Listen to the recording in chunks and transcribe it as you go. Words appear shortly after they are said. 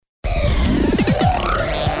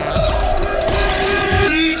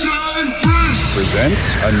presents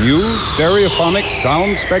a new stereophonic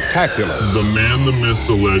sound spectacular. The man, the myth,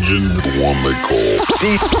 the legend, the one they call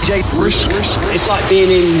DJ Brisk. It's like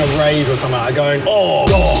being in a rave or something, like going, oh,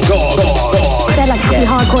 God. They're like happy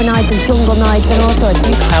hardcore nights and jungle nights and all sorts.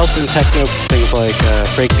 House and techno, things like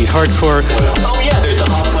breakbeat hardcore. Oh yeah, there's a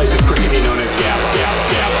hot slice of crazy known as Gap.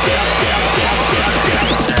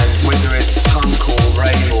 And whether it's punk or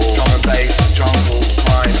rave or drum and bass, jungle,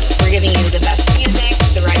 grime. We're giving you the best music,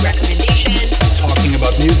 the right recommendations. Talking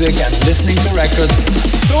about music and listening to records.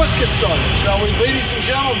 So let's get started, shall we? Ladies and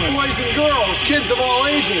gentlemen, boys and girls, kids of all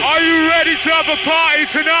ages. Are you ready to have a party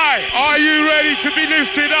tonight? Are you ready to be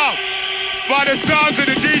lifted up by the sounds of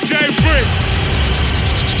the DJ Brisk?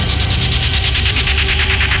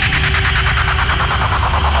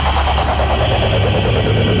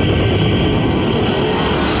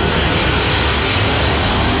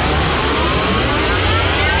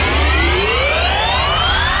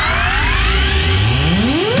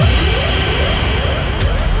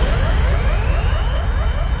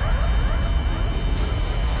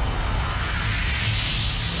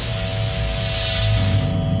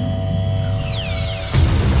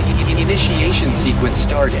 Initiation sequence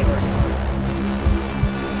started.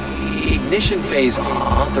 Ignition phase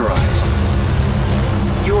authorized.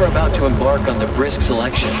 You are about to embark on the Brisk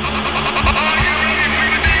selection.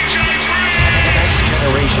 Next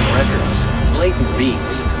generation records, blatant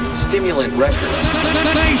beats, stimulant records.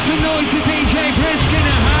 Make some noise for DJ Brisk in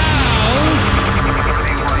the house.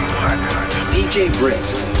 DJ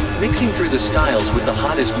Brisk, mixing through the styles with the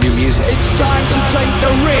hottest new music. It's time to take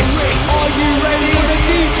the risk. Are you ready for the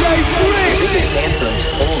DJ Brisk? Biggest anthems,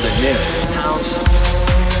 old and new. House,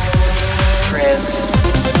 trance,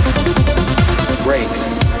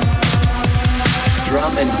 breaks,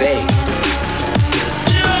 drum and bass,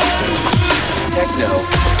 techno,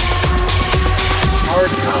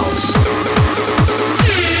 hard house,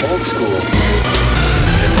 old school,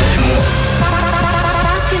 and much more.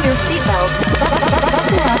 Fasten your seatbelts.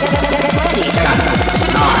 Buckle up and get ready. 10,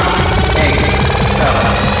 9, 8, 7,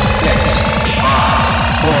 6, 5,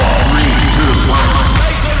 4, 3, 2, 1.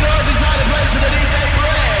 Make some noise inside the place for the DJ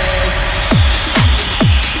Brisk.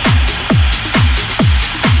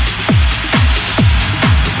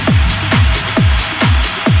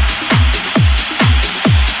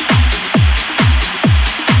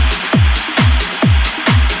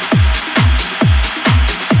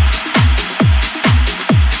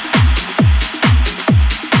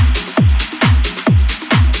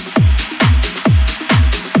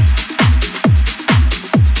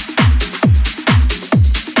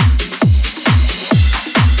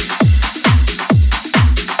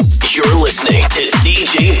 Listening to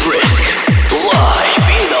DJ Brisk live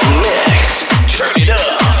in the mix. Turn it up.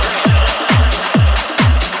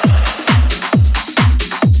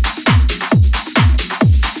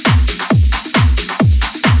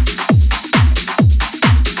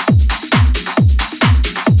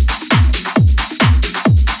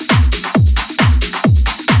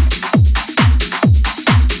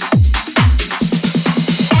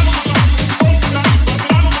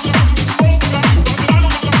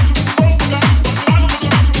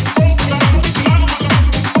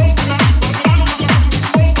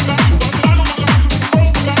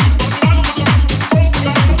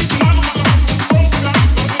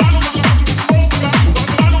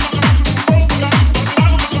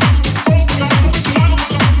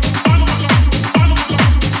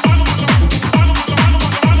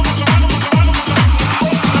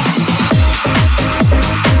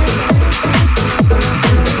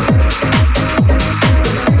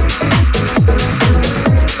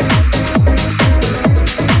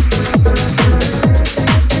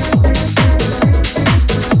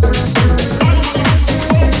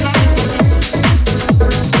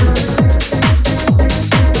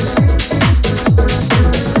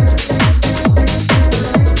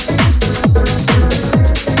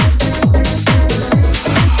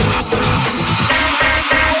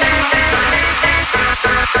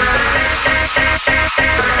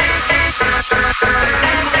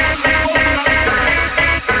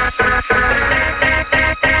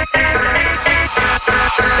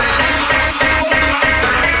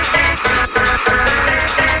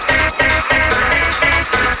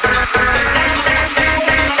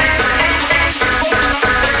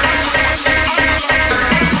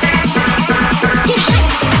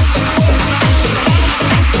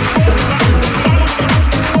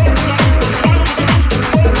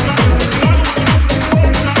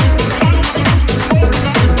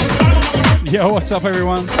 Yo, what's up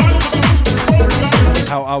everyone?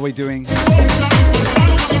 How are we doing?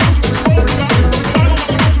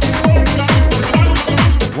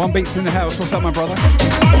 One Beats in the house. What's up, my brother?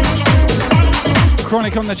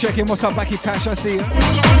 Chronic on the check-in. What's up, Becky Tash? I see you.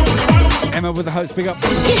 Emma with the host. Big up.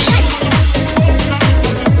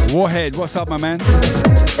 Warhead. What's up, my man?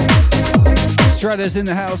 Stratta's in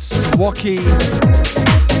the house. Waki.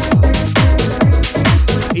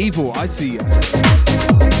 Evil. I see you.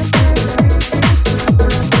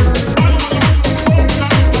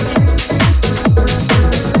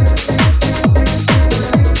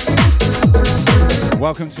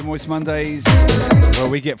 Welcome to Moist Mondays, where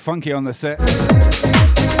we get funky on the set.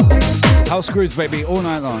 House grooves, baby, all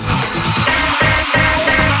night long.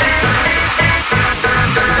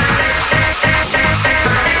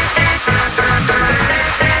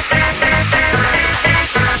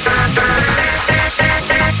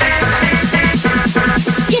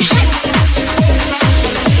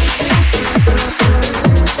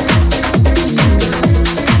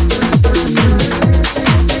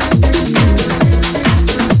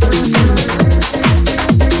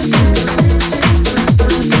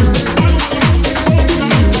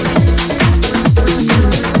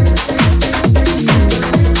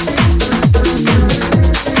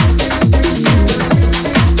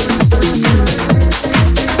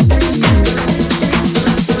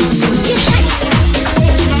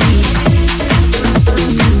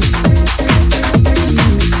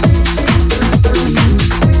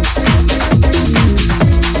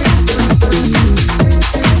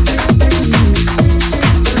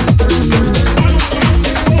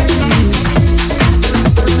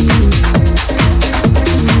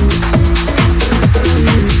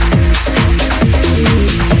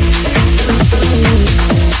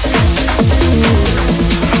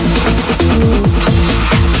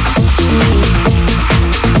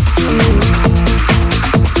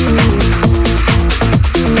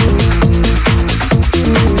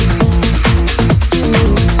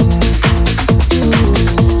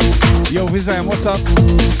 What's up?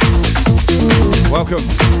 Welcome.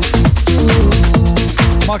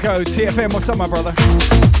 Marco, TFM, what's up, my brother?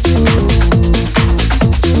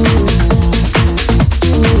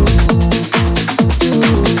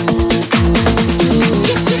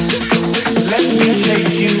 Let me take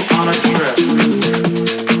you on a trip.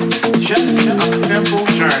 Just a simple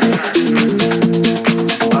journey.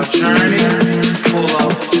 A journey full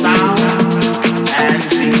of sound and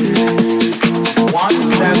beat. One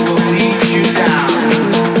that will lead you down.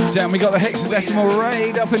 Damn, we got the hexadecimal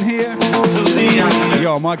raid up in here.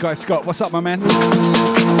 Yo, my guy Scott, what's up, my man?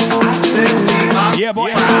 Yeah,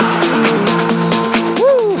 boy.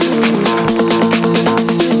 Woo!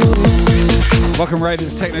 Welcome,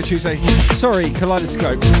 Raiders, Techno Tuesday. Sorry,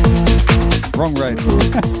 Kaleidoscope. Wrong raid.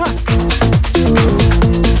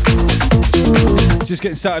 Just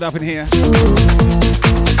getting started up in here.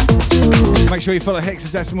 Make sure you follow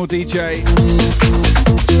Hexadecimal DJ.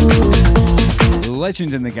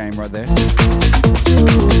 Legend in the game right there.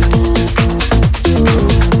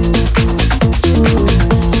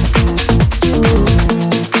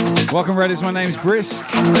 Welcome, Redditors. My name's Brisk.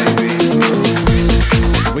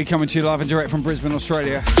 We coming to you live and direct from Brisbane,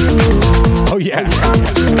 Australia. Oh yeah.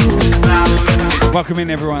 Welcome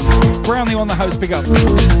in, everyone. Brownie on the host. Big up.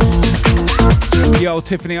 Yo,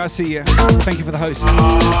 Tiffany, I see you. Thank you for the host.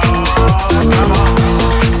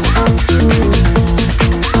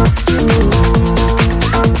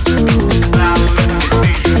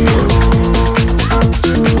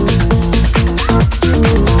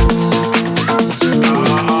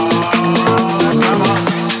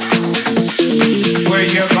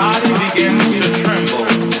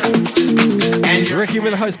 Ricky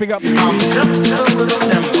with the host, big up. Just a little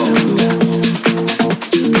tempo.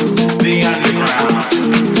 The underground.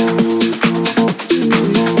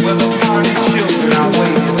 Where the party children are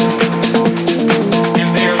waiting. And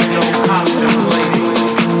there's no contemplating.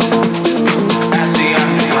 At the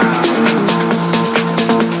underground.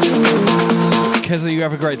 Keza, you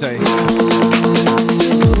have a great day.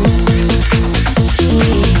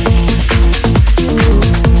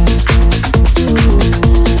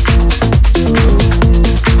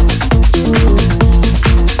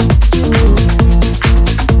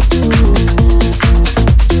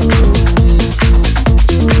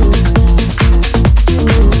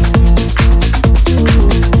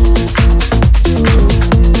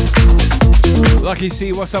 Lucky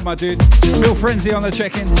C, what's up, my dude? Phil Frenzy on the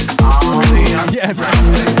check-in. Yes.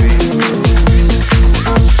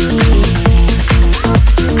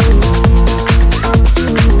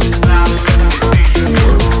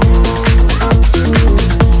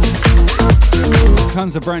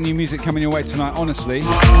 Tons of brand new music coming your way tonight, honestly.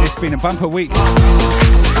 It's been a bumper week.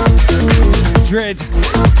 Dread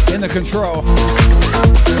in the control.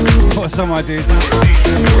 What's up, my dude?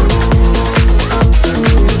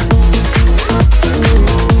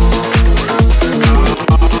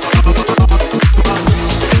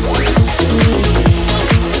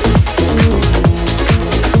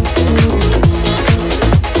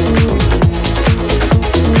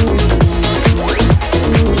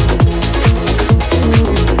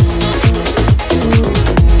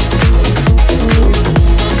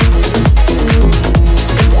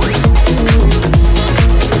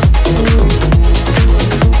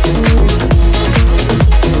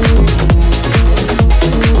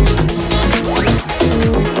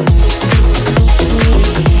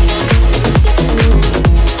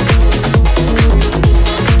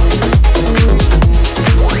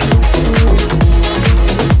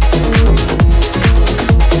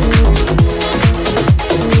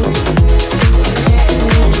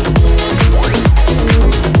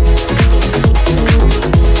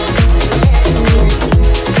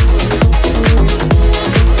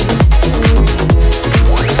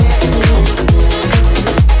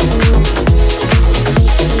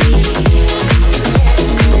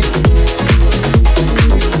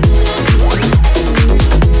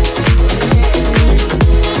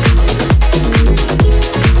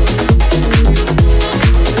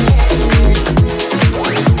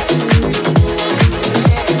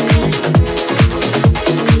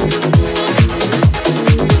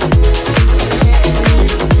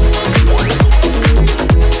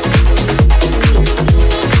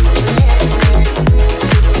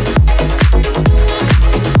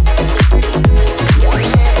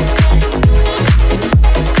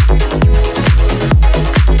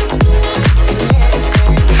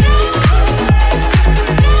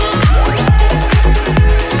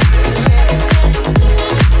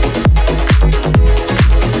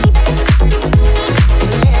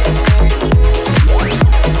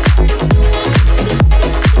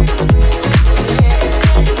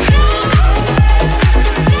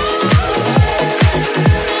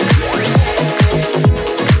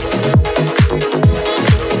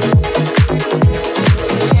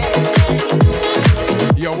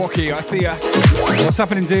 I see ya. What's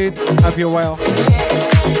happening, dude? Hope you're well.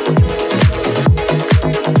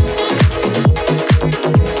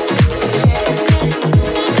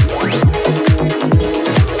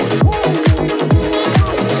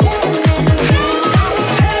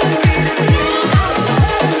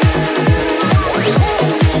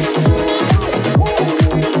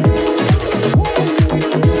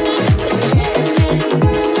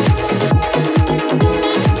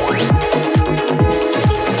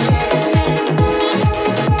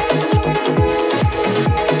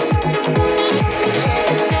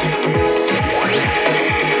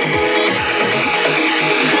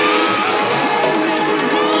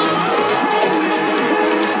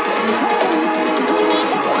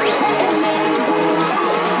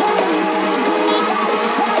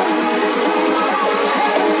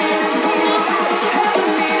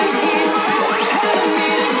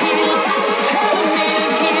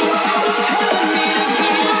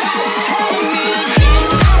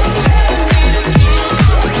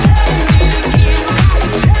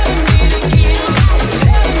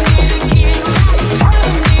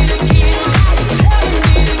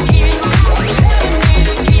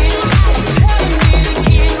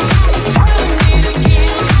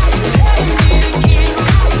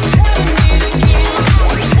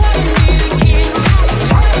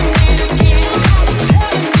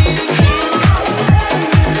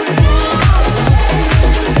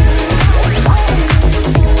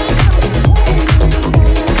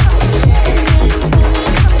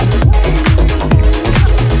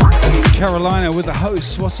 With the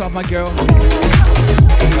host. What's up, my girl?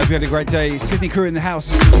 Hope you had a great day. Sydney crew in the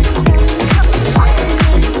house.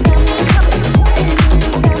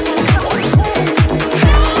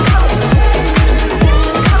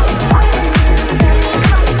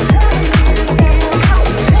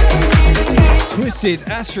 Twisted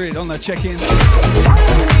Astrid on the check-in.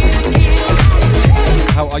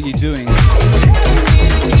 How are you doing?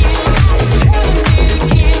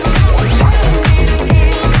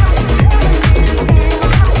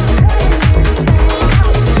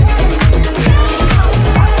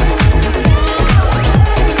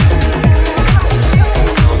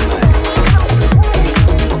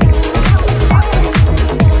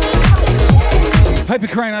 Paper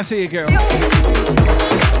Crane, I see you, girl.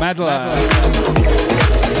 Madeline.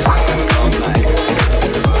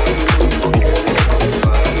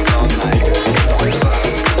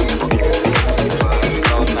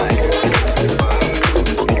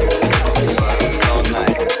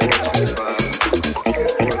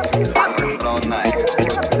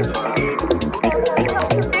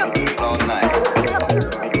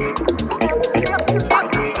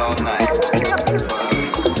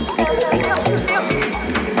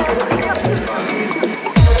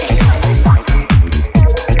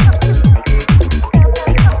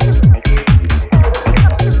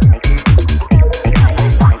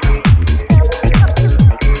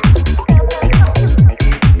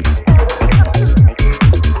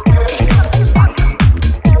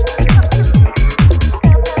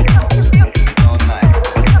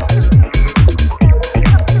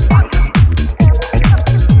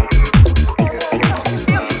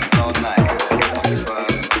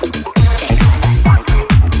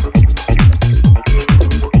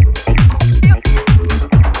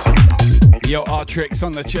 Artrix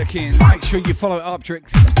on the check-in. Make sure you follow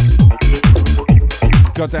Artrix.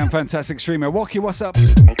 Goddamn fantastic streamer. Walkie, what's up?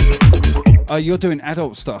 You're doing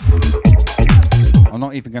adult stuff. I'm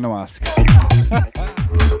not even going to ask.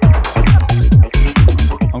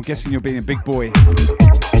 I'm guessing you're being a big boy.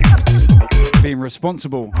 Being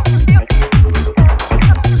responsible.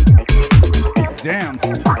 Damn.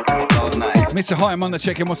 Mr. High, I'm on the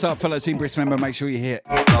check-in. What's up, fellow Team Brisk member? Make sure you hit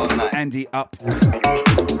Andy up.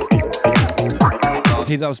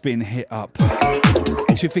 He loves being hit up.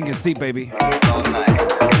 2 fingers deep, baby.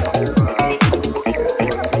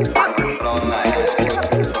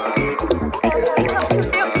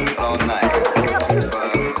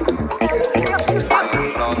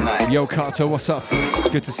 Yo, Carter, what's up?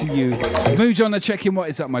 Good to see you. Mooch on the check-in. What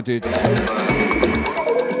is up, my dude?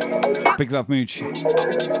 Big love, Mooch.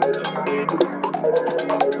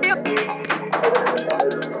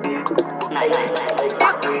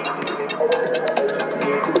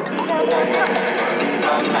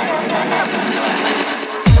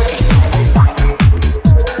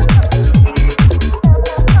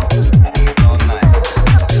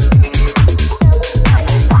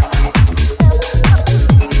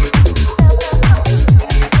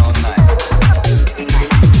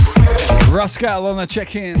 Rascal on the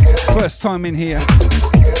check-in. First time in here.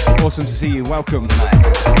 Awesome to see you. Welcome.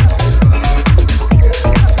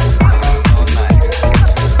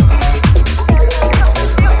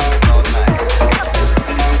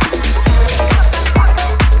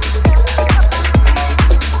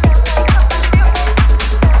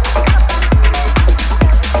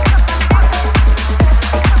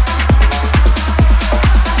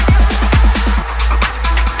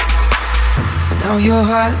 Now you're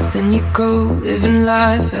hot, then you go, living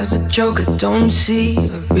life as a joke. I don't see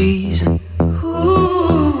a reason.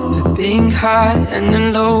 Ooh, being high and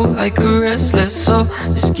then low like a restless soul.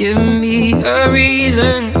 Just give me a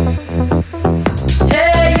reason.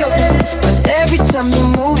 Hey yo, but every time you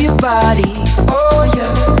move your body, oh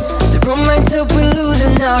yeah, the room lights up, we're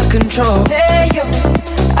losing our control. Hey yo,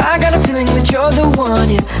 I got a feeling that you're the one,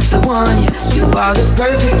 yeah, the one, yeah. You are the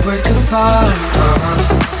perfect work of art.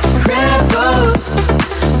 Rebel,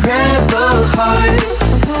 rebel heart.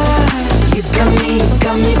 You got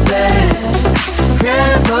me bad.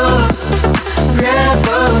 Rebel,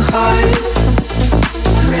 rebel heart.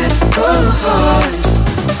 Rebel heart.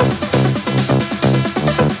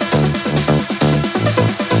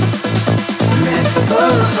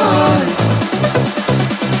 Rebel heart.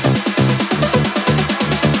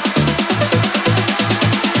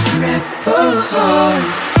 Rebel heart.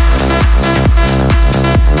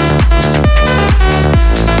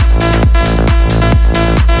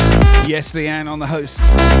 Yes, Leanne on the host.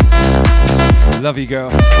 Love you, girl.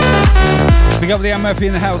 Big up Leanne Murphy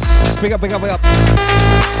in the house. Big up, big up, big up.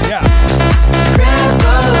 Yeah.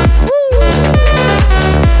 Woo.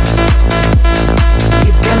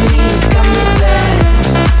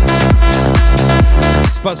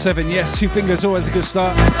 Spot 7, yes. 2 fingers, always a good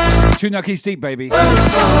start. 2 knuckies deep, baby.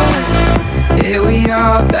 Here we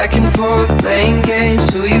are, back and forth, playing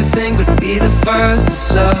games. Who you think would be the first to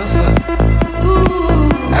suffer?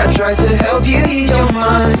 I tried to help you ease your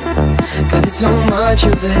mind, cause it's so much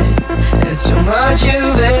of it, it's so much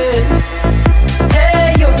of it.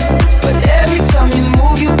 Hey yo, but every time you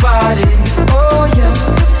move your body, oh yeah,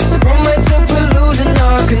 the room lights up, we're losing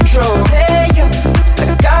our control. Hey yo,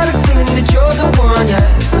 I got a feeling that you're the one, yeah,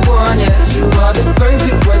 the one, yeah. You are the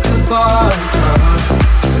perfect work of art.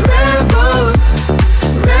 Rebel,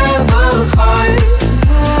 rebel heart.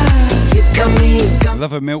 You got me. I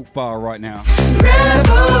love a milk bar right now.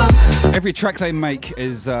 Every track they make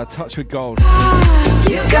is touched with gold.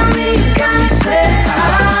 You got me sad.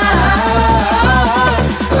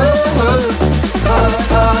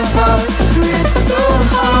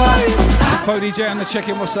 Po DJ on the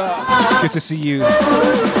check-in, what's up? Good to see you.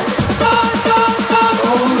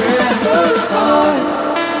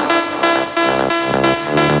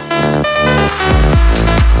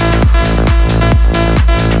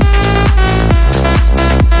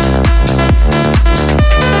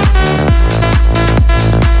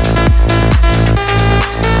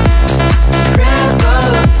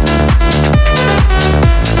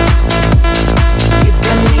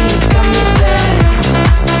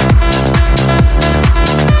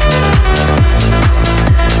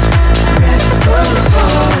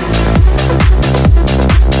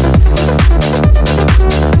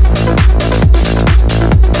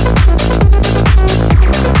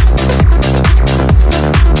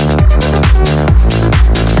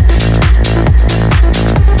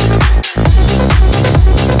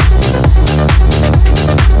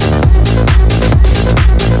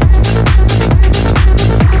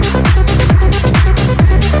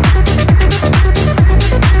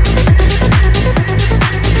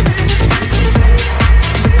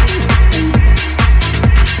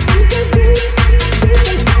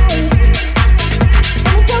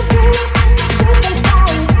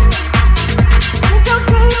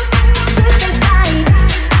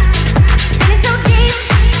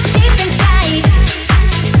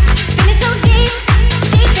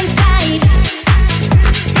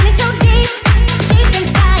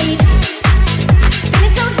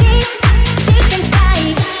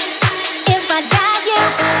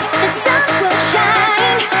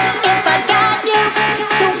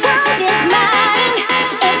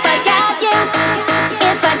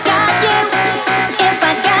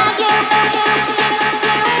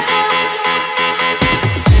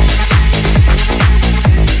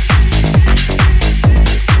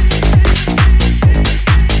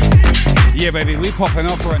 Yeah, baby, we popping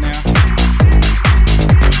off right now.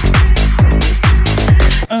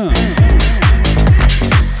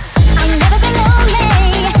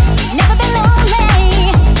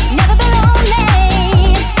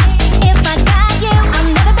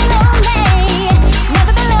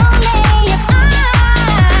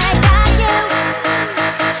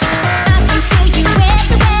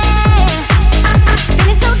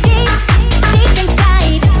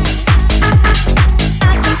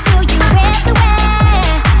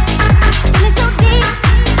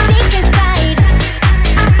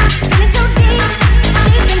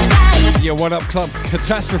 What up, Club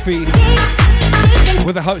Catastrophe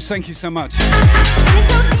with the host. Thank you so much.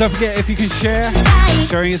 Don't forget, if you can share,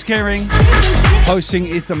 sharing is caring. Hosting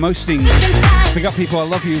is the mosting. Big up, people. I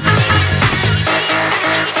love you.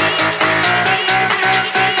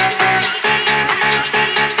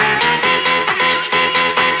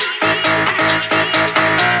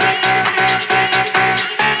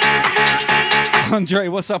 Andre,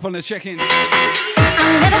 what's up on the check-in?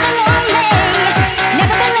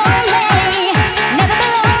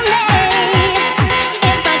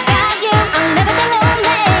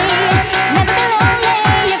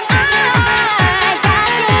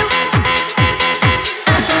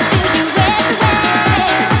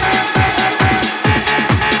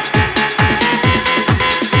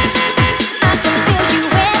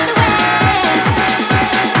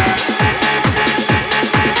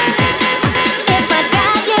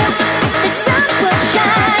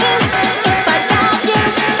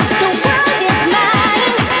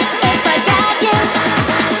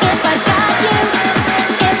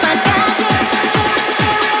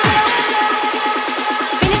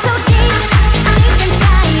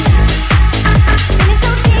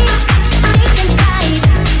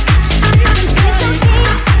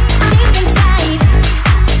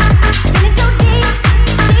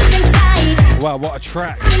 What a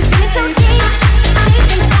track.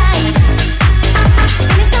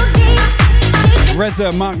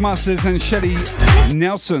 Reza, Mark Masters and Shelly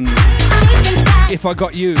Nelson. If I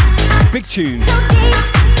Got You. Big tune.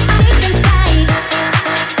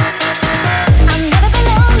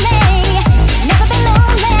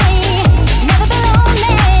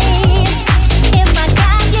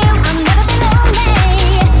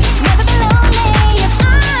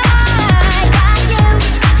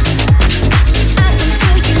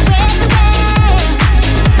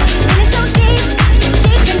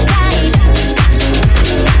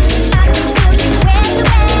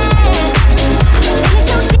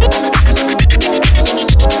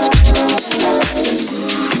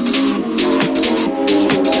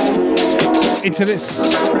 Into this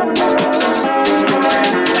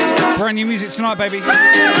brand new music tonight, baby.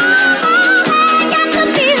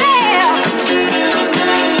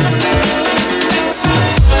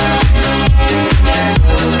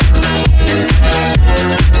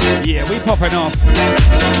 Yeah, we popping off.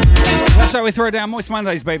 That's how we throw down Moist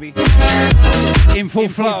Mondays, baby. In full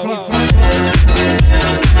flow.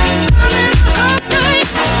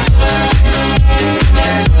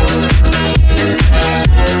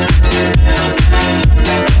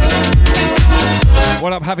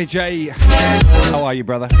 What up, Happy J? How are you,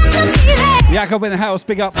 brother? Jacob in the house,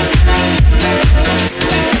 big up.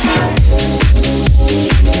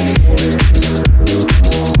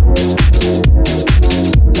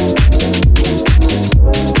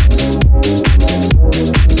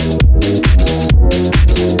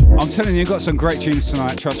 I'm telling you, got some great tunes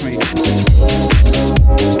tonight, trust me.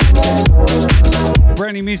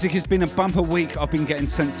 Brand new music has been a bumper week. I've been getting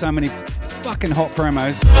sent so many fucking hot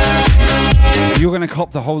promos. You're gonna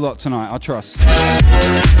cop the whole lot tonight, I trust.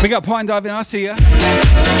 Big up Pine Diving, I see ya.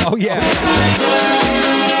 Oh yeah.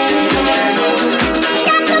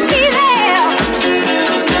 Got to be there.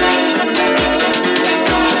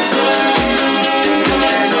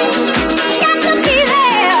 Got to be there.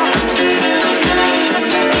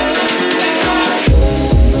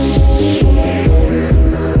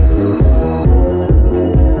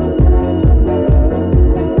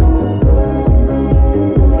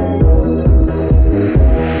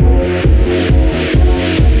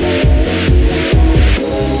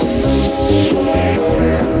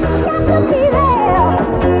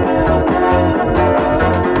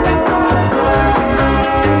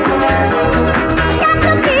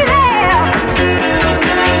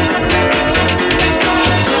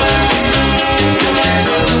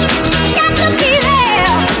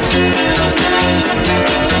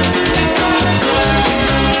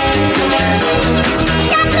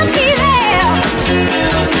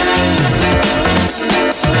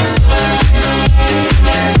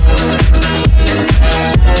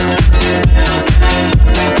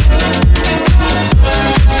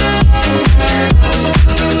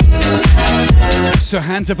 Also,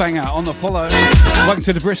 Hands a Banger on the follow. Welcome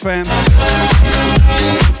to the Brisk fam.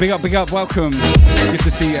 Big up, welcome. Good to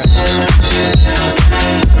see you.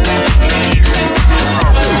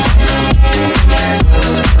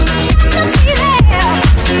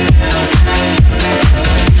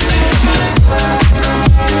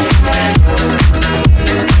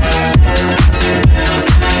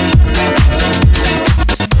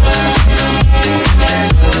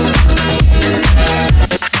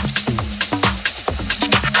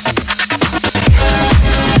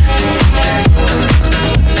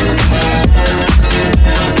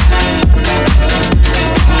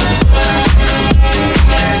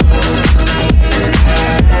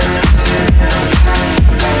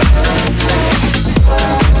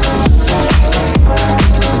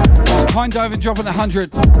 Pine diving, dropping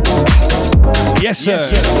 100. Yes, sir. Yes,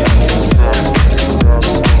 sir.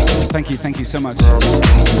 Thank you so much.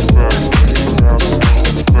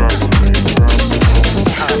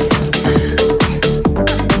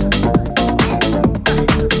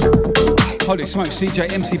 Holy smokes,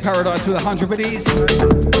 CJ MC Paradise with 100 biddies.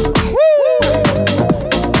 Woo!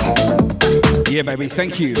 Yeah, baby,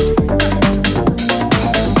 thank you.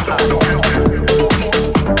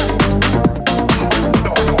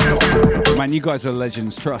 Man, you guys are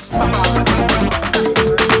legends, trust.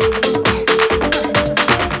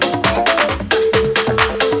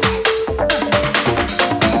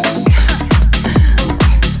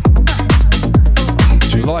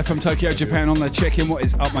 Live from Tokyo, Japan on the check-in. What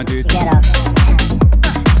is up, my dude? Get up.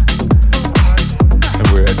 And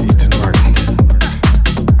we're at Eastern Market.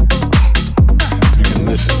 You can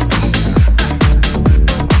listen.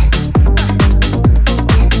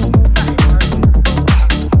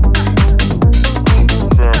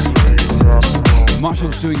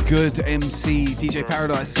 Marshall's doing good, MC, DJ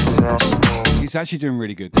Paradise. He's actually doing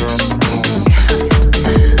really good.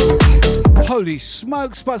 Holy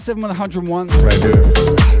smoke, Spot 7 with 101. Right here.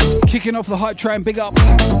 Kicking off the hype train, big up.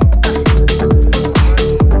 And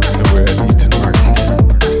we're at Eastern Market.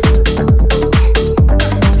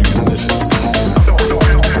 You can listen.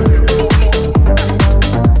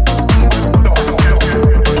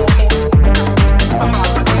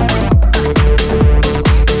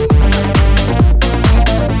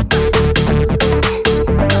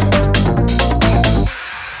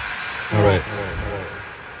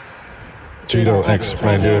 Cheeto X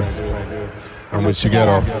right here. I'm with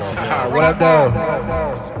Shigeto. What up, though?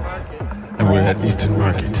 And we're at Eastern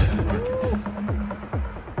Market.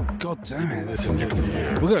 God damn it. Listen, you can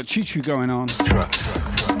hear. We've got a choo-choo going on. Trucks.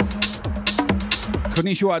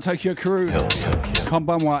 Konnichiwa, Tokyo Crew.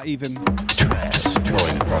 Konbanwa, even. Trash.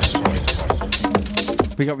 Going across the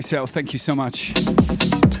street. Big up yourself. Thank you so much.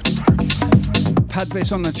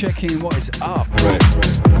 Padvis on the check-in. What is up? Right.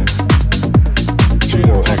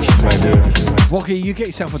 Cheeto X right here. Wocky, you get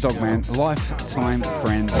yourself a dog, man. Lifetime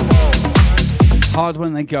friend. Hard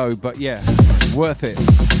when they go, but yeah, worth it.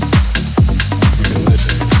 You can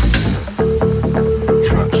listen.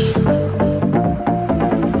 Trucks.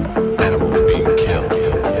 Animals being killed.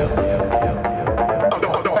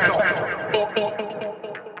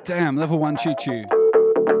 Damn, level 1 choo-choo.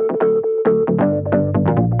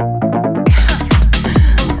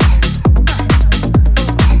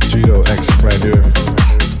 Cheeto X right here.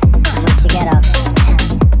 Once you get up.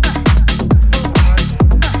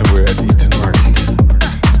 And we're at Eastern Market.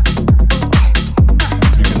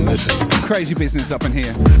 You can listen. Crazy business up in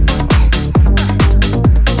here.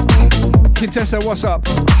 Quintessa, what's up?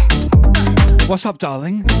 What's up,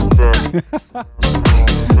 darling?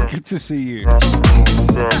 Good to see you.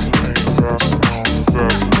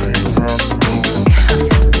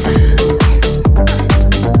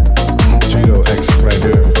 Cheeto X right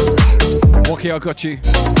here. Wocky, I got you.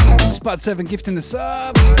 Spud 7 gifting the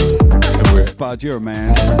sub. Spud, you're a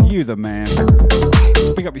man. You the man.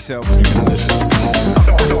 Pick up yourself. You can listen.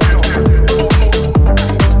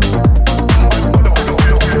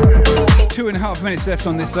 2.5 minutes left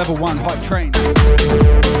on this level 1 hype train.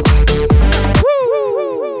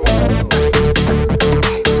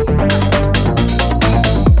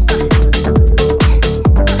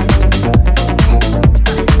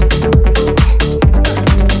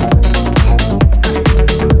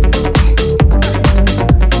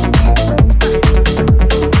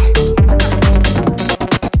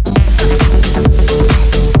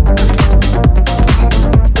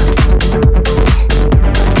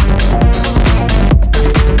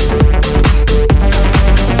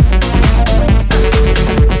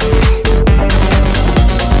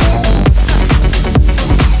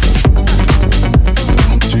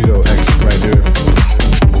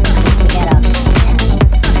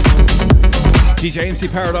 DJ MC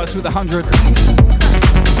Paradise with 100.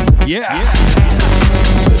 Yeah.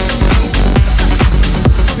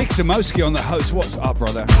 Big Samoski on the host. What's up,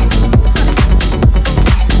 brother?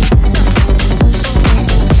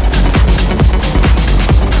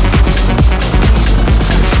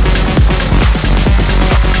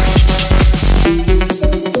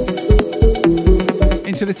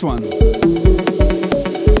 Into this one.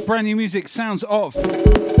 Brand new music, sounds of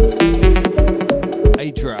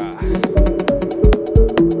Adra.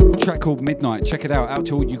 Track called Midnight. Check it out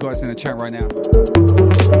to all you guys in the chat right now.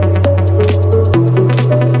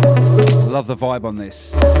 Love the vibe on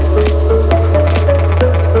this.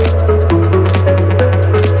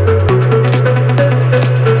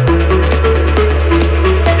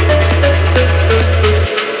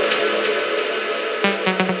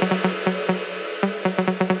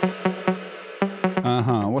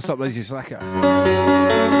 What's up, Lazy Slacker?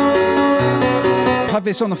 Have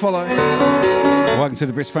this on the follow. Welcome to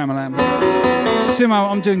the Brisk family. Simo,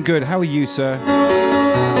 I'm doing good. How are you, sir?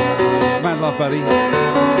 Mad love, buddy.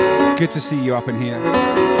 Good to see you up in here.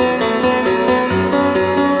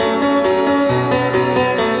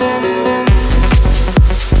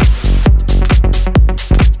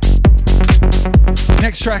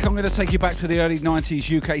 Next track, I'm going to take you back to the early 90s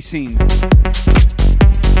UK scene.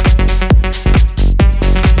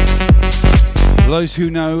 Those who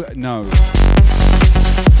know, know.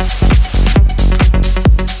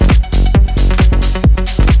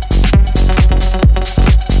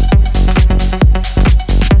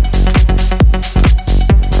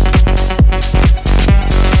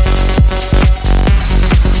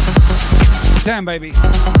 Damn, baby.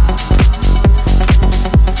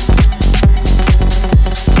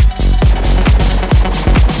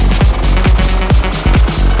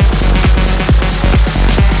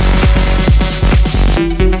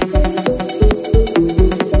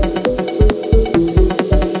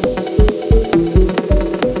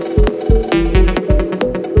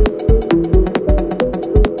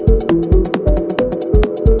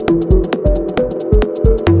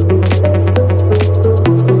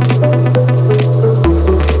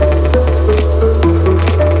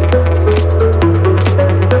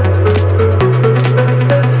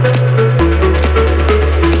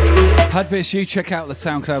 Hadvis, you check out the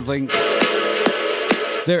SoundCloud link.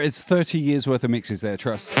 There is 30 years worth of mixes there,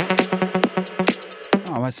 trust.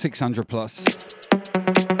 Oh, that's 600 plus.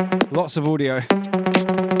 Lots of audio.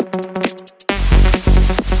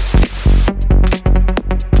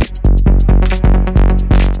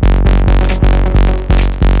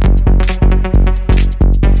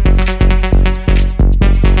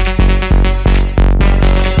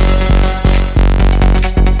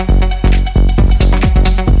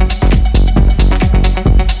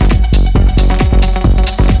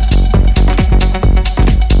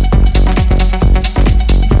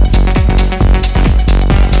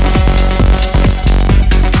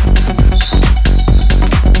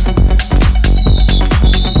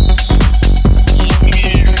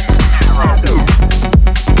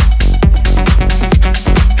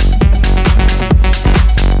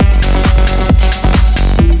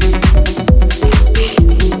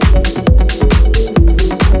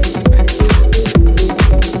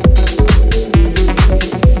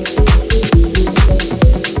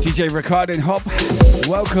 Ricardo and Hop,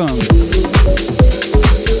 welcome.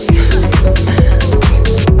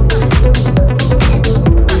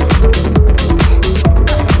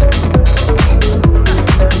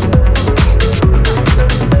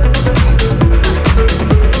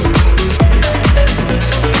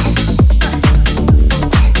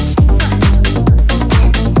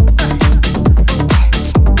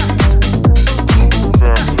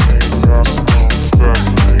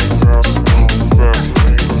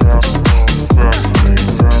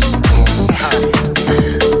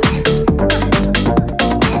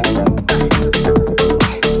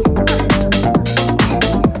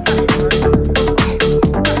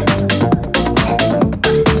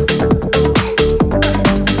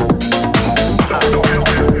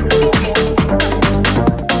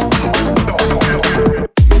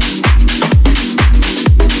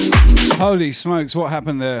 Holy smokes, what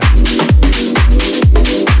happened there?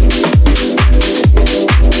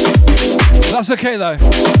 That's okay though.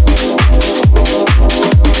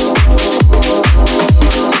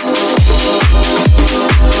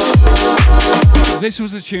 This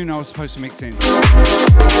was a tune I was supposed to mix in.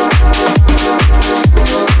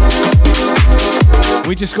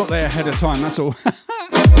 We just got there ahead of time, that's all.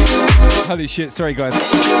 Holy shit, sorry guys.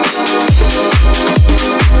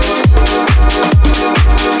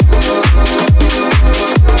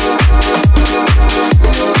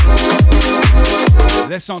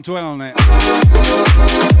 Let's not dwell on it.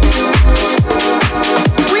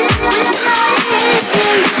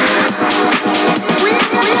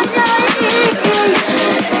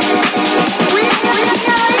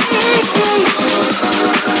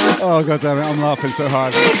 Oh, God damn it, I'm laughing so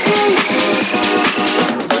hard.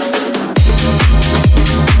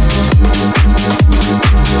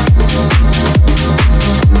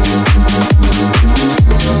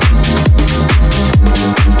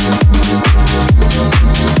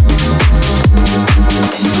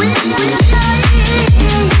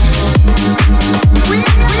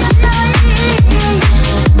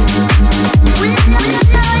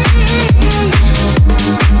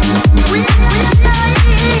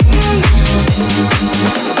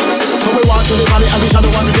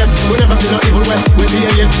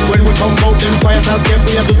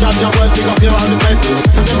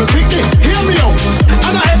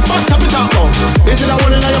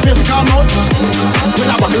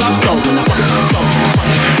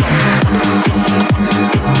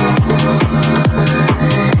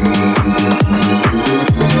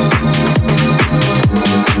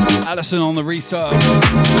 Alison on the reserve.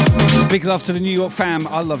 Big love to the New York fam.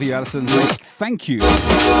 I love you, Alison. Thank you.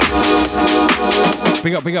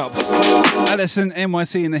 Big up, big up. Alison,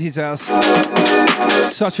 NYC in his house.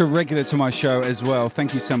 Such a regular to my show as well.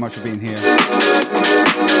 Thank you so much for being here.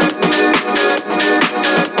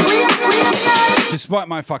 Despite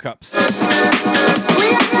my fuck ups.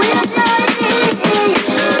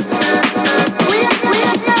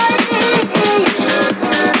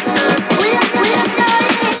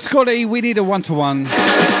 Scotty, we need a one-to-one.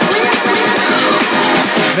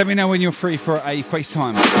 Let me know when you're free for a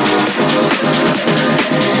FaceTime.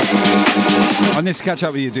 I need to catch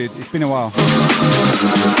up with you, dude. It's been a while.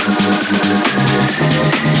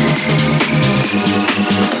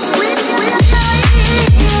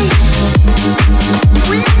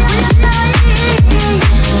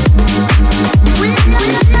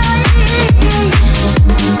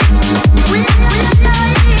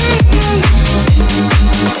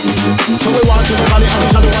 So we want to the valley and we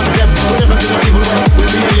shall do one step. We never see no evil way.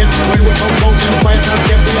 We'll be alien when we come out in quiet and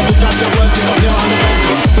step. We have to judge your words, pick up your hand and best.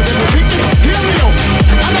 So then we pick it, hear me out.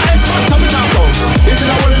 And the X factor we talk about. Is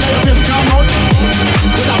it a one in your face come out?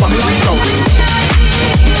 With a buckle and stone.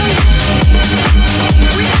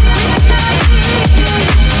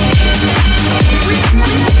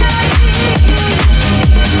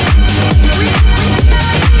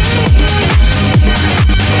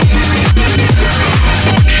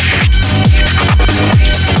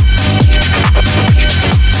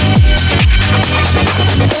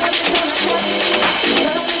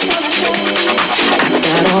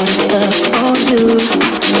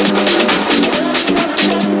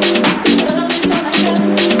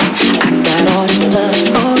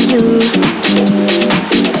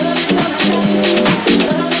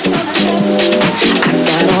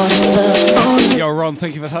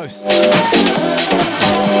 Thank you for the host.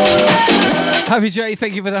 Happy J,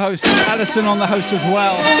 thank you for the host. Alison on the host as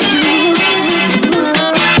well.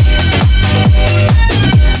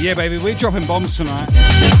 Yeah, baby, we're dropping bombs tonight.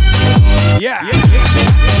 Yeah.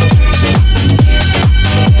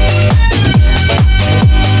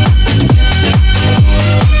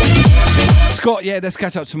 Scott, yeah, let's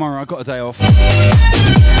catch up tomorrow. I've got a day off.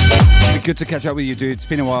 It'd be good to catch up with you, dude. It's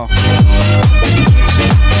been a while.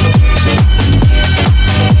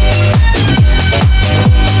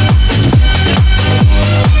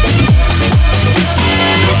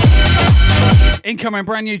 Incoming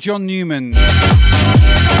brand new John Newman.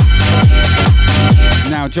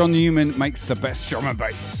 Now, John Newman makes the best drum and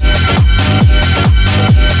bass.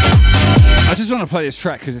 I just want to play this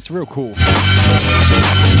track because it's real cool.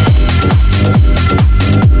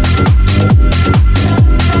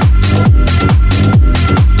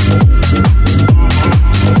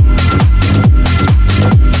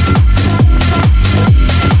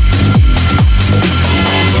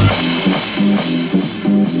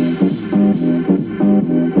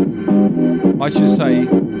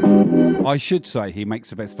 I should say he makes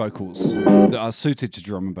the best vocals that are suited to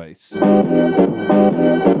drum and bass.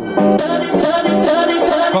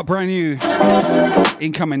 But brand new,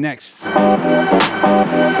 incoming next.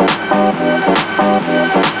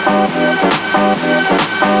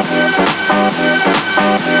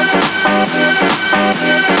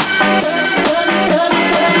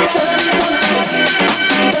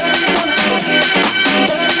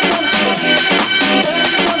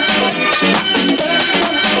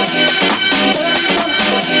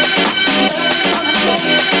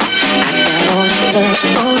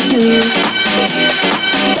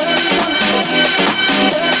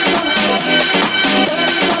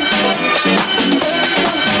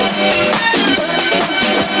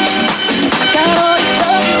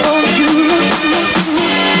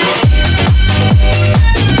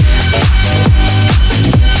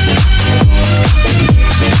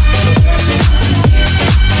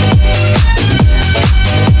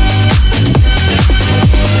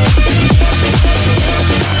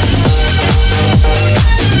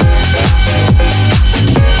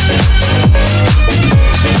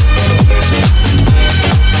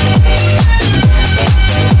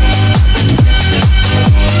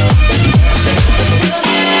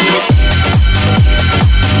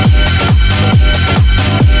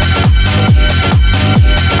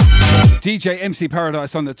 DJ MC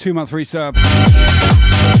Paradise on the 2-month resub.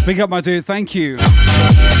 Big up, my dude. Thank you.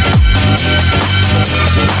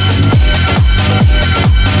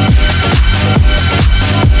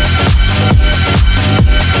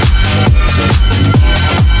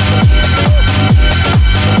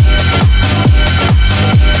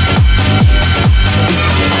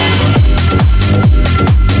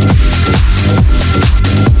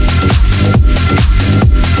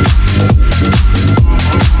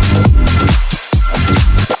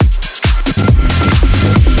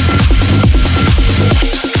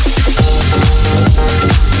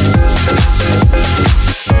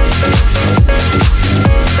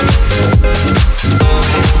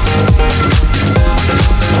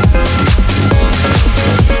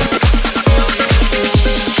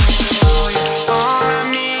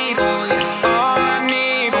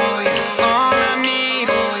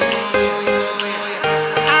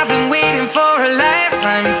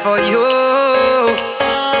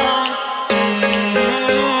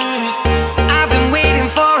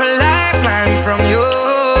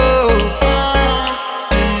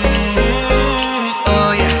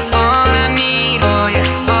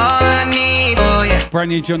 Brand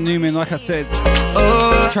new John Newman, like I said.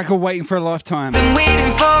 Track of Waiting for a Lifetime. Been waiting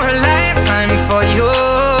for a lifetime for you.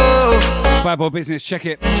 Bad Boy Business, check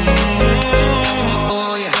it.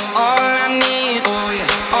 Oh yeah, all I need. Oh yeah,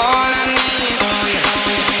 all I need. Oh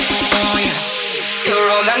yeah, oh yeah, you're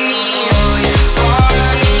all I need. Oh yeah, all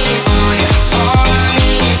I need. Oh yeah, all I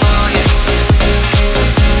need. Oh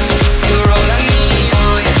yeah, you're all I need.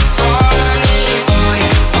 Oh yeah, all I need. Oh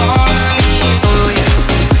yeah, all I need. Oh yeah,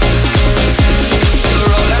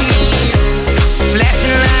 you're all I need.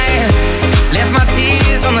 Flashing lights, left my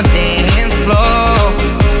tears on the dance floor.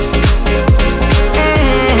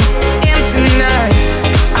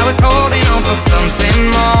 Holding on for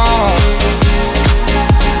something more.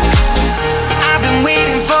 I've been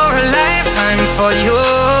waiting for a lifetime for you.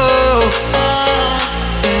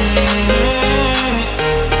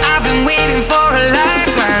 I've been waiting for a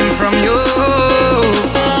lifeline from you.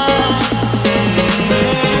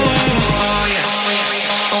 Oh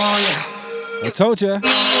yeah, oh yeah. I told you.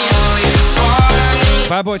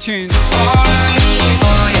 Bad Boy tune.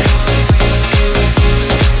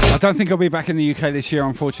 I don't think I'll be back in the UK this year,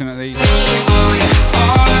 unfortunately.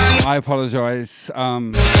 I apologise.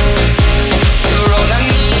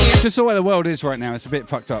 Just the way the world is right now, it's a bit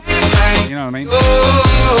fucked up. You know what I mean?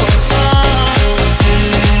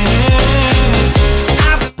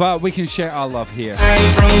 But we can share our love here.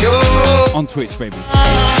 On Twitch, baby.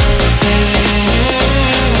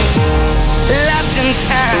 Lost in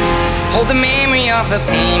time, hold the memory of the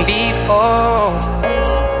pain before.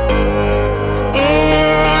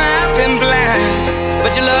 I've been blind,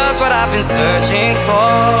 but your love's what I've been searching for.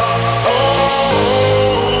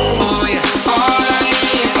 Oh yeah, all I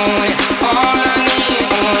need. Oh yeah, all I need.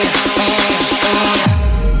 Oh yeah, oh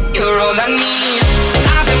yeah, you're all I need.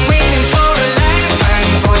 I've been waiting for a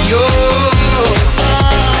lifetime for you.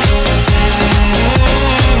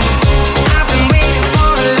 I've been waiting for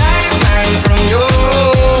a lifeline from you.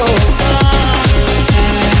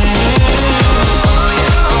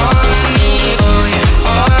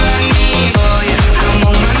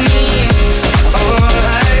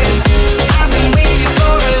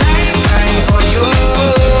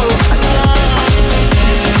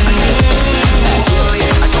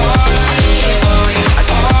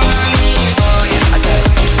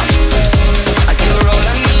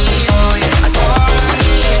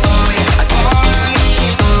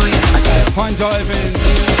 Pine diving.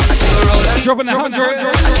 Dropping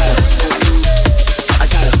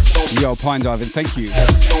 100. Yo, Pine diving, thank you.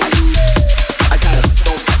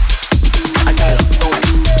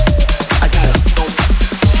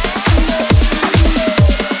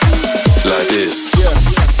 Like this.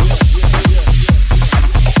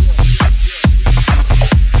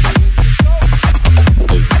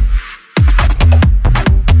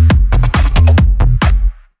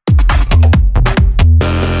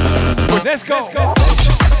 Let's go.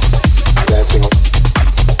 Dancing up.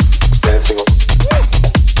 Dancing up.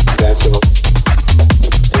 Dancing up.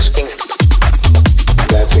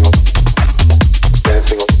 Dancing up. Dancing up.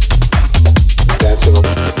 Dancing up.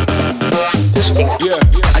 Yeah. I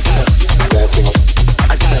got it. Dancing up.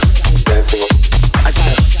 I got it. Dancing up. I got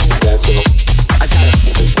it. Dancing up. I got it. Dancing up. I got it.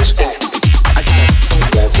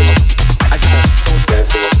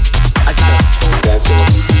 Dancing up. I got it. Dancing up. I got it. Dancing up.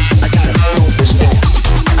 I got it.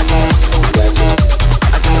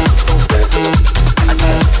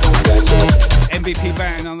 MVP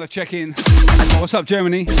Baron on the check-in. What's up,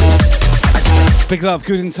 Germany? Big love,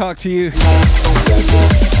 guten Tag to you.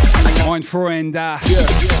 Mein Freund.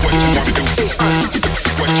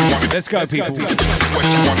 Let's go, people.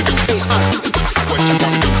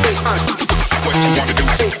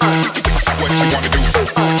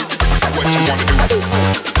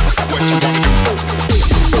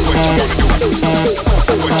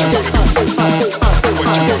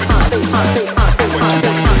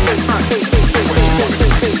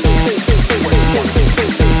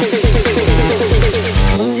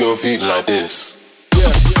 Move your feet like this.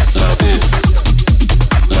 Like this.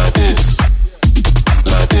 Like this.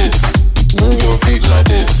 Like this. Move your feet like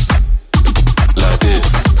this. Like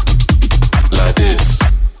this. Like this.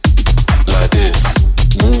 Like this.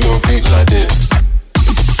 Move your feet like this.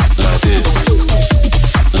 Like this.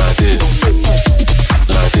 Like this.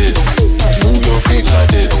 Like this. Move your feet like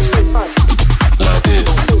this. Like this.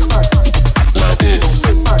 Like this.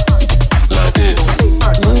 Like this.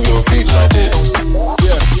 Move your feet like this.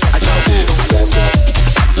 Like this. That's it.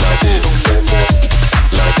 Like this. That's it.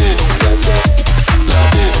 Like this. That's it.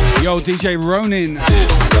 Like this. Yo, DJ Ronin.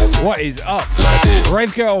 What is up?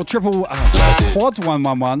 Rave Girl, triple quad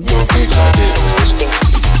 111.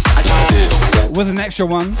 With an extra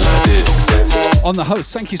one on the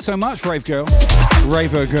host. Thank you so much, Rave Girl.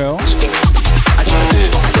 Raver Girl.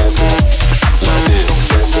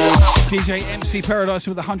 DJ MC Paradise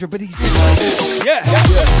with 100 biddies. Yeah.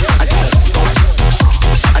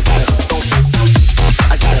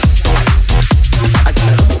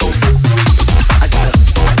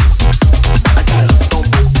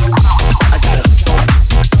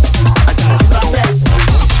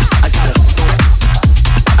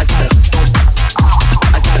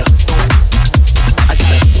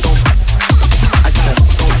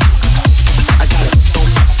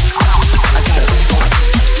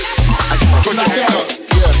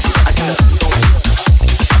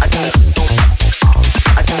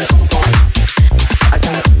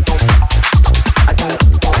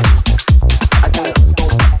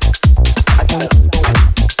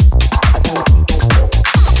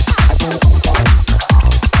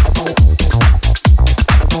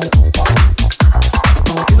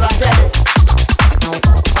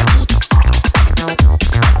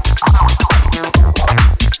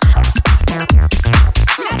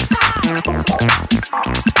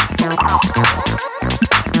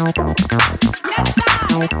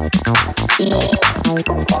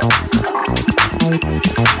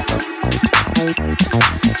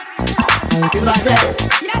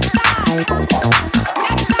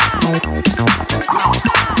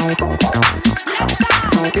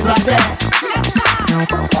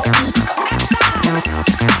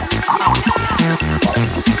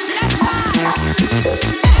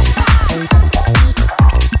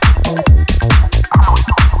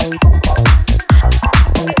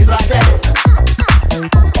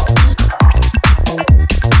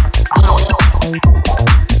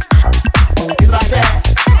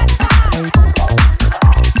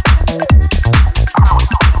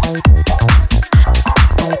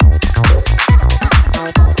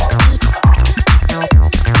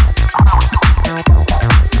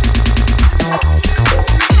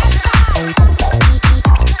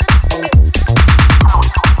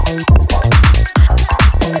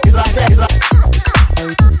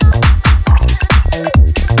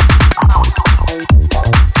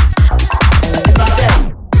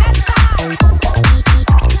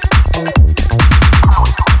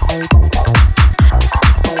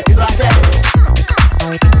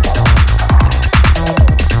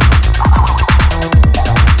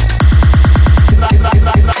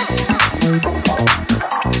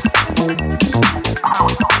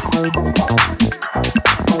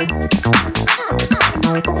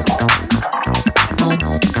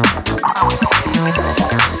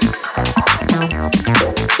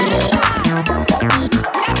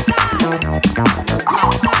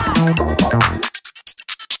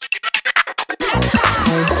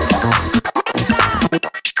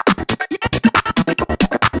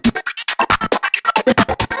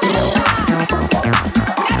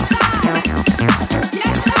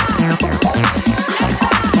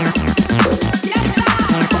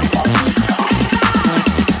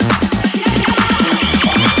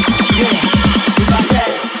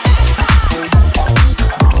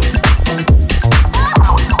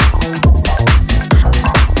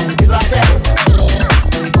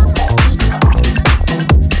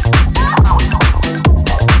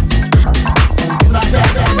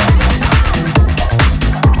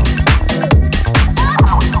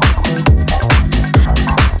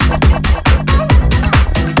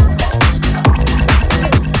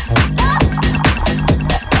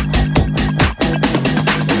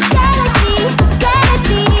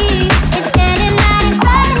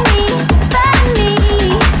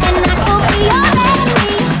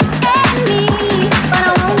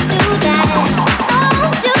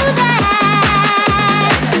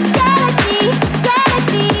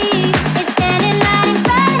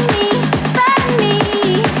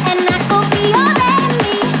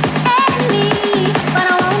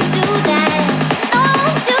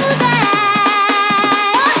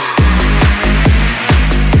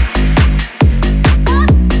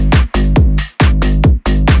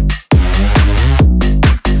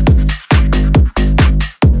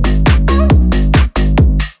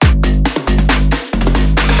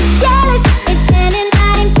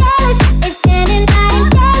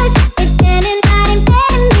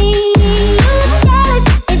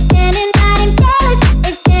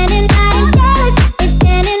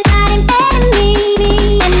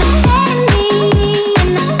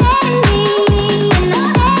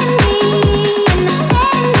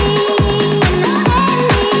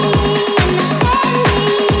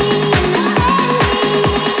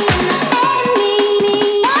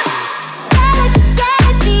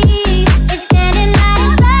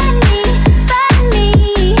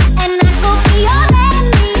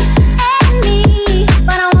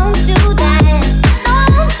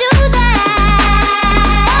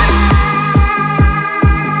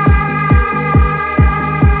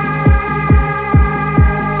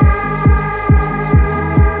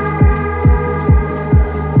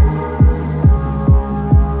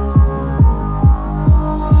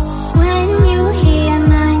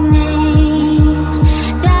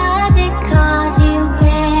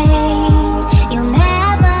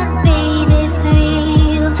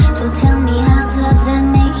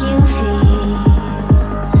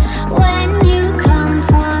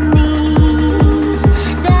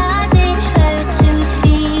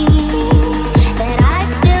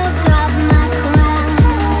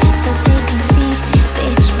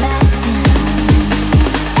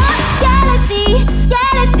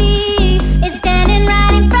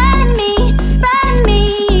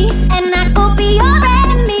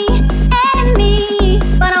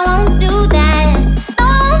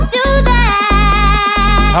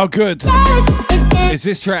 good is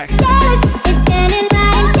this track?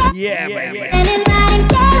 Yeah, baby.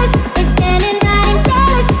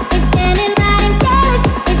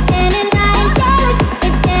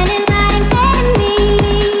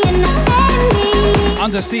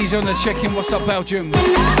 Under Siege on the check-in. What's up, Belgium?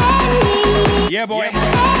 Yeah, boy.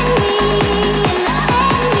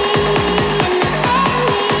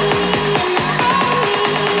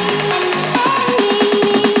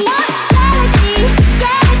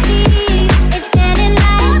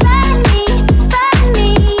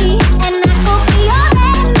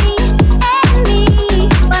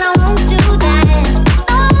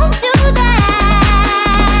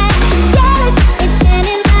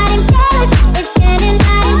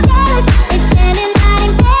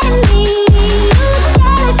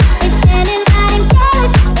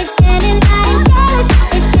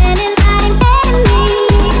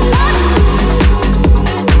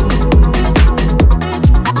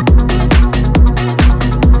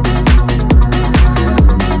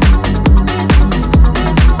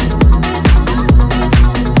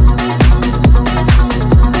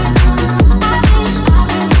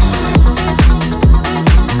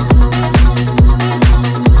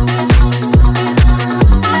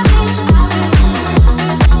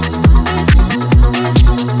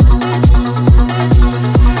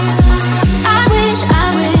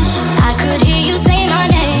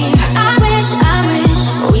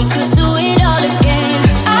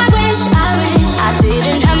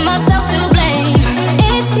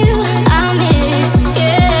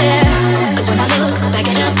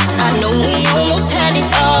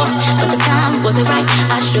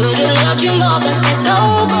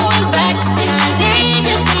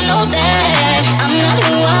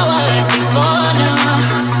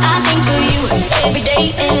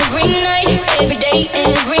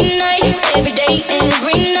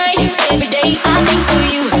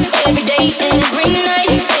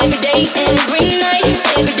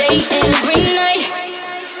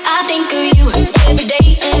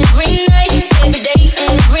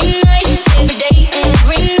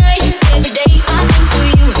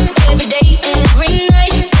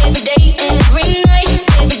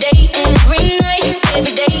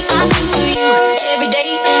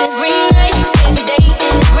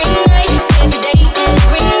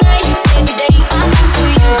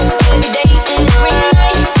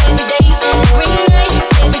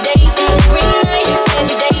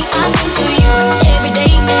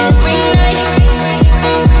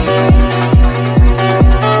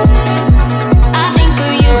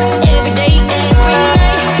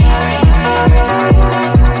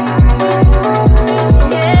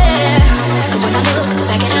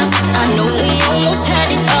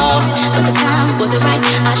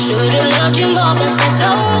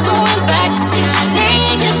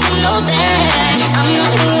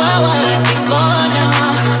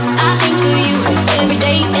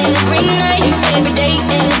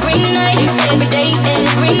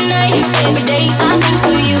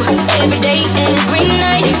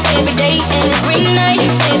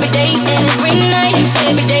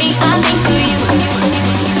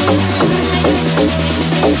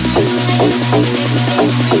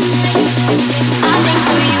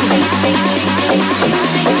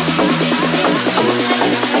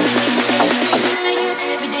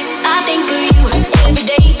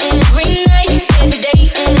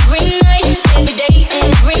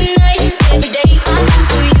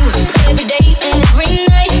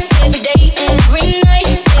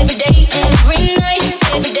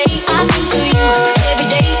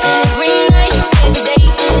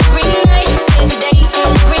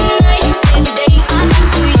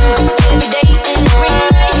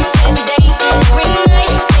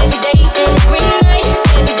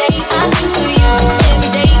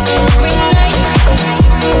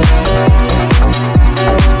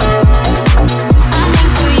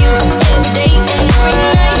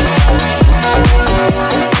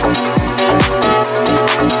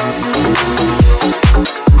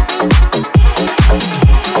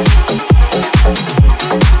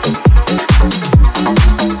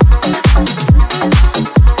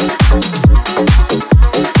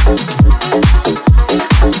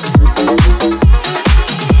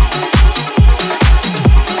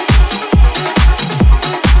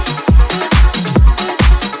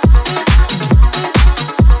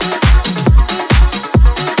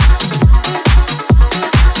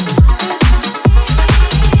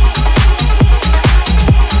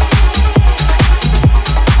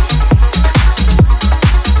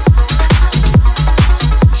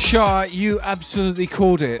 You absolutely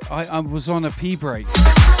called it. I was on a pee break.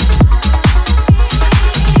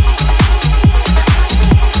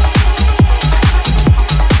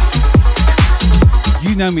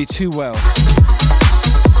 You know me too well.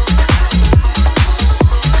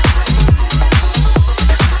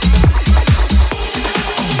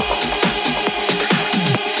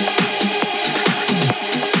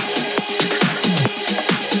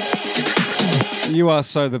 You are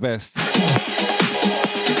so the best.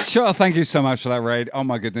 Sure, thank you so much for that raid. Oh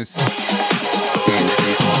my goodness.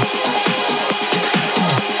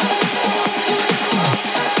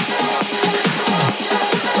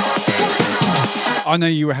 I know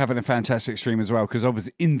you were having a fantastic stream as well because I was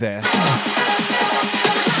in there.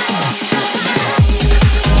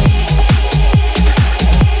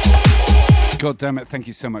 God damn it, thank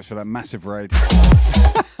you so much for that massive raid.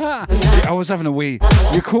 Yeah, I was having a wee.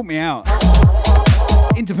 You caught me out.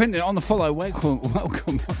 Independent on the follow. Welcome. Oh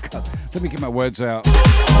God. Let me get my words out.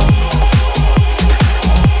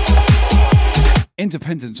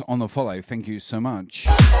 Independence on the follow. Thank you so much.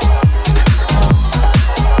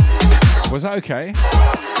 Was that okay?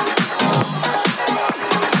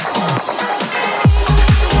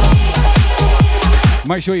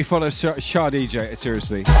 Make sure you follow Shah DJ,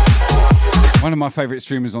 seriously. One of my favourite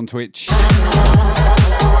streamers on Twitch.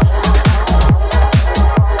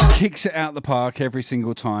 Kicks it out the park every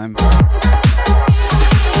single time.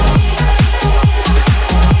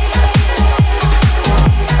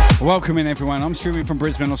 Welcome in everyone. I'm streaming from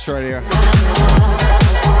Brisbane, Australia.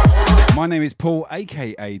 My name is Paul,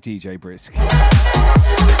 aka DJ Brisk.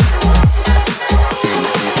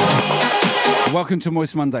 Welcome to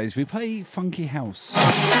Moist Mondays. We play funky house.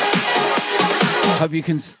 Hope you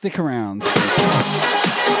can stick around.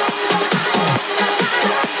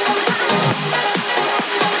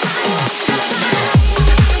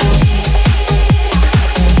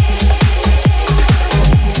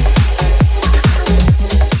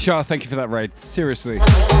 Shah, thank you for that raid. Seriously.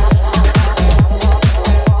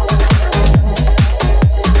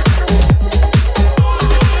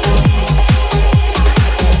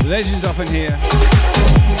 Legend up in here.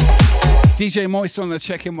 DJ Moist on the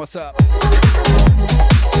check-in. What's up?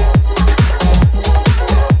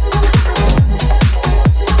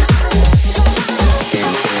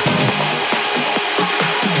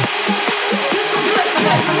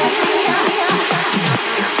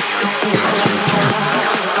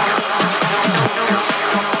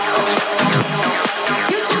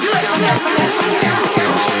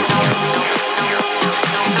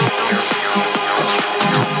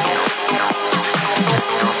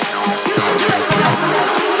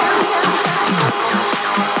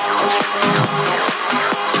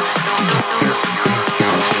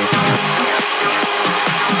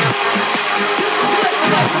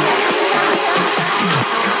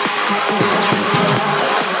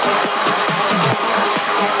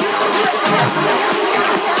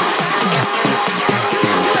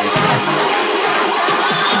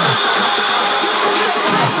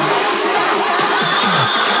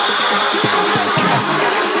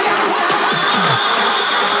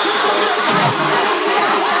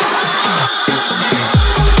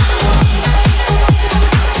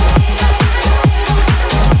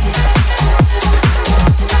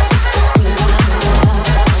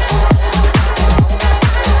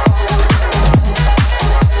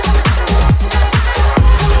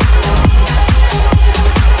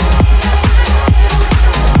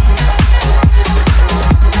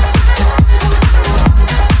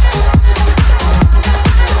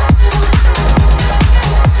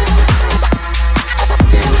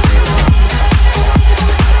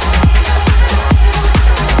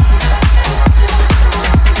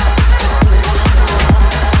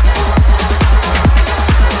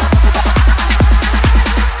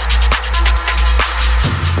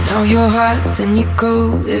 You're hot, then you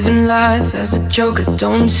go, living life as a joke. I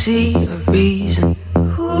don't see a reason.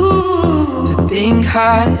 Ooh, being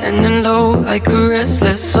high and then low like a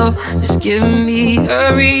restless soul. Just give me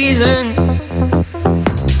a reason.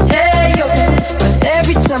 Hey yo, but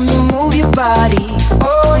every time you move your body,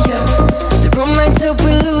 oh yeah, the room lights up,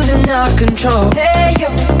 we're losing our control. Hey yo,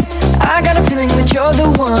 I got a feeling that you're the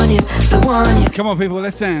one, yeah, the one, yeah. Come on, people,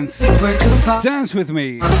 let's dance. Dance with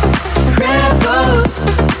me.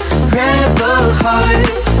 Rebel heart,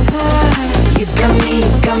 you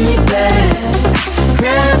got me bad.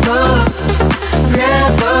 Rebel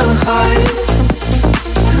heart,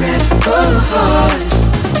 rebel heart.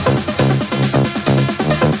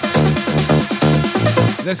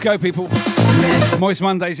 Let's go, people. Moist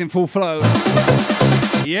Mondays in full flow.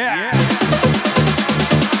 Yeah.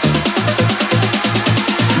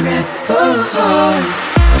 Rebel heart.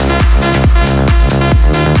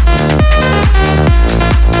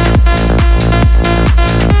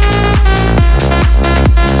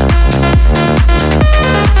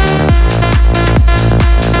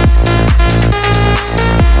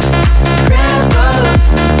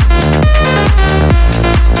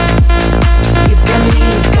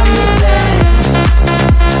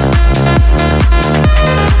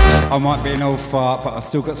 I might be an old fart, but I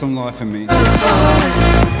still got some life in me.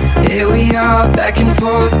 Here we are, back and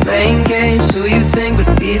forth, playing games. Who you think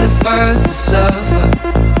would be the first to suffer?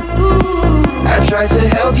 I tried to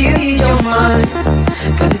help you ease your mind,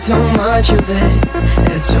 cause it's so much of it,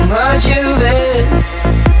 it's so much of it.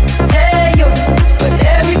 Hey yo, but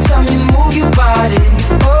every time you move your body,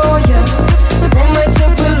 oh yeah, the romance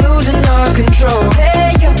of we're losing our control.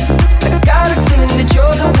 Hey yo, I got a feeling that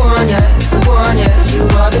you're the one, yeah, the one, yeah. You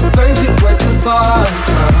are the perfect work of art.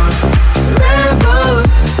 Rebel,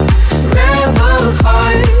 rebel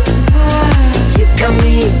heart. You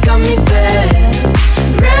got me bad.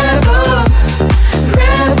 Rebel,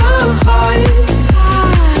 rebel heart.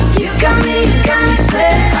 You got me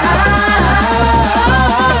sad.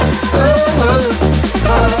 Rebel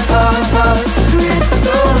heart.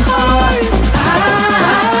 Rebel heart.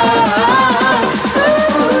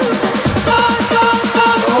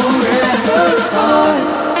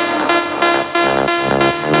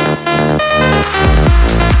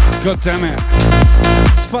 God damn it.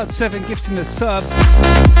 Spot 7 gifting the sub.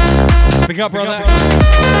 Big up, brother.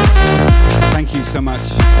 Thank you so much.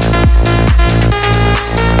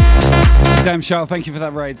 Damn, Charles, thank you for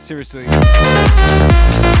that raid. Seriously. You got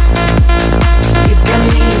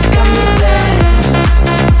me bad.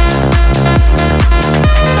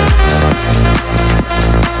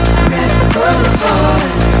 Rebel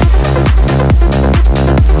heart.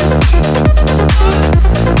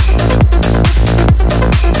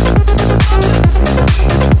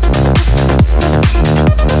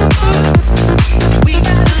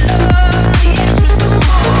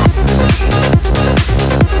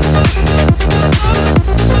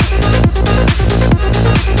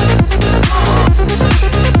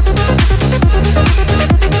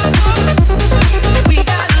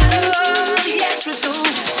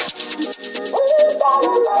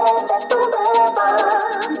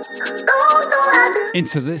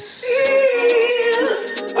 Into this.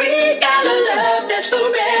 We got a love that's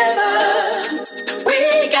forever.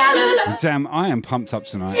 We got a love. Damn, I am pumped up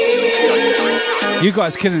tonight. You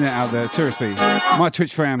guys killing it out there, seriously. My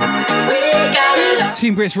Twitch fam.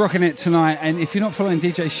 Team Brisk rocking it tonight. And if you're not following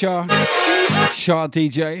DJ Shah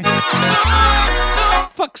DJ,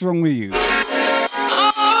 fuck's wrong with you?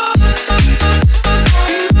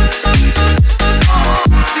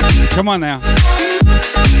 Come on now.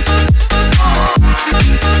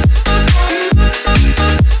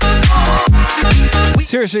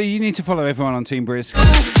 Seriously, you need to follow everyone on Team Brisk.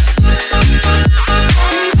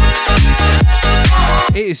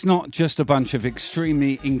 It is not just a bunch of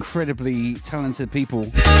extremely, incredibly talented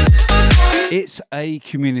people. It's a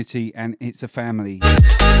community and it's a family.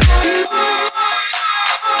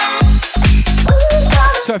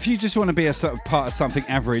 So if you just want to be a sort of part of something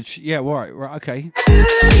average, yeah, right, okay.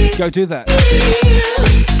 Go do that.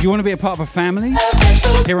 You want to be a part of a family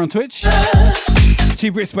here on Twitch?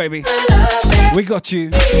 Team Brisk, baby. We got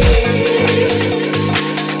you.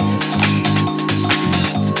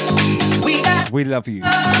 We love you.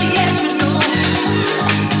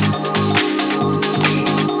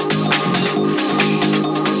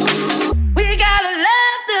 We gotta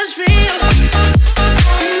love this real.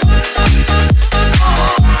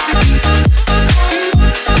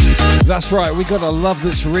 That's right, we got a love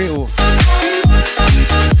that's real.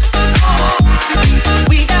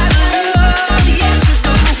 We gotta love, yes we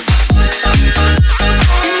do.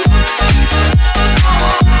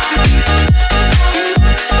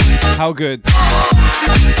 How good.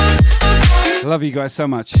 Love you guys so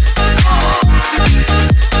much.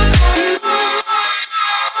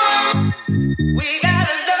 We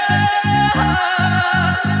gotta love.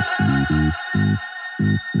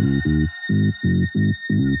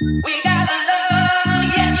 We gotta love,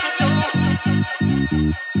 yes we do.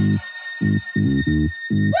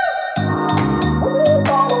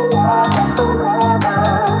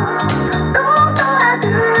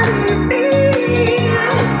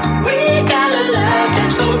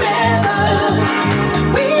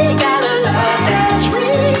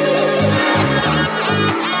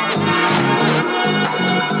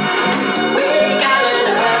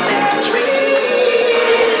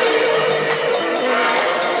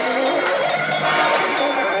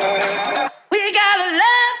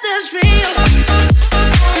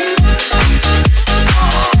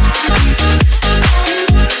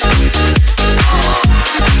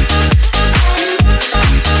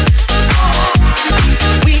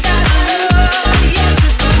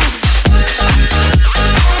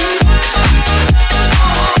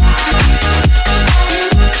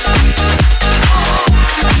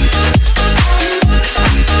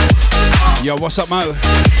 Yo, what's up, Mo?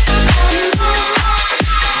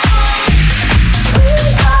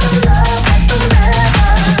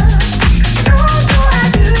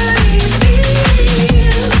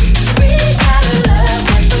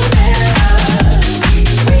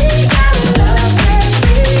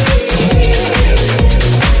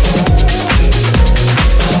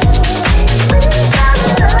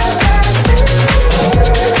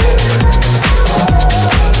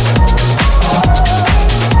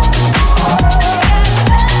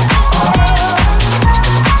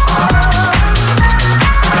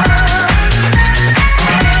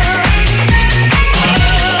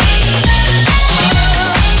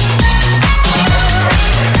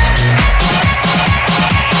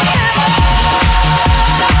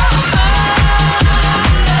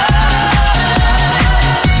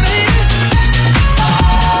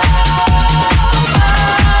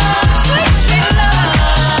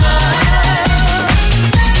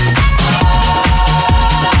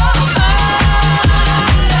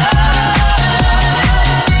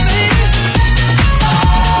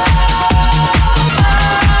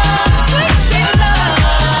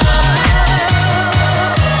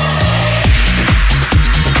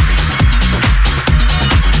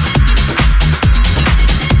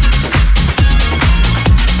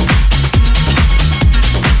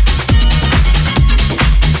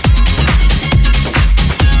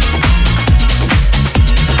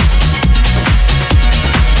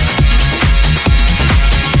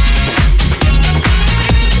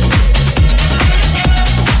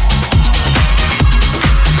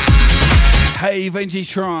 Benji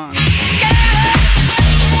Tron.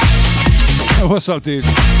 What's up, dude?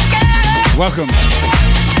 Welcome.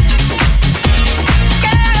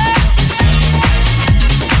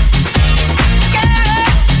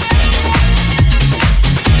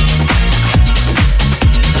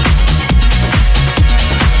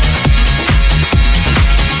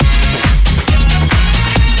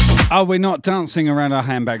 Oh, we're not dancing around our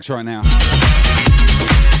handbags right now.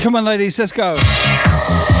 Come on, ladies, let's go.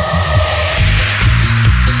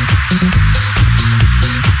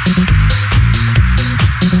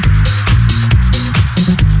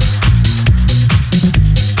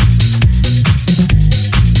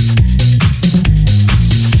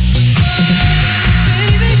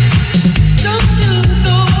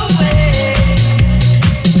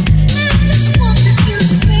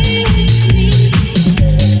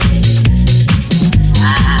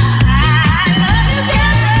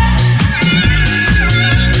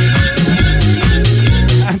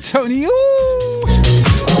 Tony,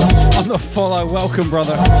 on the follow. Welcome,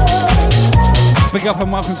 brother. Big up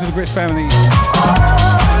and welcome to the Brisk family.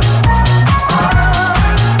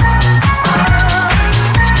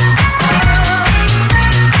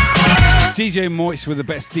 DJ Moist with the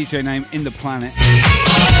best DJ name in the planet.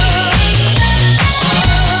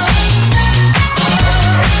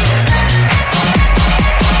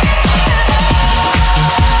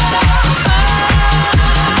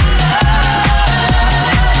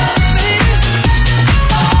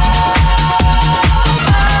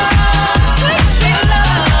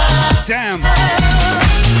 Damn.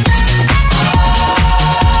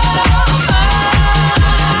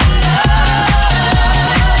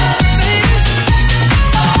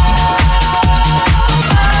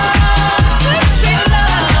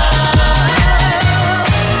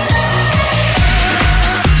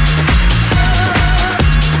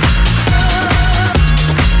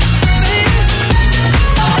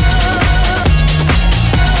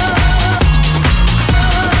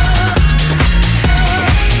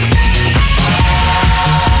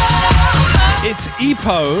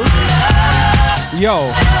 Epo. Yo.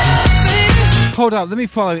 Hold up, let me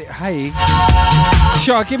follow it. Hey.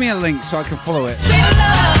 Sure, give me a link so I can follow it.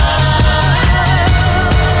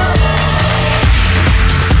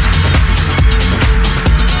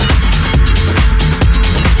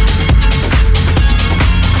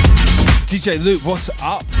 DJ Luke, what's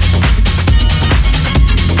up?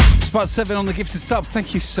 Spot 7 on the gifted sub.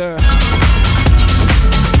 Thank you, sir.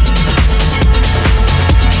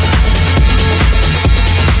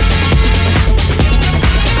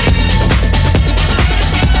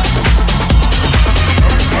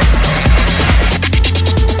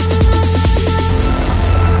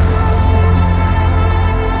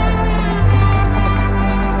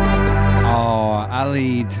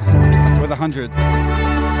 Lead with 100.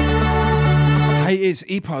 Hey, it's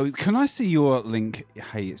Epo. Can I see your link?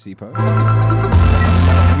 Hey, it's Epo.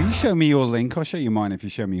 Will you show me your link? I'll show you mine if you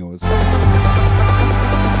show me yours.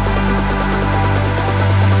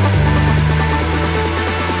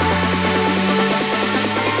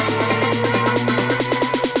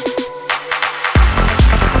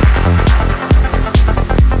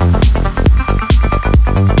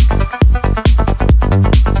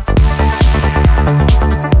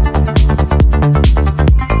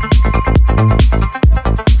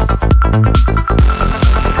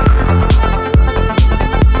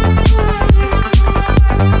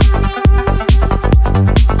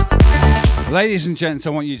 Ladies and gents,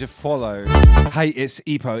 I want you to follow Hey, it's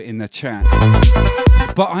Epo in the chat.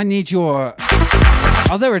 But I need your...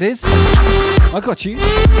 Oh, there it is. I got you.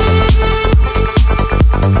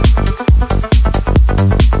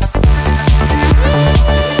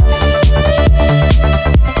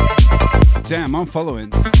 Damn, I'm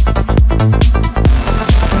following.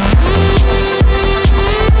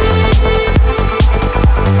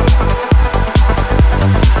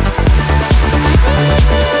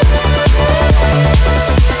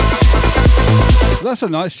 That's a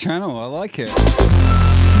nice channel, I like it.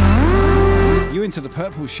 You into the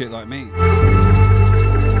purple shit like me.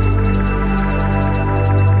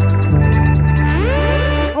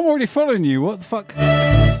 I'm already following you, what the fuck?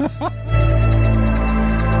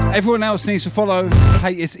 Everyone else needs to follow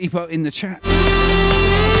Hey, it's Epo in the chat.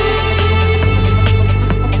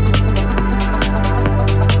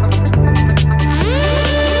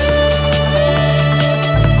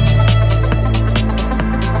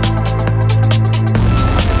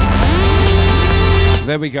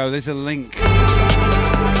 There we go, there's a link.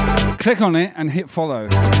 Click on it and hit follow.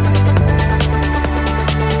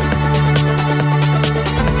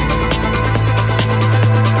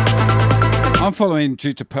 I'm I'm following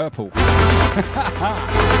due to purple.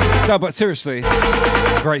 No, but seriously,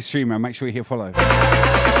 great streamer. Make sure you hit follow.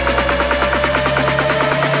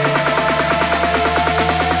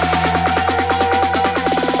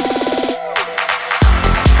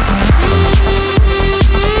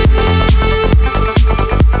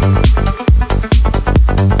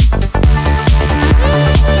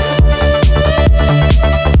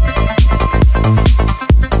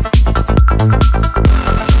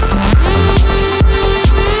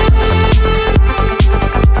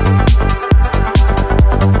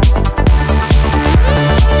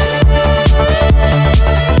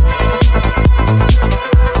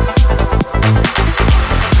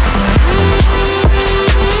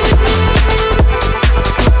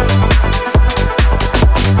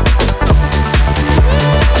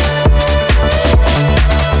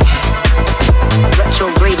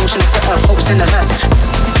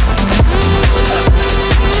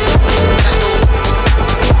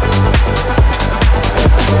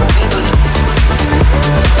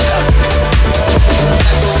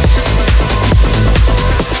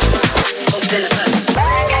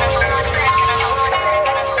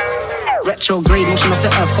 Retrograde motion of the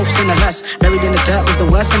earth, hopes in the hearse. Buried in the dirt with the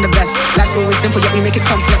worst and the best. Life's always simple, yet we make it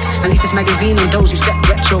complex. At least this magazine and those who set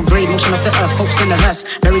retrograde motion of the earth, hopes in the hearse.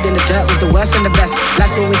 Buried in the dirt with the worst and the best.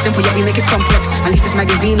 Life's always simple, yet we make it complex. At least this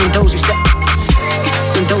magazine and those who set.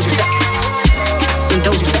 And those who set. And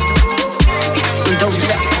those who set. And those who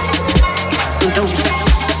set. And those who set.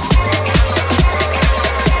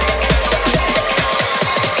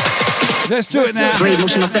 Let's do it now. Great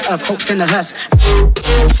motion of the earth, hopes in the hearse.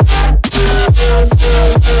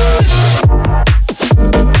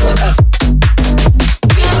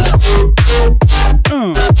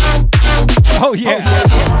 Oh yeah.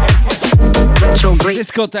 Retrograde.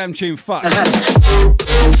 This goddamn tune, fuck.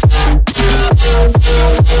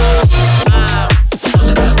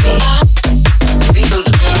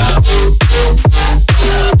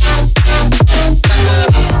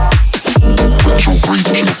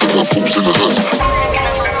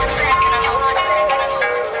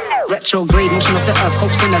 Retrograde motion of the earth,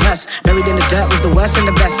 hopes in the hearse. Buried in the dirt with the worst and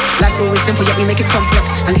the best. Life's always simple, yet we make it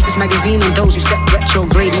complex. At least this magazine and those who set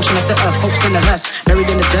retrograde motion of the earth, hopes in the hearse. Buried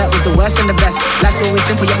in the dirt with the worst and the best. Life's always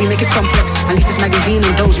simple, yet we make it complex. At least this magazine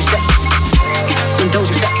and those who set. And those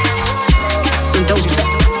who set. And those who set.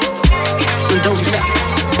 And those who set.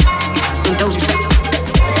 And those who set.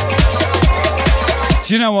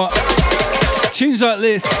 Do you know what? Tunes like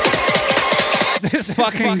this. This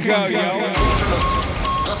fucking go, yo.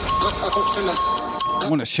 I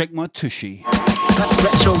wanna shake my tushy.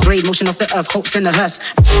 Retrograde motion of the earth, hopes in the hearse.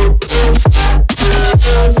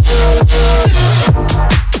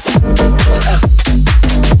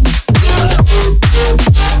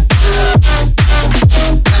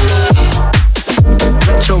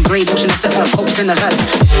 Retrograde motion of the earth, hopes in the hearse.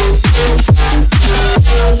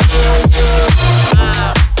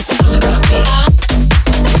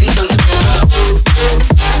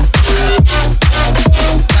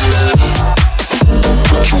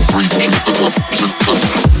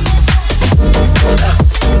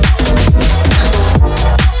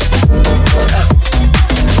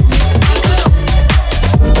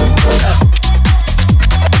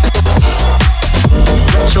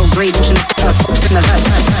 Retrograde motion of the earth, hopes in the hearse.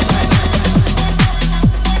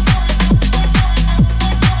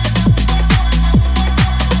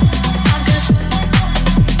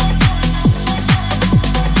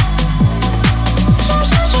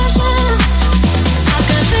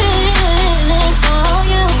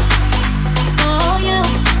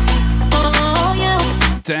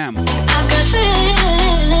 Damn.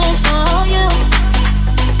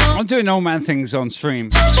 I'm doing old man things on stream.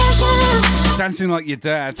 Dancing like your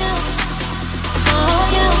dad.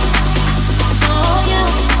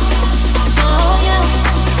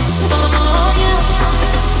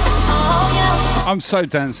 I'm so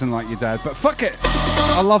dancing like your dad, but fuck it.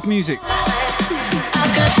 I love music.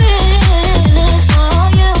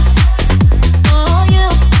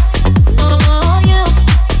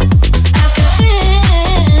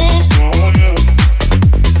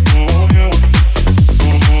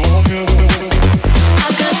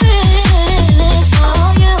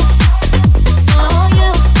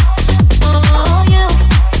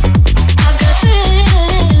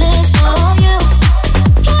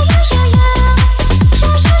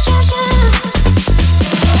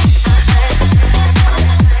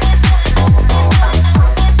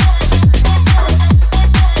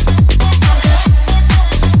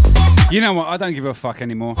 You know what? I don't give a fuck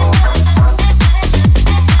anymore.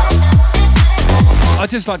 I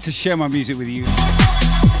just like to share my music with you.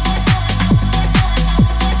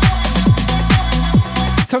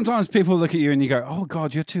 sometimes people look at you and you go, oh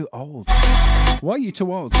God, you're too old. Why are you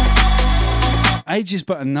too old? Age is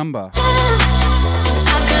but a number.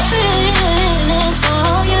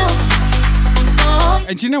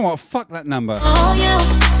 And do you know what? Fuck that number.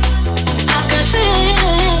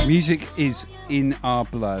 Music is in our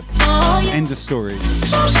blood. End of story.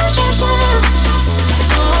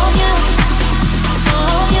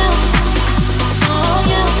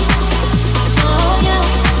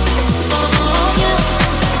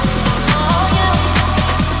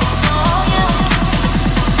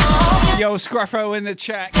 Yo, Scruffo in the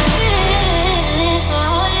chat.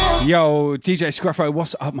 Yo, DJ Scruffo,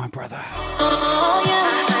 what's up, my brother?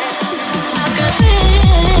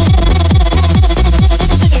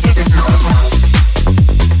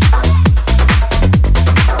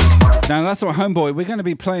 Now, that's our homeboy. We're going to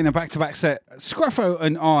be playing a back-to-back set. Scruffo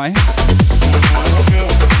and I.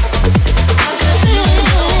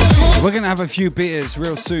 We're going to have a few beers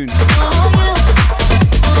real soon.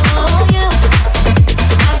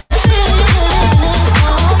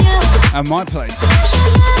 At my place.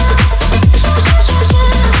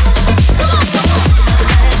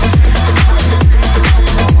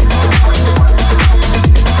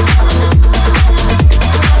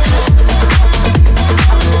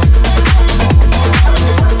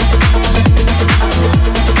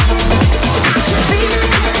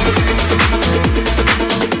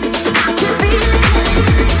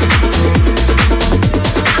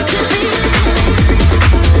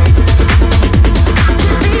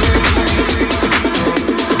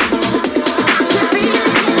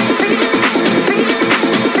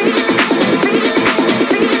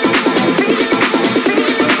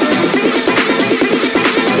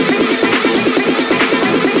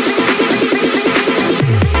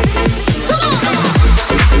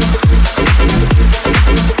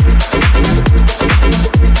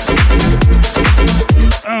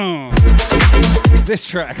 This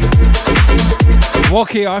track.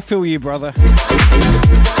 Walkie, I feel you, brother.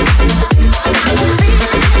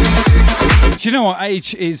 Do you know what?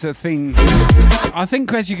 Age is a thing. I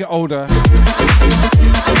think as you get older,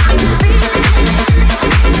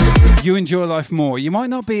 you enjoy life more. You might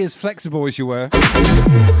not be as flexible as you were.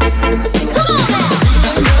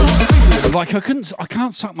 Like I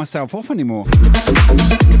can't suck myself off anymore.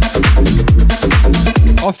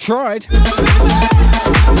 I've tried.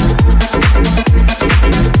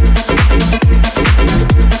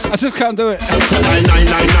 I just can't do it. 999,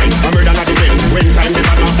 I'm murder not the bed. When time the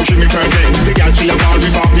bad man pushing me curtain. The girl she a ball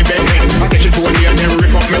rip off the bed head. I take she to a near then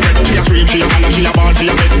rip up my head. She a scream, she a holler, she a ball,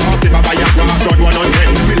 she a bed. Ask if I buy a glass, got 100.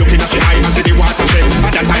 Me looking at she eye and see the water shed.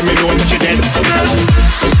 At that time me know that she dead.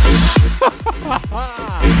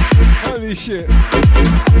 Holy shit.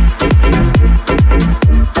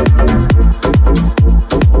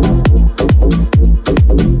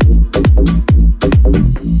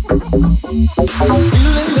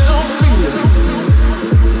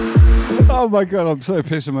 Oh my god, I'm so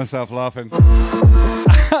pissing myself laughing.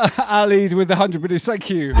 Ali with the 100 minutes, thank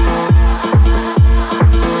you.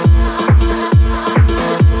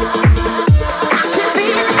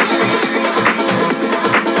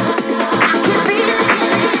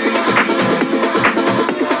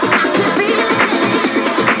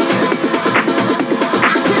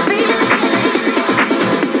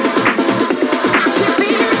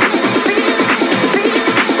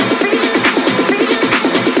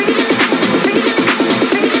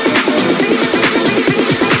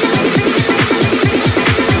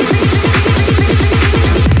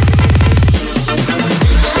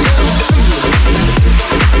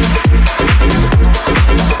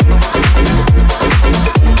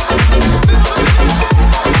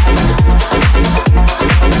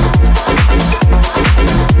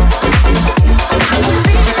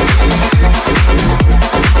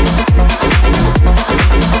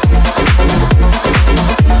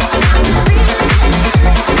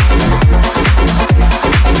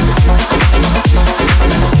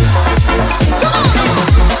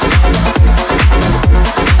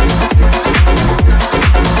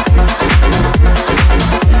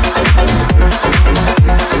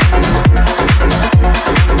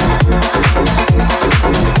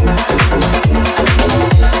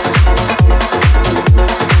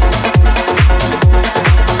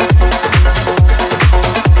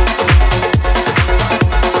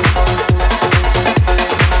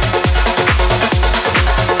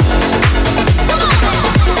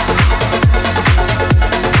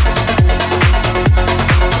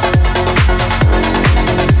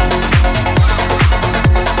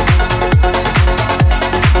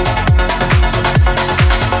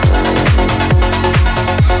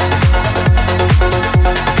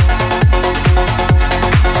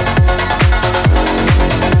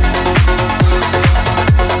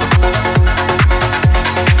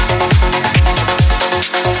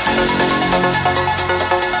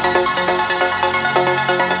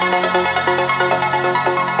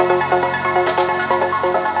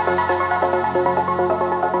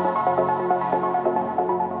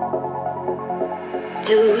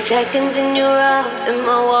 2 seconds in your arms and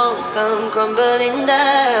my walls come crumbling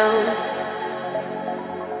down.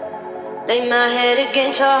 Lay my head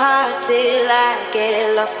against your heart till I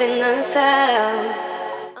get lost in the sound.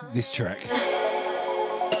 This track.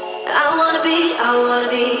 I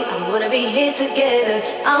wanna be here together.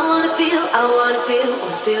 I wanna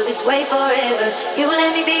feel this way forever. You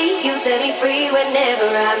let me be, you set me free whenever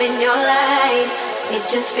I'm in your light. It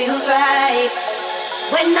just feels right.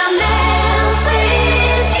 When I'm melt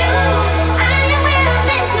with you, I am where I'm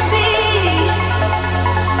meant to be.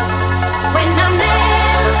 When I'm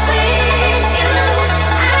melt with you,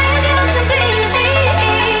 I am yours completely.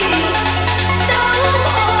 So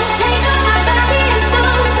take on my body and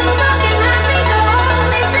soul, to broken hearts we go.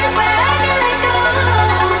 This is where I can let go.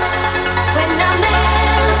 When I'm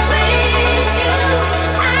melt with you,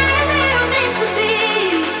 I am where I'm meant to be.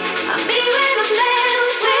 I'll be when I'm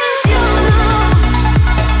melt with you.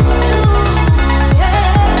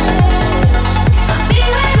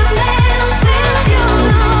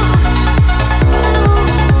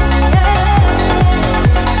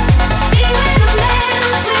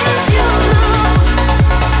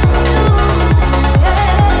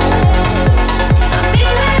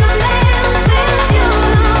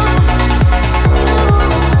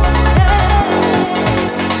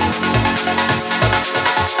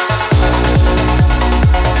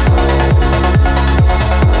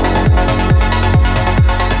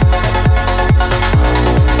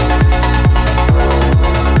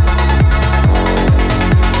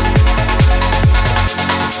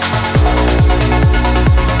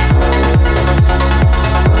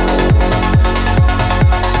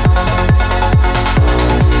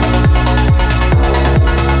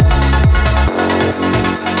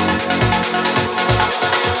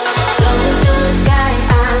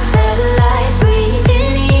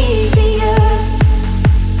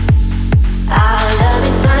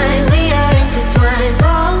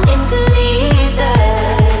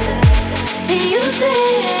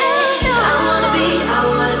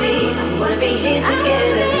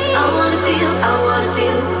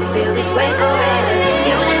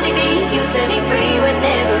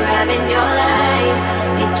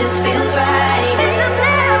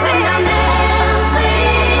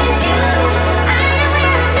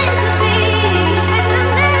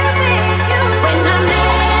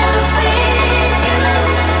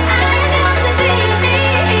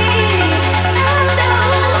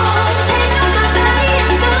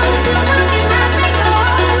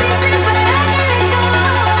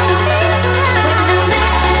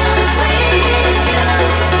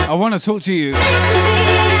 Talk to you.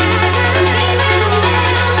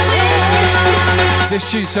 This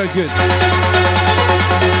tune's so good.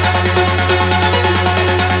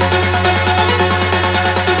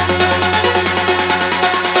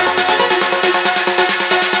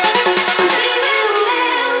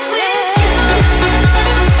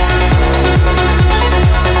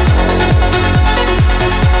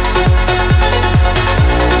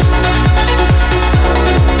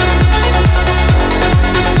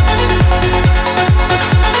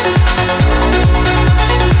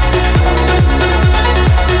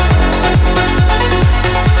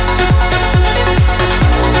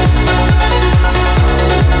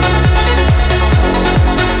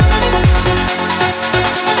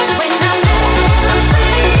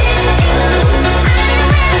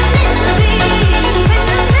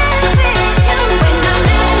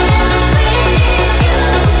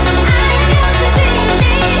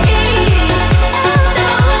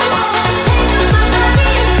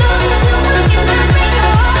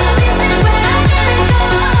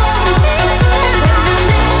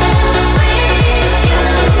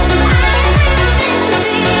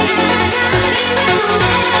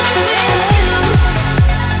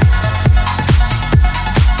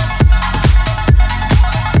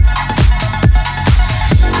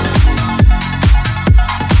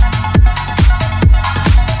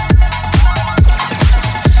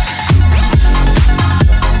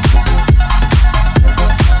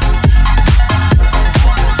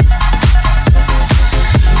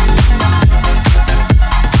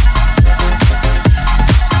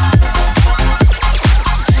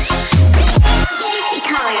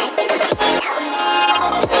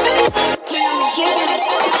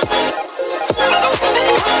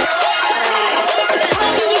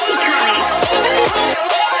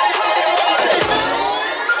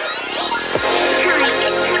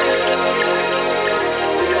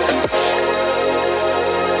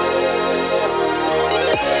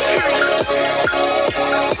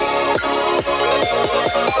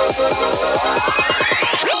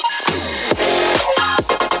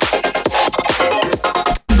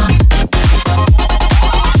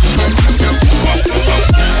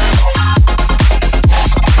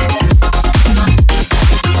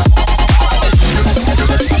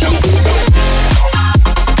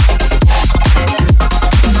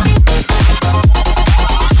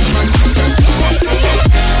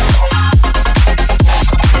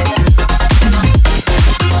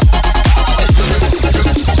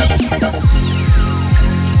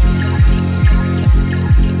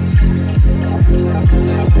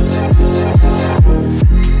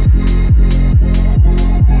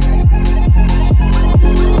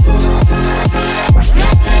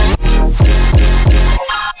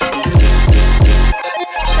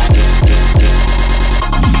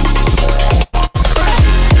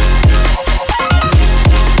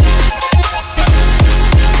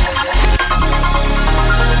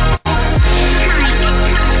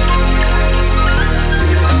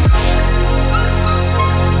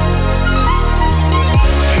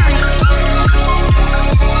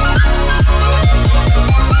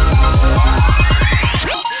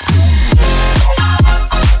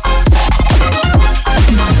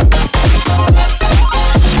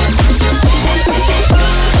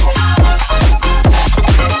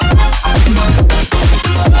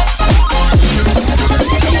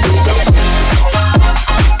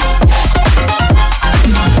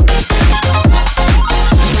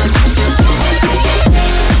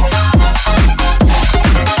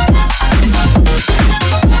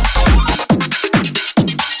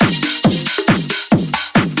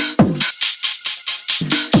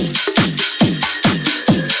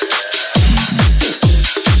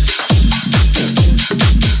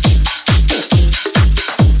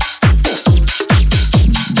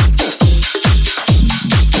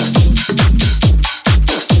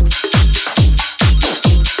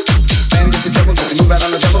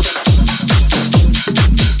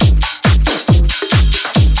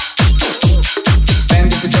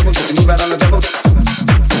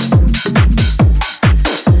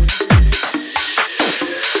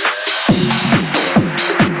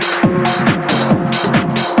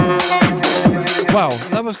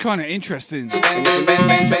 kind of interesting.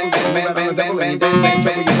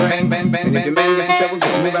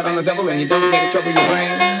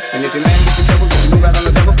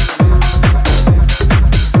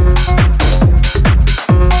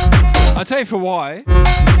 I'll tell you for why.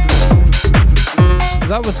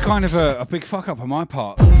 That was kind of a big fuck up on my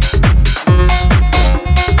part.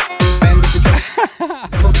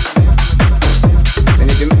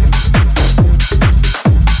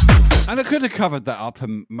 And I could have covered that up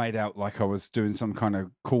and made out like I was doing some kind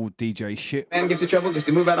of cool DJ shit. Man gives you trouble just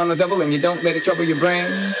to move out on the double and you don't let it trouble your brain.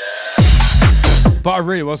 But I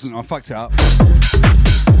really wasn't. I fucked it up.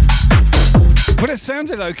 But it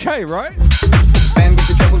sounded okay, right? Man gives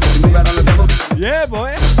you trouble just to move out on the double. Yeah,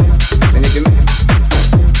 boy. And if you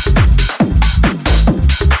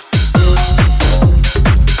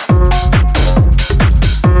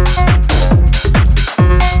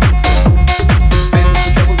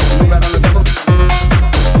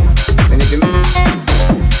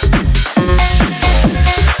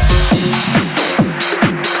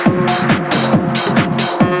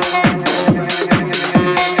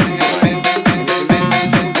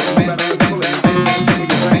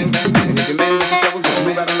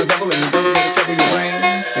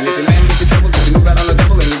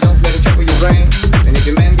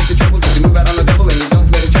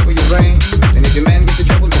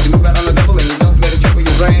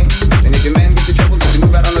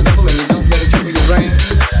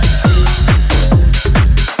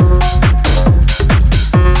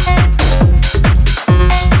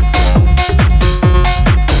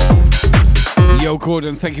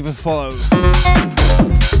Gordon, thank you for the follow.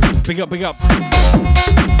 Big up, big up.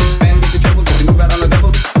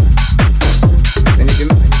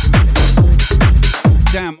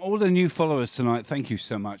 Damn, all the new followers tonight, thank you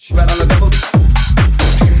so much.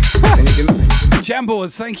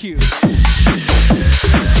 Jamboards, thank you.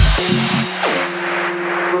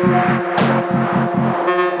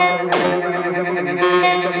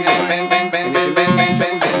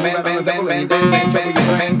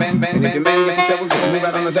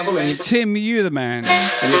 Tim, you the man.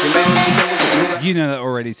 You know that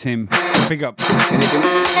already, Tim. Big up.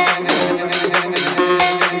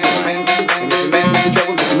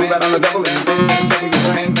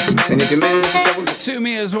 Sue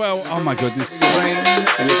me as well. Oh my goodness.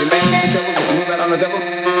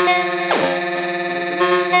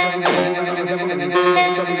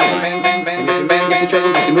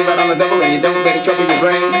 Move out on the double and you don't let it trouble your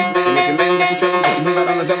brain. And if your man gets you trouble, you move out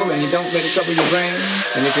on the double and you don't let it trouble your brain.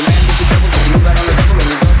 And if your man gets you trouble, you move out on the double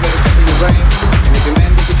and you don't let it trouble your brain. And if your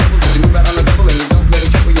man gets you trouble, you move out on the double and you don't let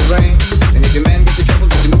it trouble your brain. And if your man gets you trouble,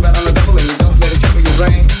 you move out on the double and you don't let it trouble your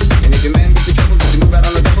brain. And if your man gets you trouble, you move out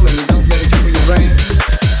on the double and you don't let it trouble your brain.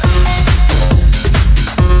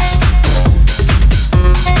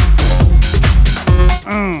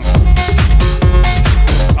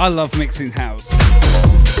 I love mixing house.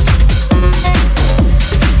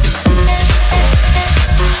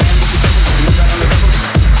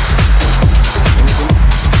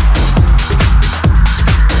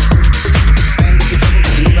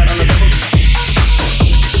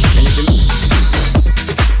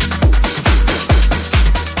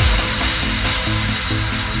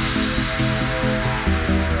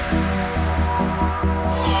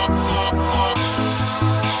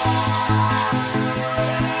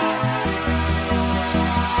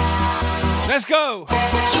 Let's go!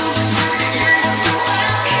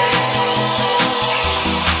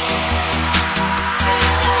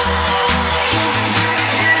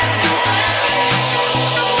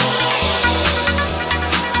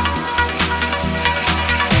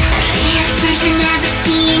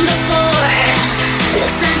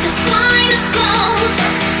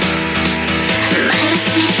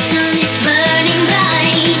 Burning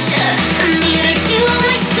bright, a mirror to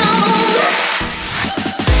my soul.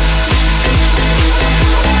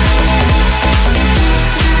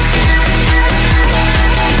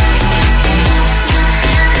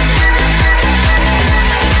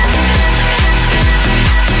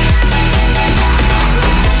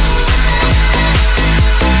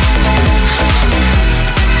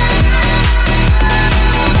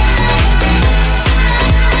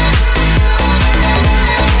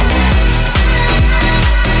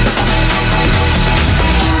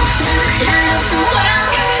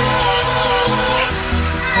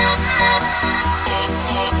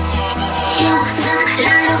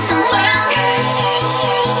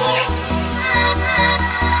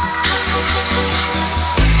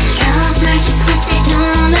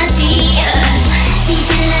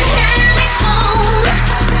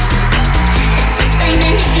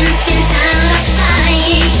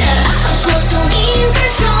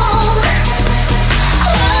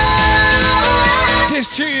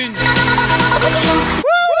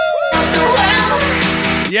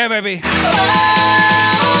 Yeah, baby.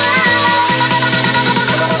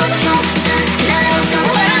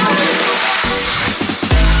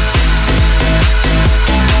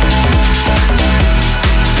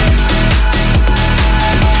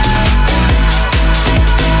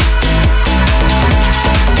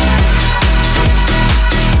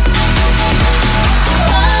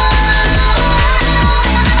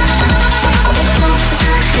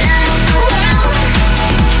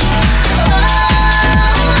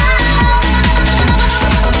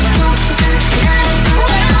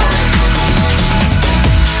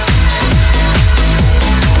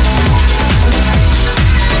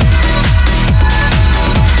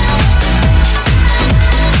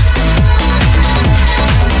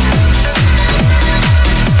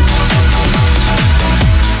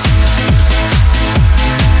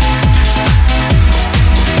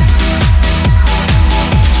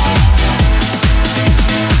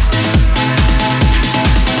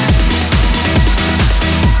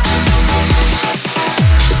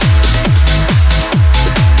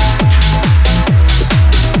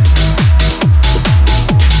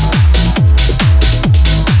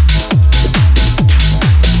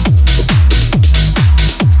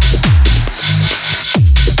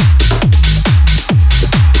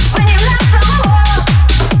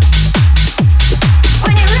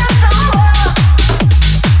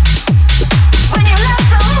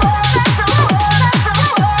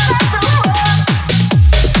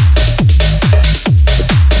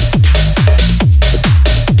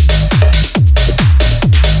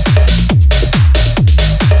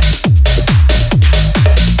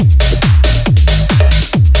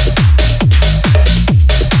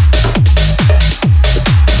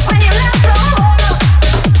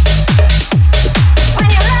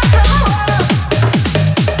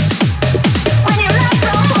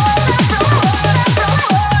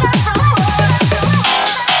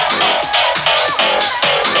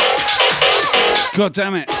 God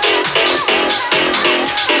damn it.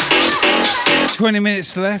 20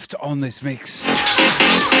 minutes left on this mix.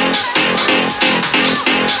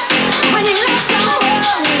 When you love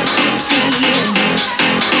someone,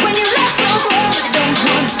 when you love someone, they don't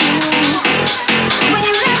want to. When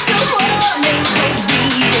you love someone, they don't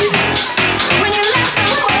need it. When you love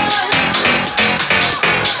someone,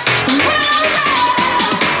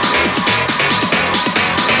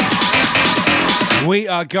 We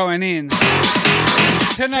are going in.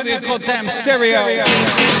 Turn up your goddamn stereo. Woo!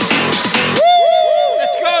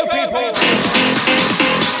 Let's go, people.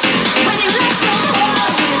 when you love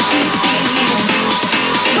someone,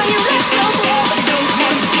 when you love someone, they don't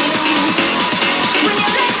want to. When you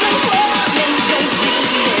love someone, they don't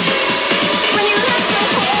need it. When you love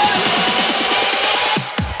someone,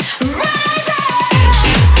 rise up.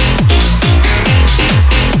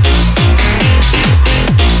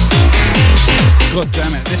 God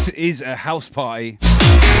damn it, this is a house party.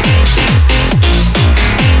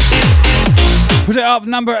 Put it up,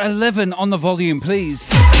 number 11 on the volume, please.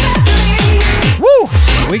 Woo!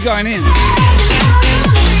 We going in.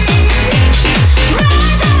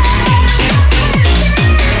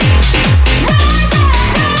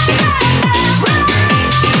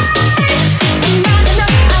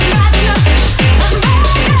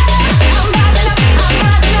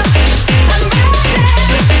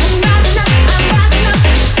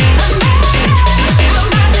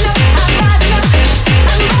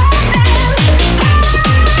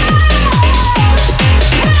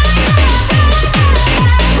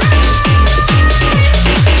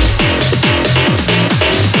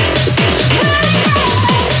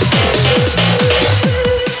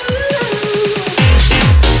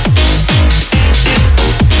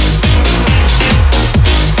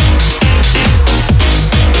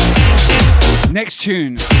 Next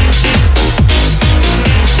tune.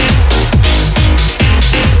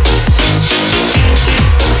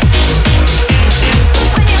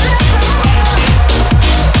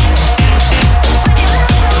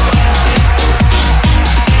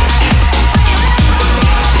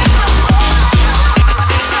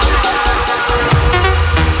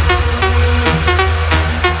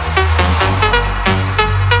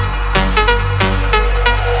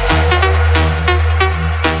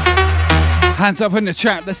 Hands up in the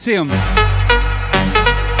chat, let's see them.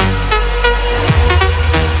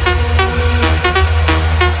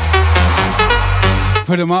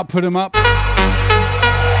 Put them up, put them up.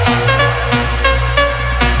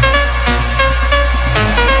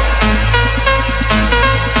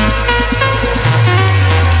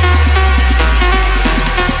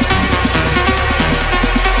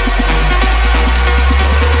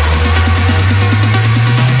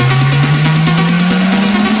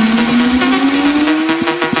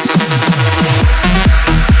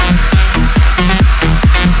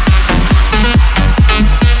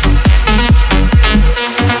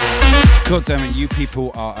 God damn it, you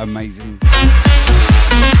people are amazing. I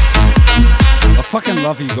fucking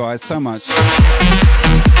love you guys so much.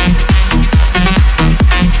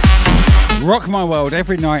 Rock my world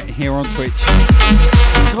every night here on Twitch.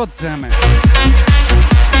 God damn it.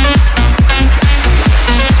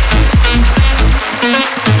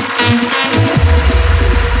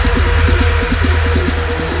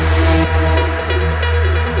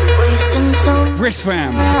 Brisk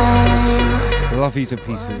fam. Love you to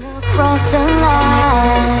pieces. Cross the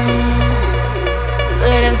line,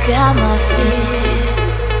 but I've got my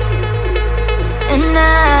fears, and I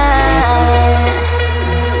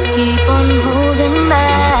keep on holding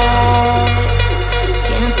back.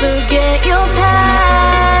 Can't forget your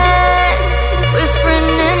past, whispering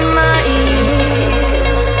in my ear,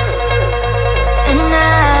 and I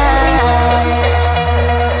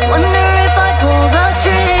wonder if I pull the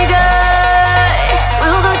trigger,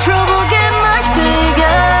 will the trouble get much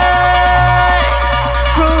bigger?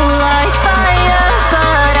 Grow like fire,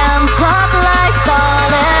 but I'm top like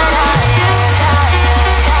solid.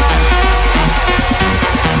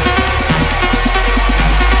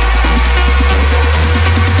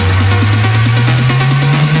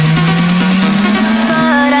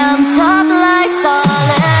 But I'm top like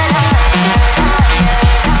solid.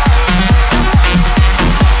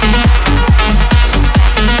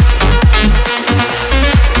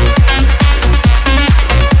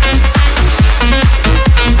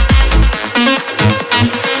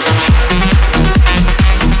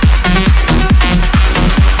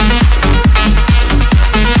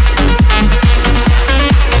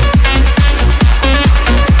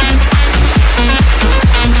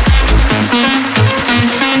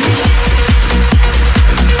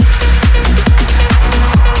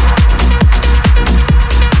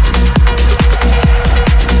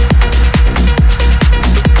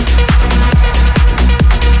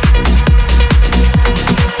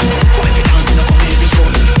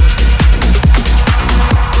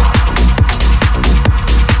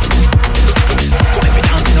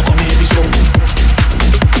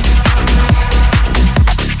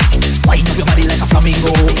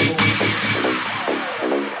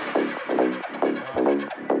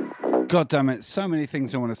 God damn it, so many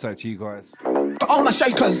things I want to say to you guys. All my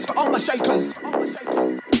shakers, all my shakers.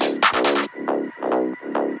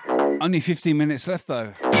 Only 15 minutes left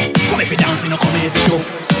though. Come if you dance, me no come here for show.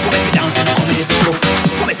 Come if you dance, me no come here for show.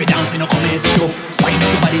 Come if you dance, me no come here for show. Wind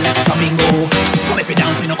up your body like a flamingo. Come if you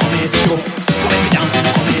dance, me no come here for show. Come if you dance, me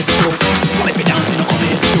no come here for show. Come if you dance, me no come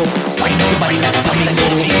here for show. Wind up your body like a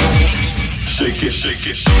flamingo. Shake it, shake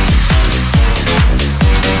it, shake it.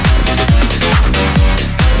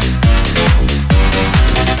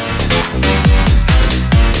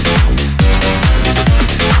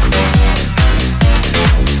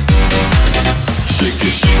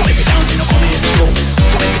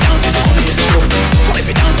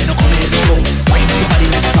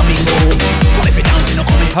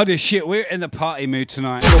 Holy shit, we're in the party mood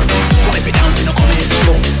tonight.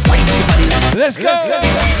 Let's go!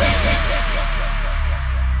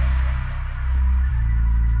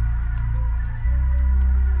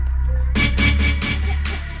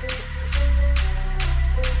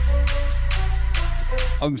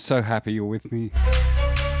 I'm so happy you're with me.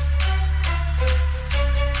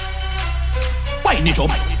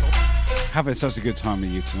 Having such a good time with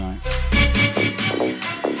you tonight.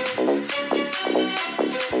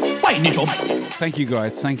 Thank you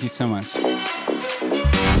guys, thank you so much.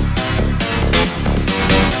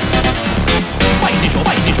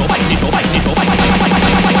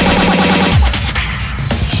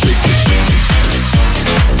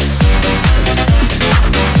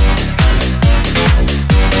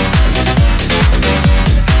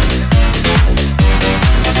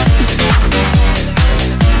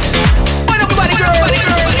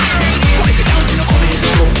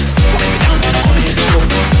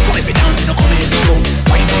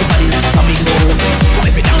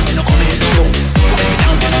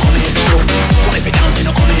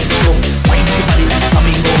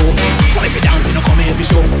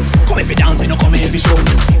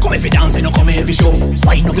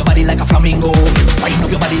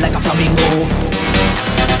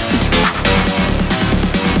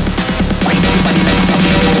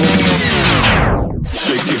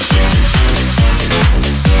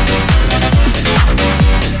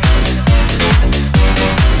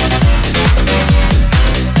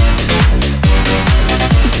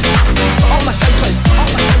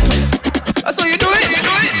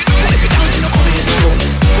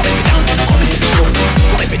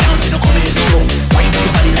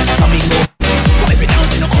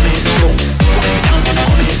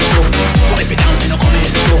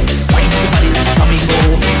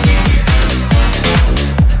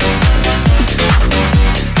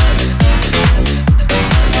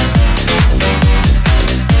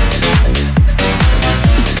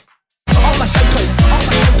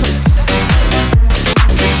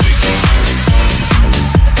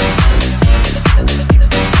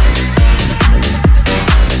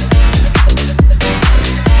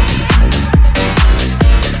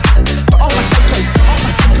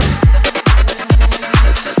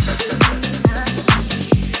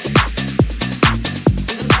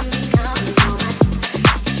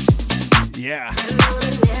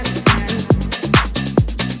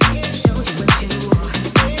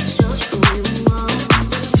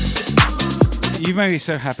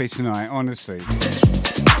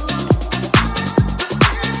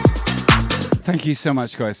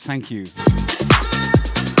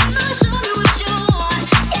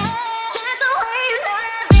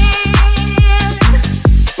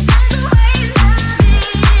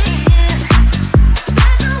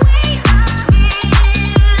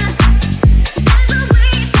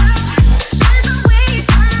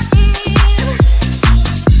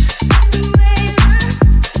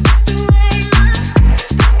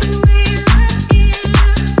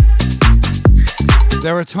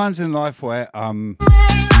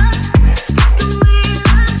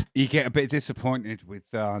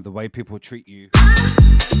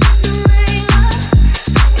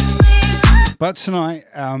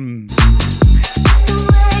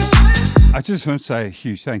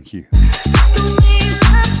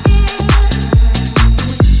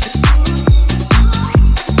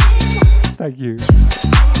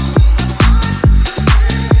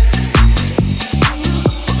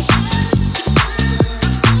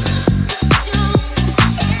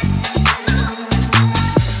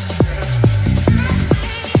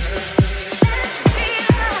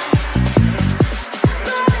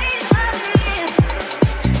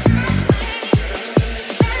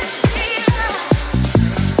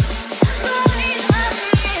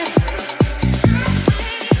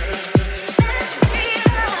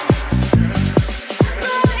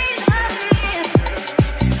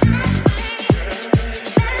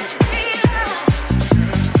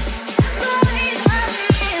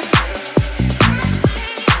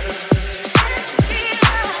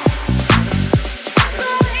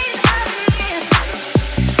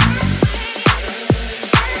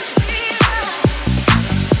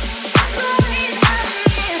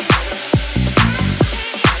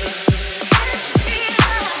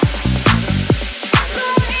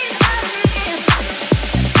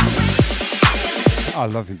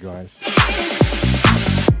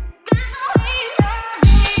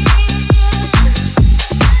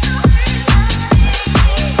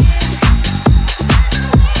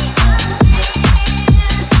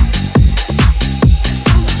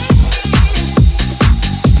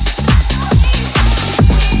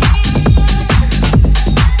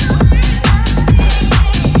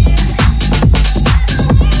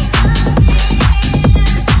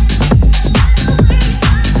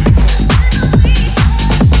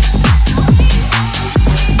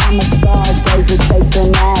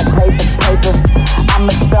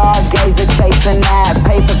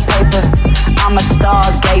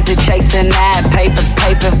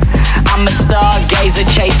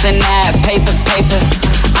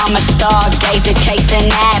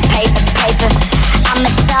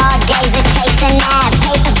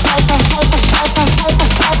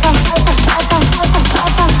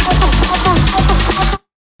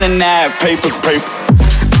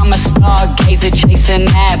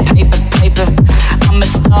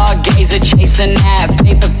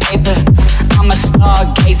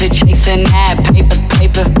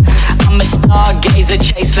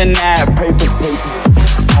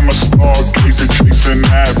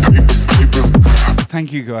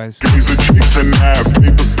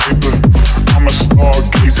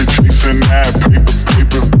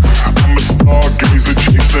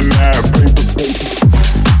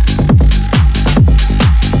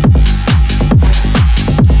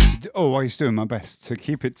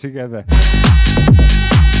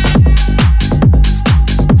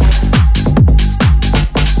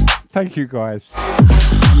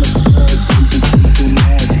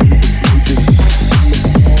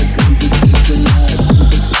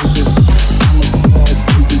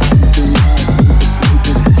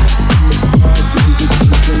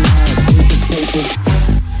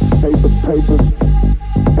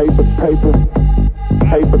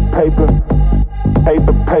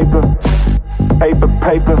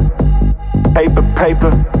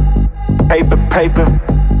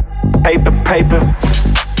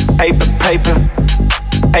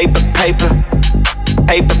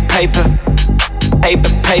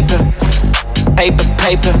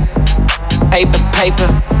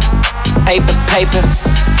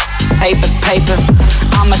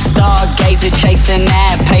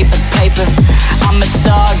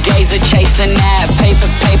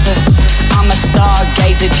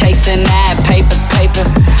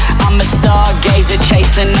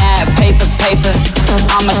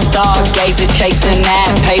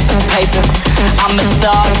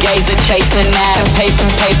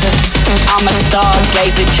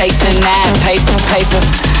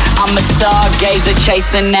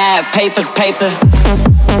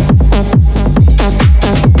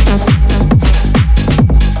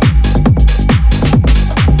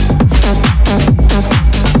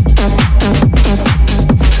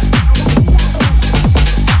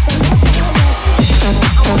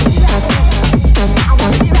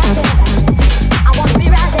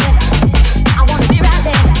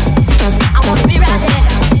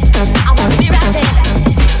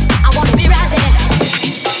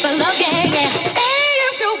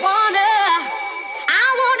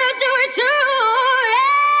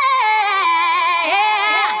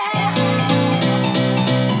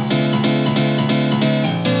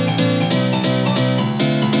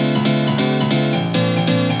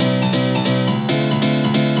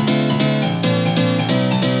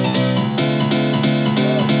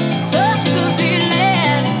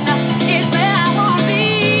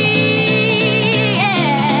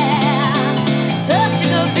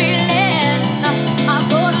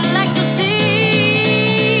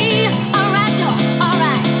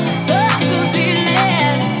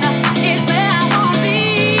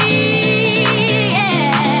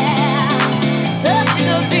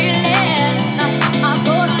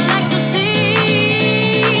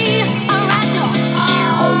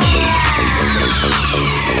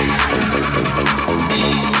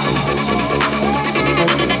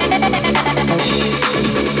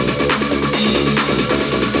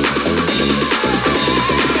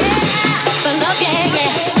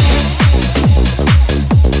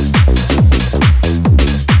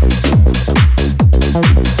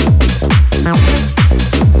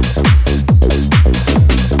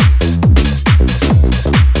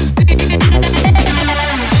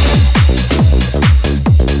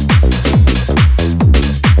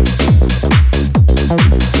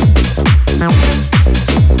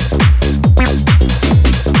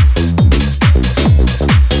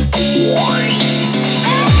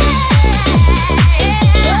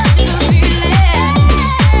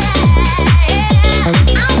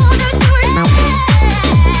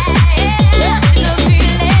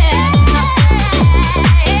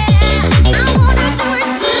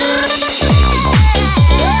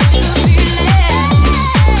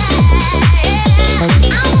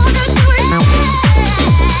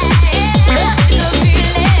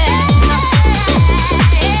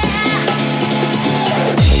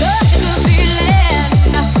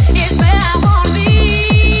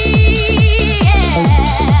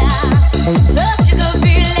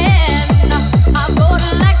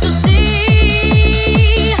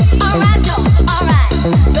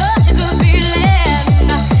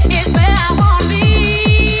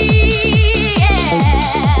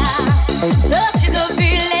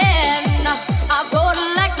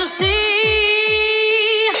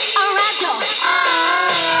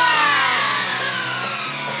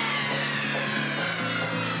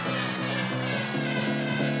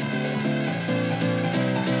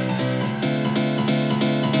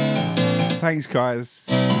 Thanks, guys.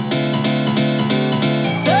 Such a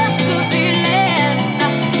good feeling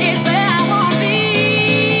is where I wanna be.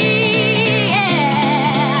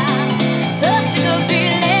 Yeah. Such a good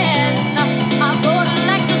feeling, I'm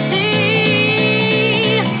total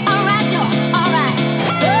ecstasy. Alright, Joe, alright.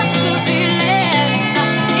 Such a good feeling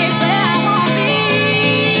is where I wanna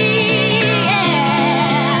be.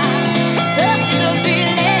 Yeah. Such a good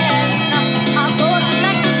feeling, I'm total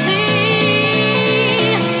ecstasy.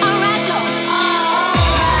 Alright, Joe,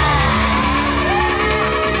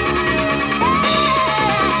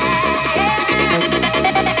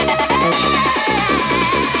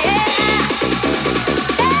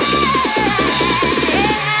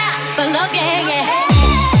 but look, yeah, yeah.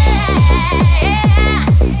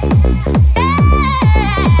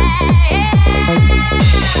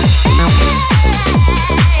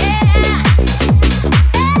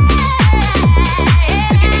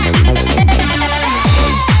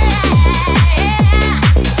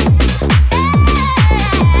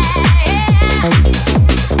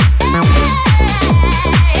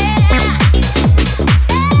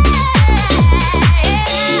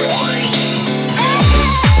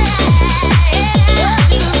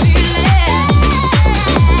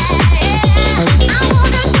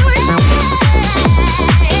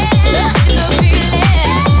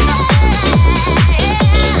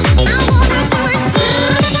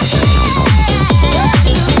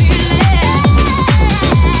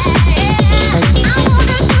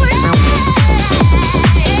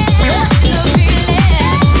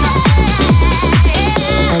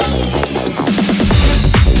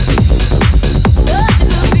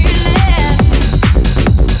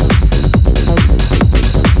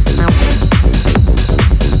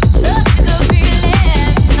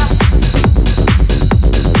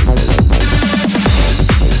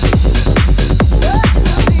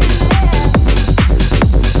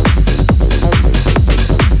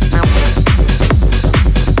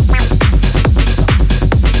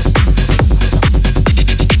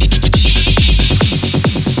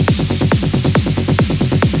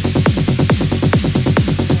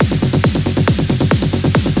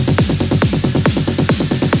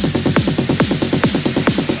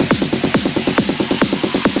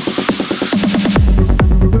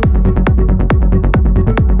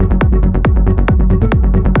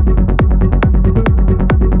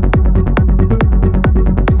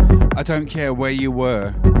 I don't care where you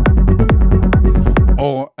were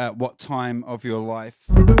or at what time of your life.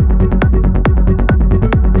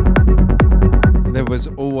 There was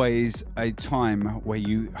always a time where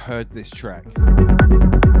you heard this track.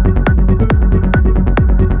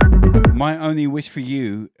 My only wish for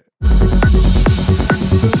you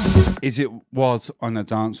is it was on a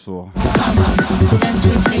dance floor. Come on, dance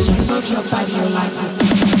with me, move your body, your legs.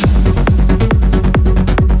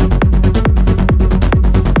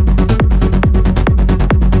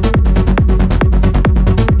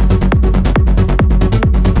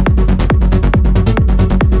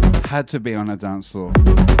 Had to be on a dance floor.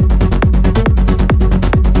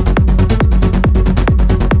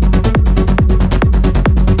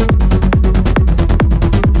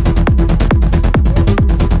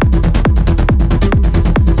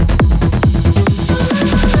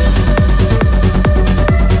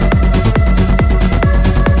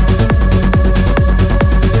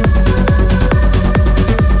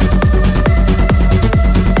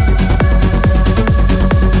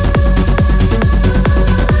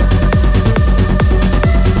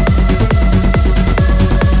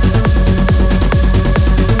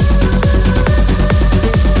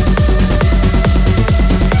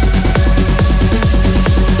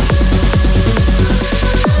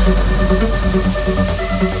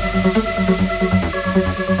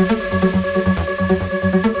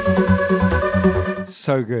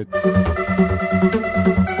 So good.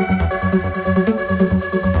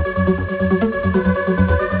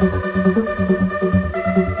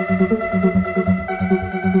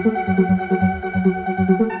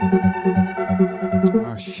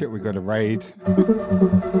 Oh shit, we got a raid.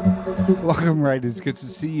 Welcome, raiders. Good to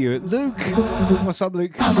see you. Luke, what's up,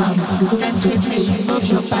 Luke? Dance with me, move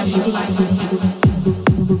your body, your legs.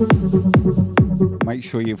 Make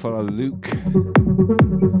sure you follow Luke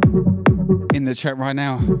in the chat right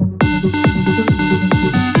now.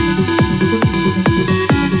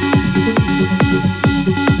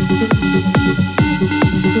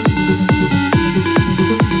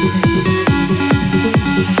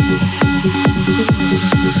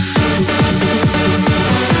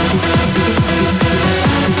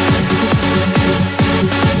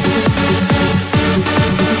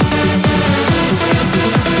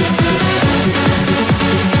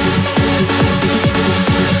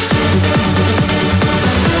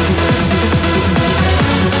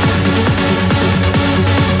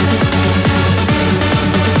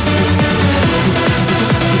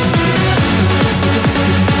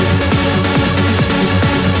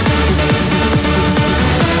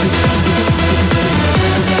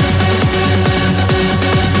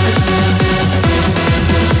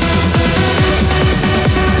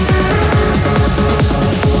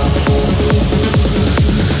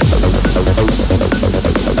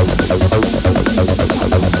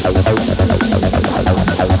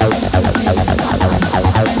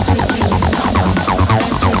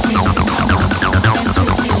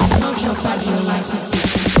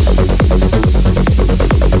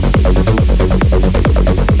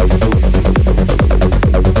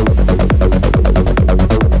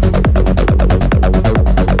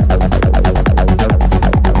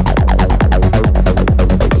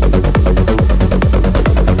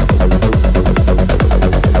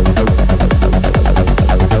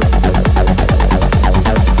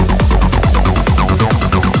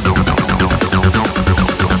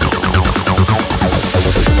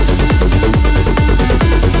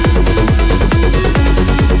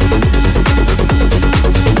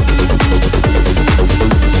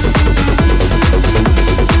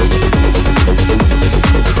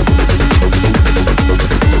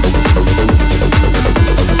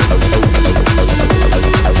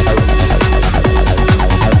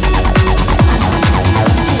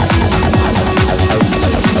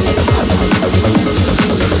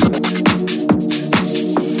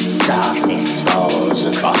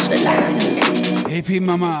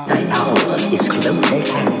 mama. Thy hour is close at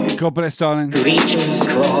hand. God bless, darling. Creatures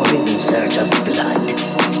crawl in search of blood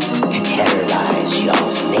to terrorize your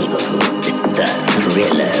neighborhood. The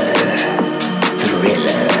thriller,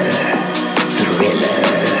 thriller, thriller,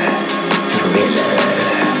 thriller.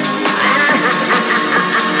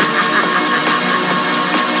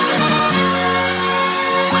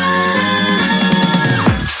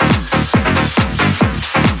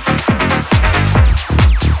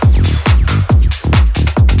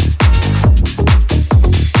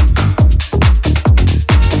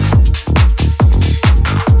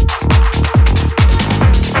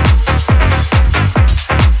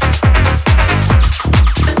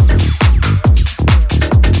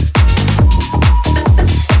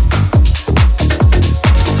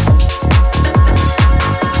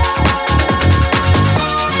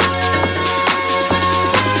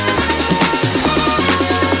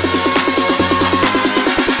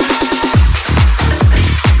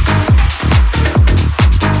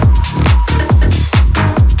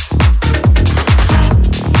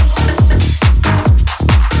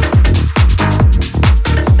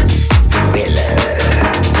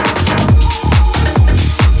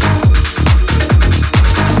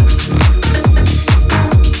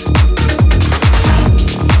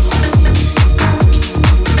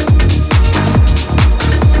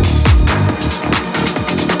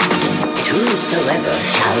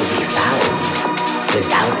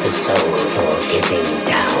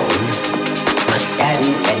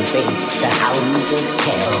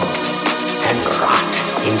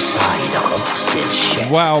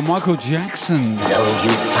 Wow, Michael Jackson. Though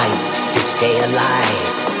you fight to stay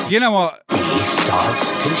alive. You know what? He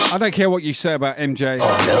starts to I don't care what you say about MJ. No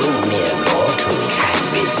mere mortal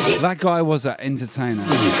can resist. That guy was an entertainer. Of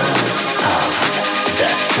the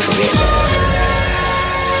thriller.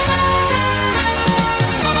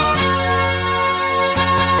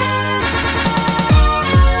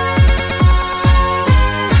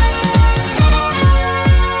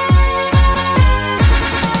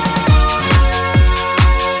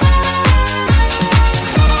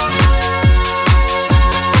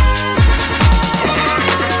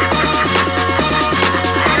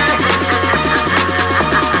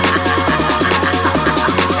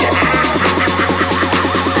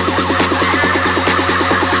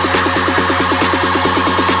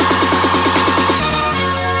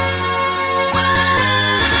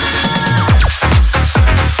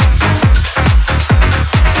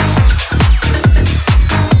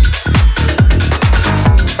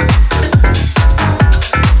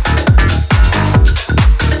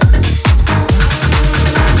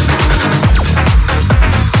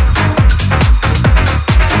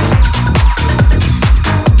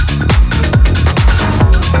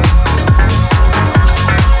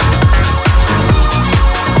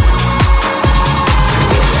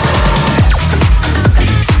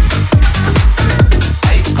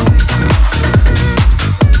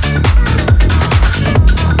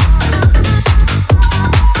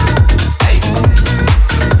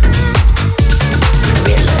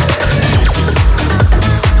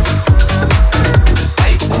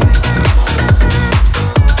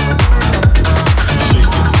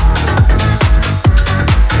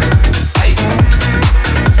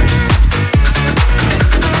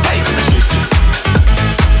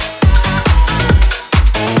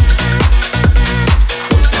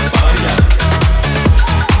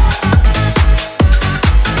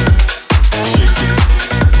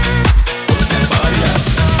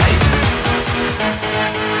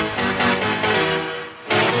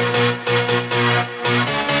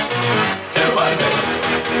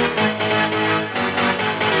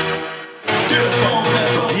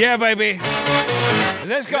 Yeah, baby.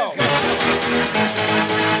 Let's go.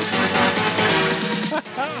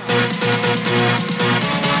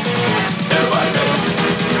 Everybody say,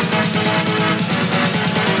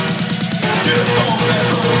 get on that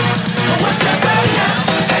road. What's that body now?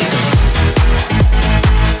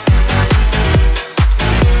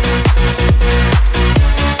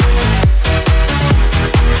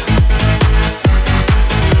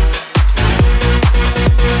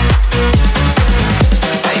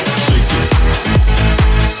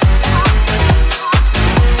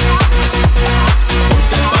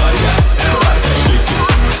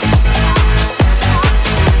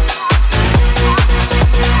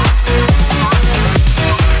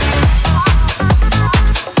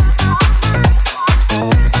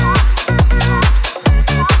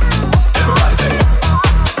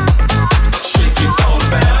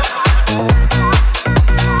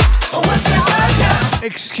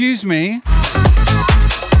 Excuse me.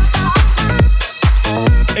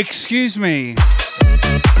 Excuse me.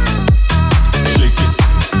 Shake it.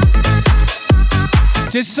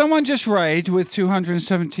 Did someone just raid with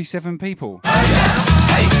 277 people?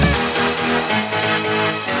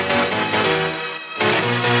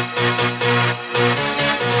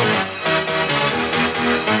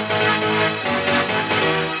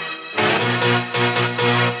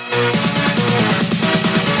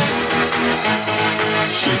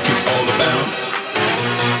 Shake it all about.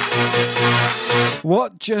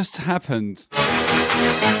 What just happened?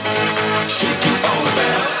 Shake it all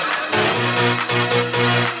about.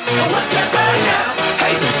 I want that body now.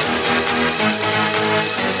 Hey.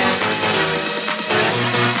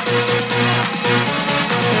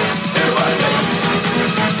 Everybody say.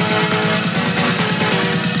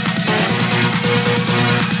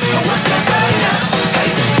 I want that body now. Hey.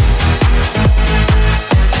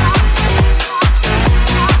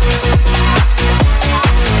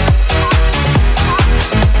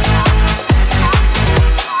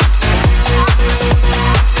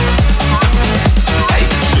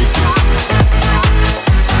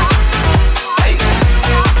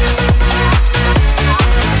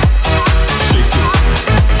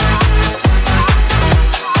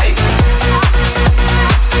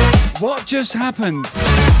 What just happened?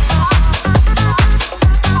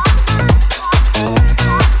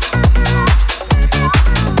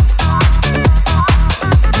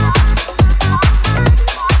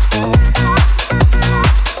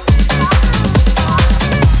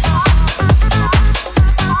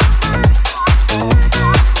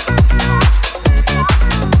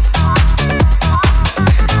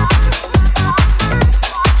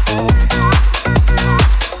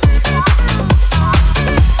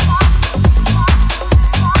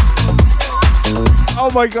 Oh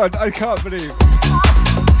my god, I can't believe.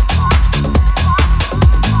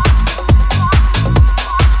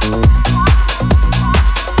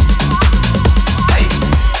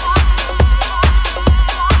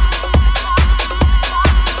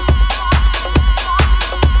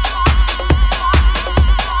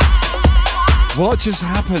 What just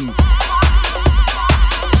happened?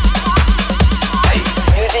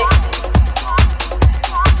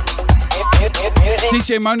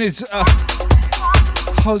 DJ Moniz,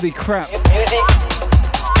 holy crap.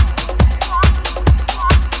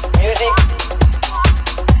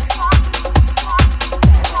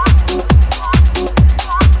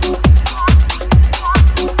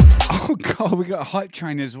 Oh god, we got a hype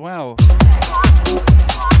train as well.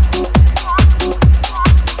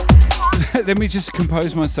 Let me just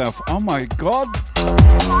compose myself. Oh my god.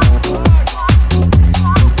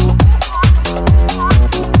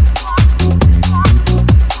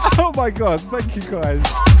 Oh my god, thank you guys.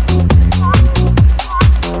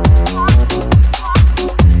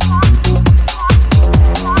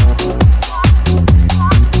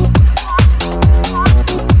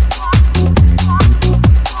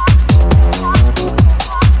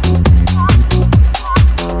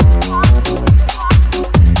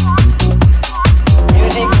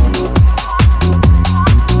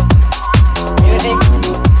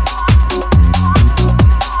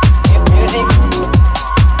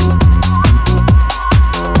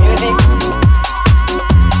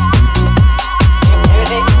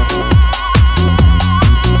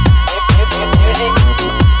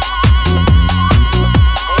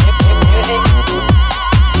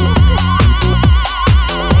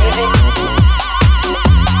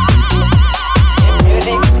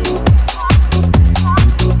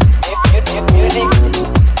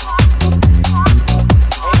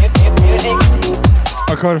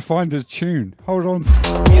 Gotta find a tune. Hold on.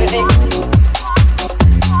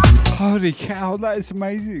 Holy cow, that is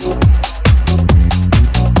amazing.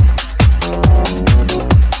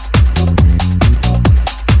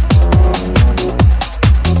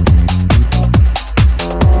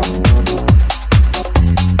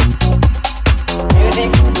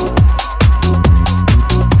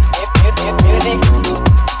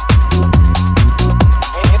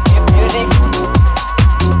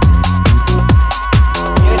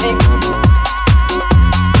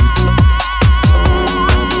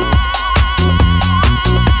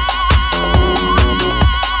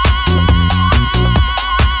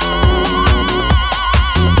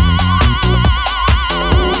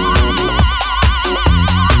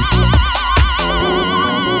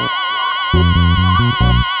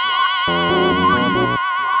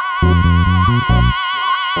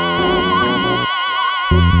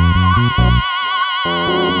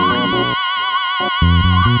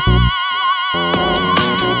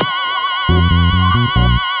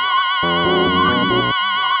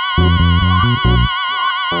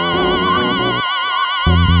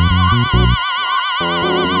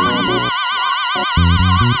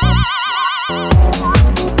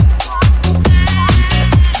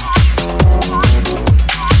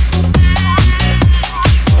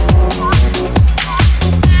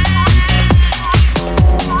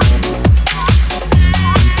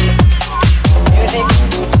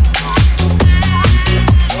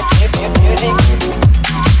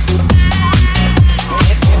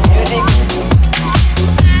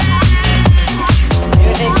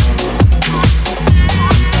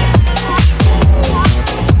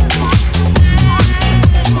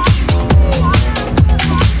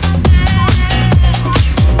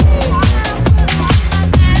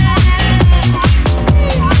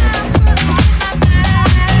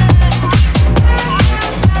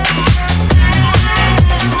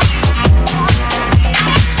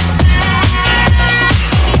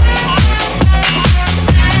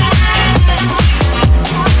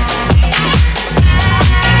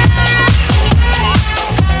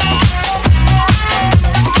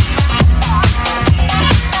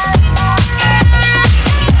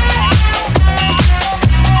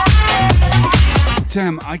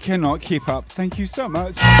 Damn, I cannot keep up. Thank you so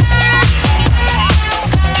much.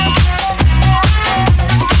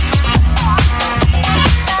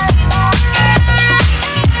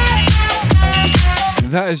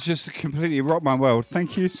 That has just completely rocked my world.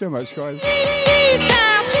 Thank you so much, guys.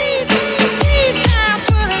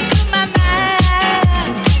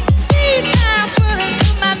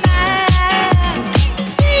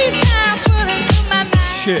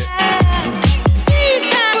 Shit.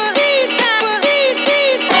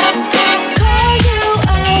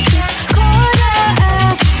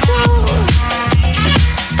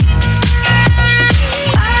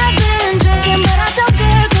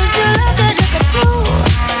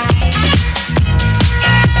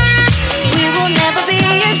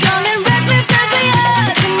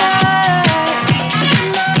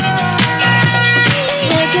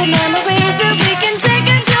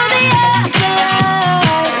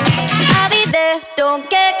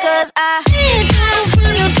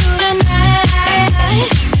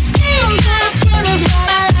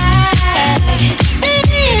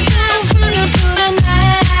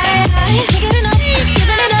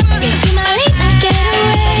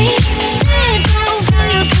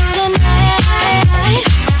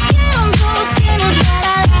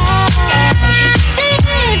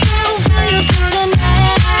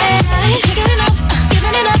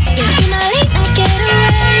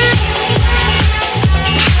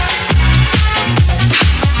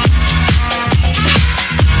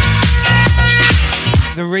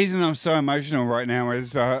 The reason I'm so emotional right now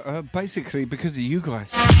is basically because of you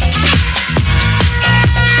guys.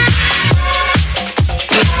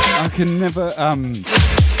 I can never,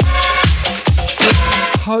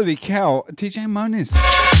 holy cow, DJ Moniz.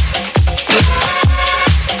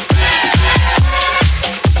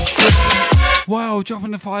 Wow,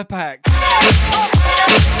 dropping the 5-pack.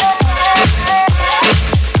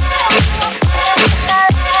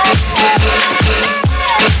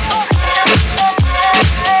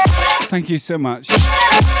 Thank you so much.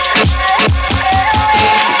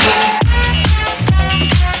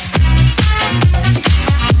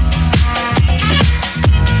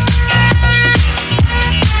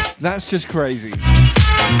 That's just crazy.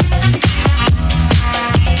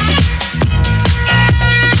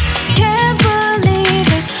 Can't believe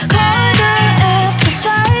it's quarter after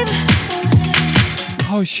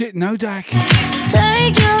 5. Oh shit, no Dak.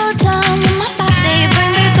 Take your time with my body,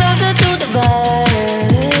 bring me closer to the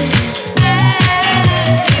vibe.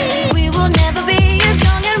 We will never be as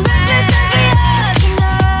young and reckless as we are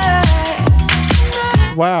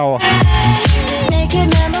tonight. Wow. Naked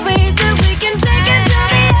memories that we can take into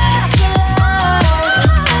the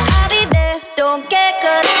afterlife. I'll be there, don't get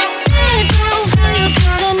cut. It will feel you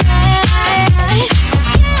through the night.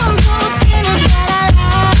 Skin to skin is what I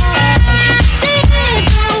like. It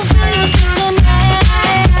will feel you through the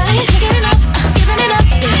night. Giving up, giving it up.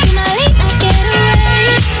 You might leave and get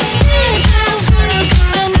away. It will feel you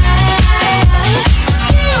through the night.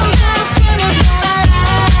 Skin to skin is what I like.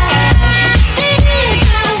 It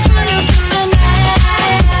will feel you through the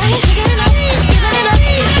night. Giving up, giving it up.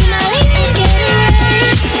 You might leave and get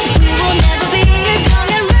away. We will never be as young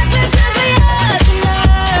and reckless as we are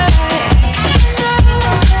tonight.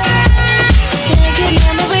 Naked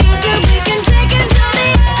memories that we can take into the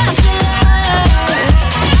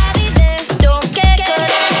afterlife. I'll be there, don't get cut.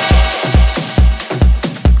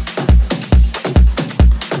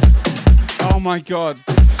 Oh my god.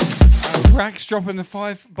 Rack's dropping the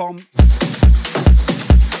 5 bomb.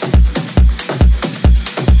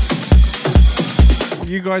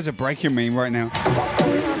 You guys are breaking me right now.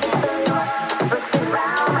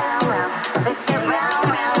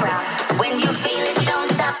 When you feel it,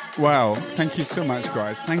 don't stop. Wow. Thank you so much,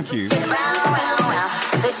 guys. Thank you. Switch it round, round,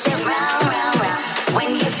 round.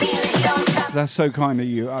 When you feel it, don't stop. That's so kind of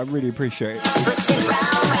you. I really appreciate it. Switch it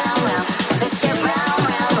round, round, round. Switch it round,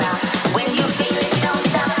 round, round. When you feel it, don't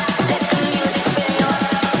stop. Let the music fill you up.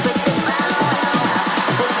 Switch it round, round, round.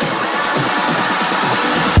 Switch it round, round.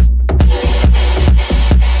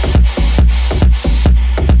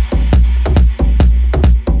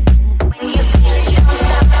 When you feel it, don't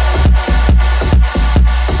stop.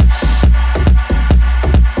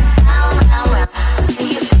 Round, round, round. When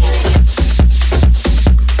you feel it,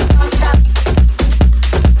 don't stop.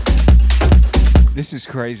 This is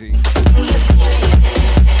crazy.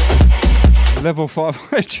 Level 5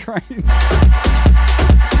 high train.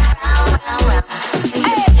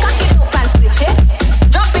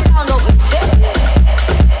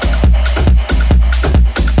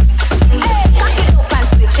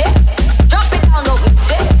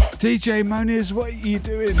 DJ Moniz, what are you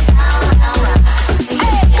doing?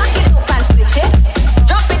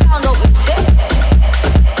 Drop it down, low,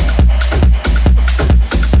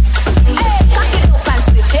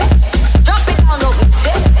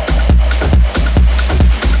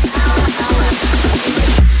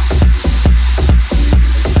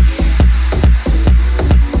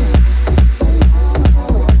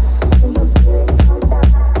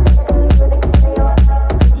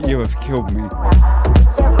 killed me.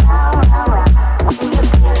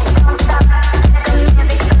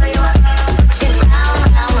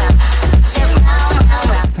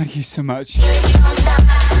 Thank you so much.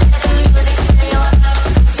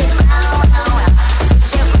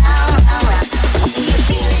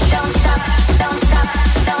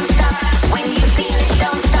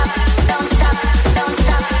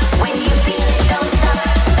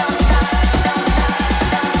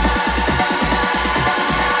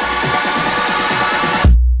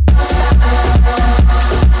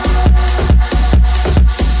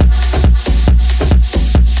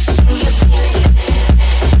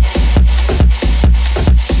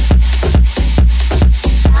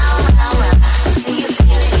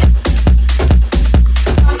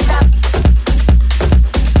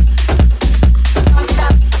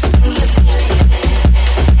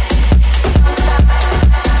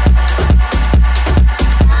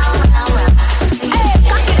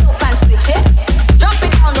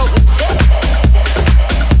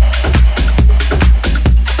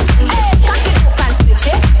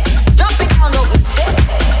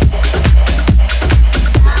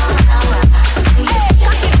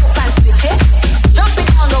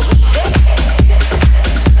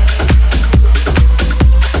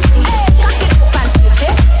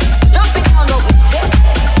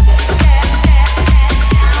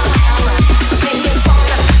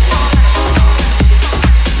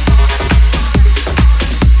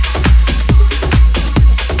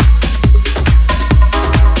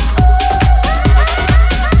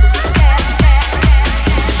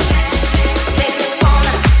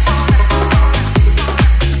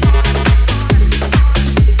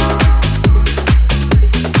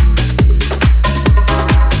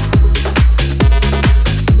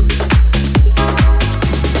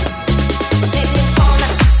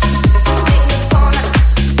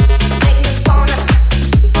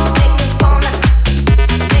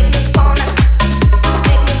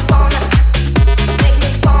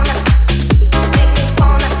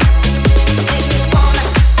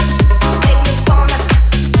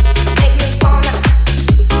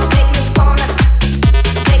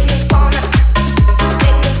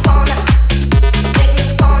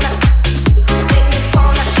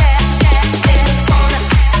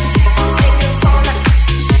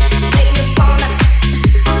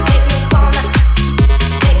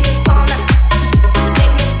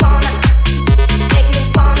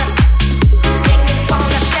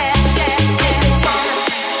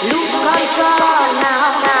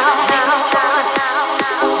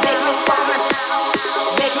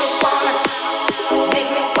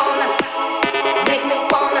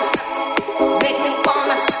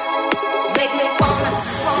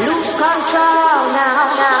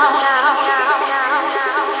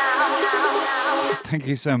 Thank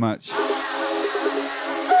you so much.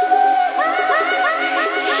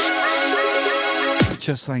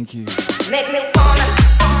 Just thank you. Make me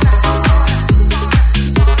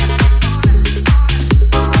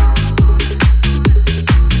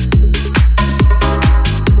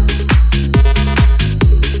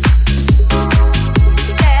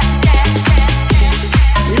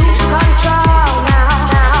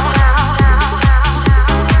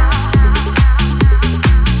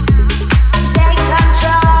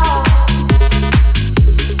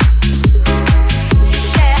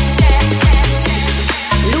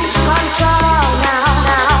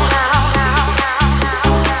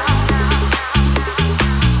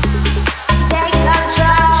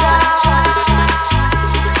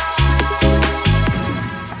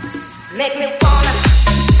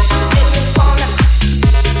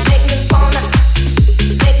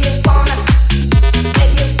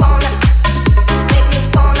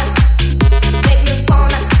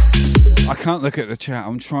Look at the chat.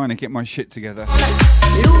 I'm trying to get my shit together.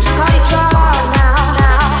 lose control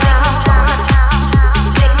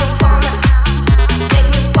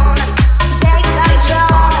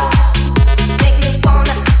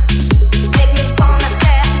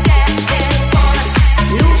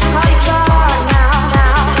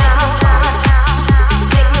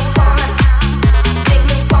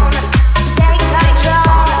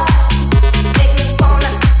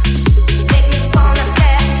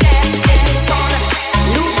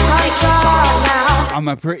I'm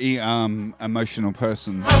a pretty emotional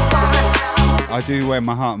person. I do wear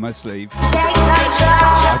my heart on my sleeve.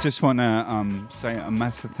 I just want to say a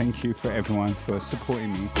massive thank you for everyone for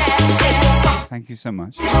supporting me. Thank you so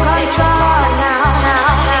much.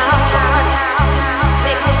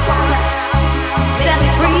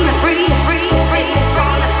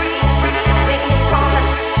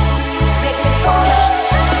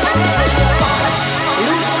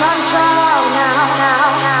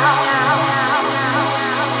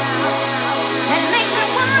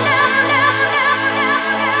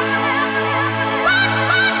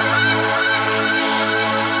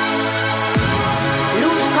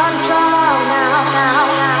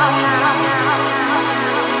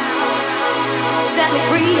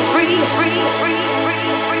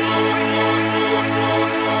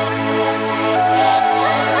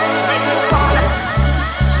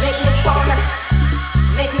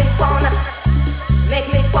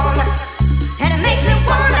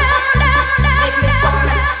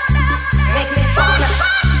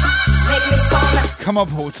 Come on,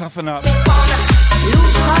 Paul, toughen up.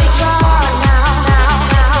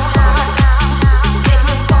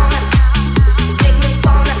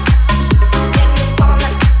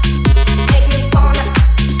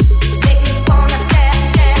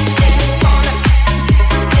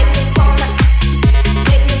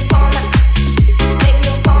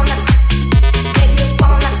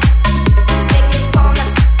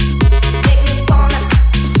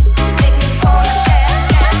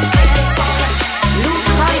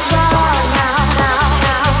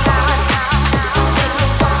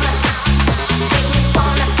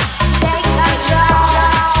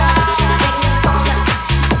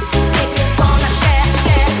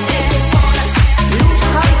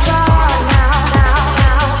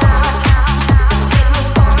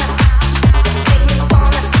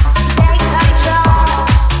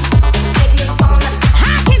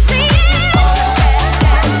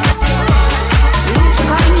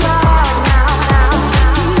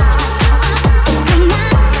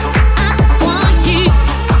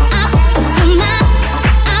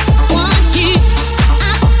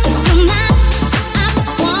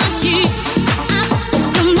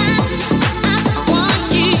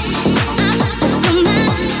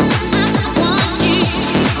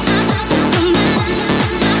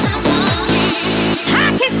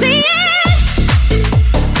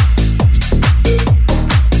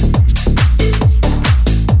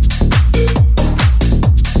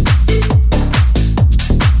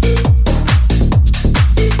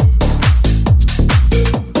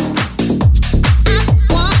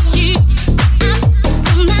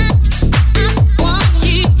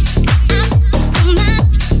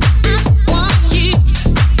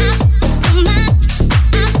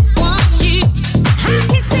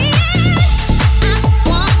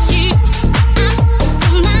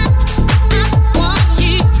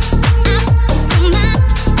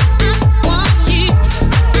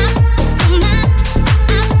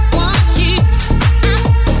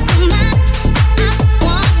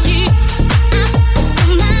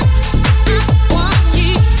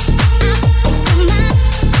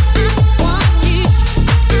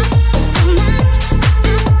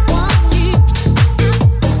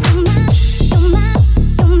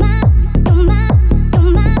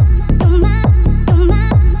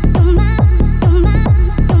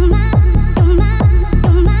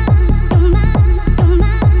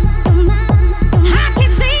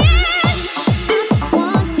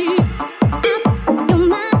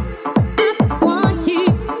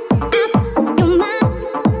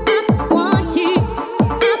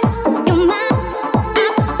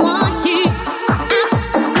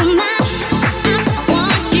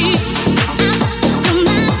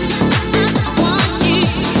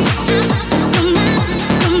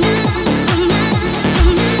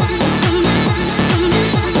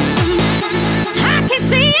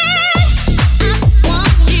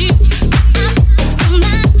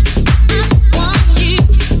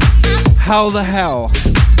 How the hell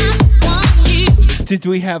did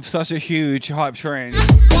we have such a huge hype train?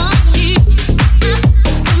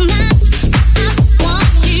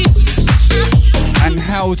 And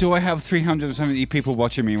how do I have 370 people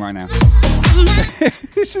watching me right now?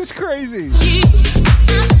 This is crazy.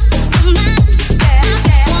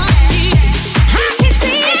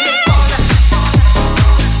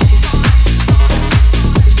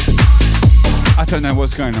 I don't know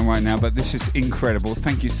what's going on right now, but this is incredible.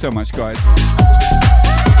 Thank you so much, guys.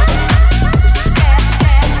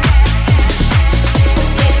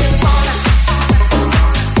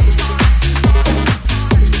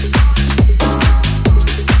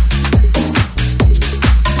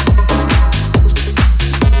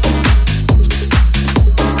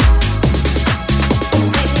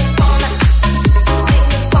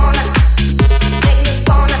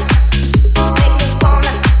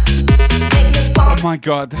 Oh my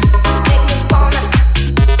God.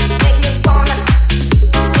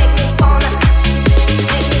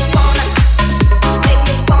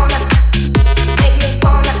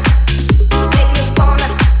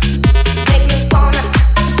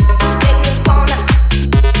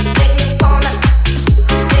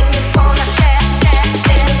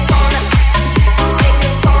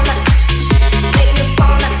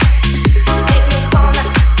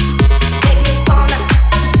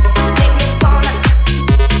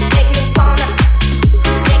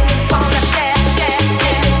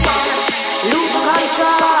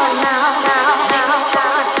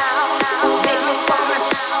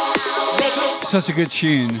 Such a good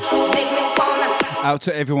tune. Out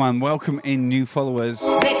to everyone. Welcome in new followers.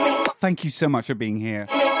 Thank you so much for being here.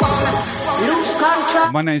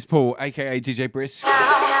 My name's Paul, aka DJ Brisk.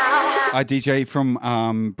 I DJ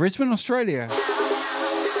from Brisbane, Australia.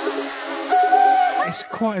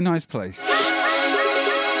 quite a nice place.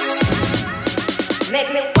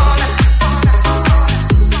 Make me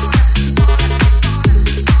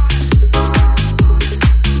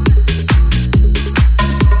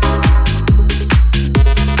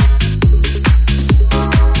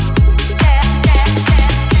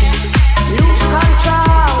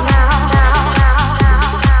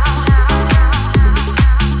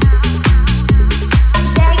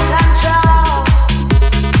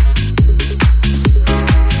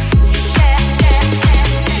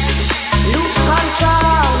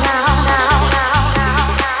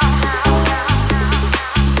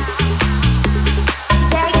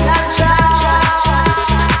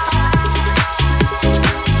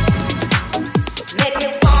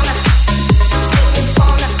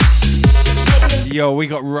Yo, we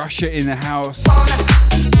got Russia in the house.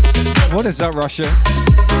 What is up, Russia?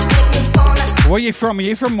 Where are you from? Are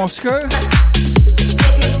you from Moscow?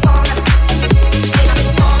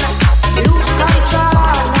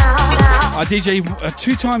 I DJ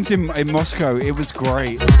 2 times in Moscow. It was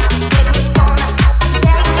great.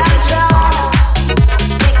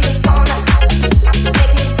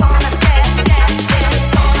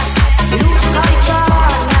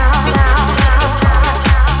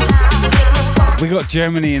 We got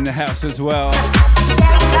Germany in the house as well.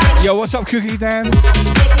 Yo, what's up, Cookie Dan?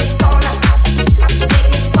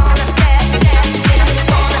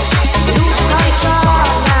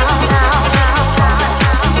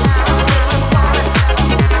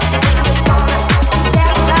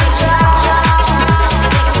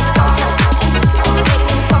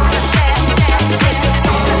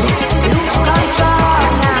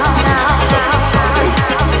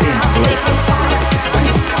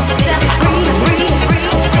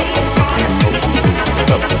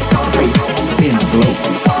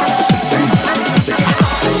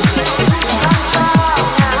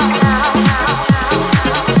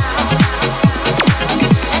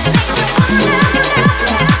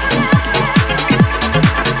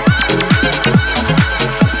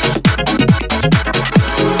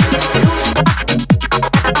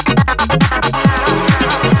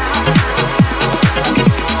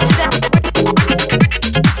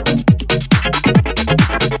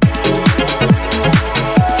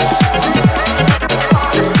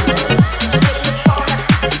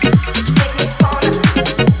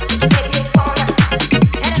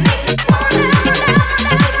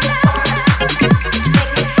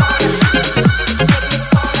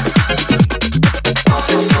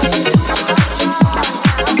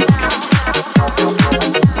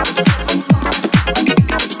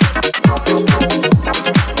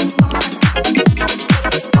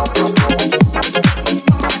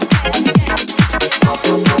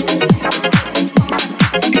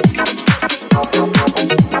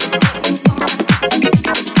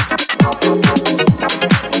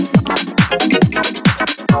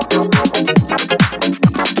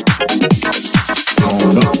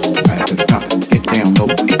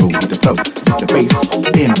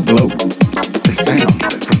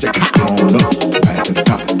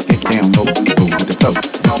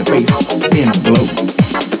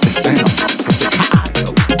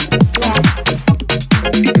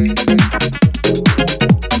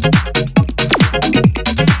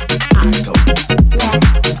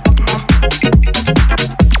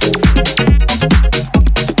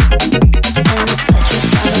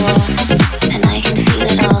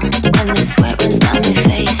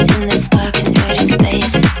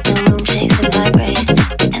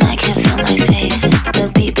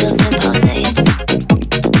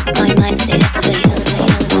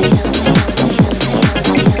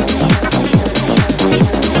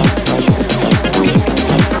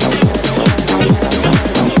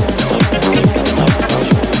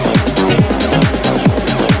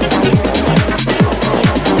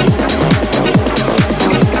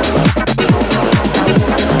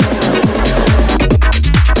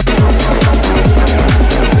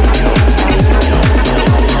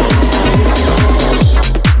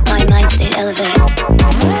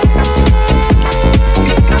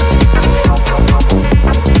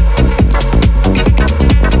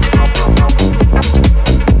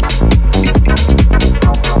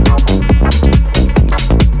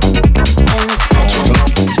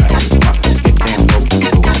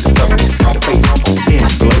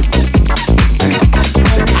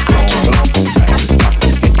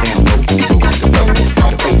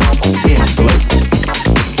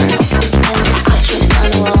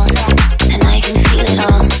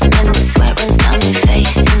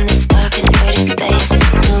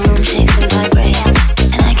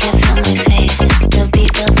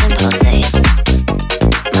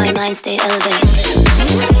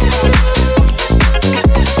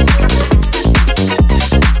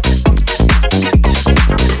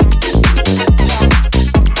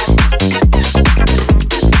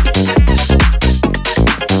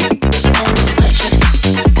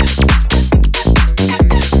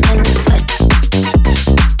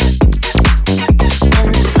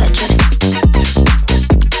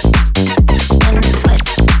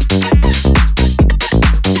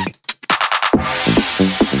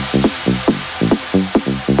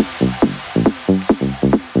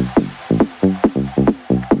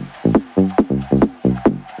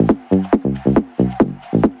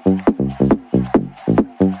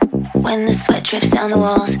 when the sweat drips down the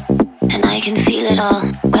walls, and I can feel it all.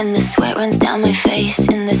 When the sweat runs down my face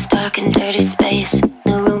in this dark and dirty space,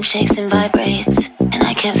 the room shakes and vibrates, and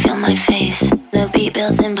I can't feel my face. The beat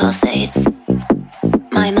builds and pulsates.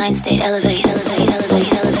 My mind state elevates.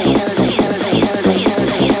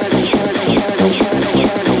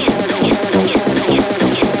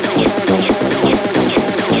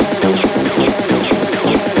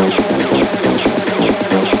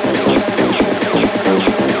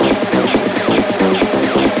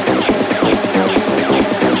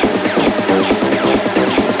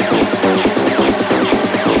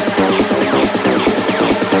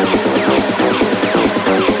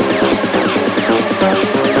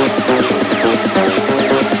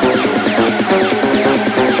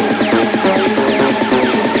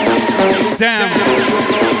 Damn.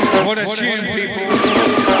 What a tune, people.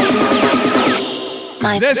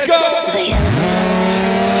 Let's go.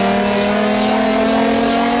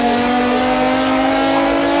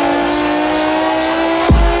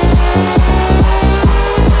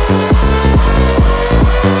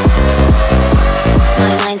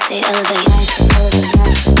 My mind state elevates.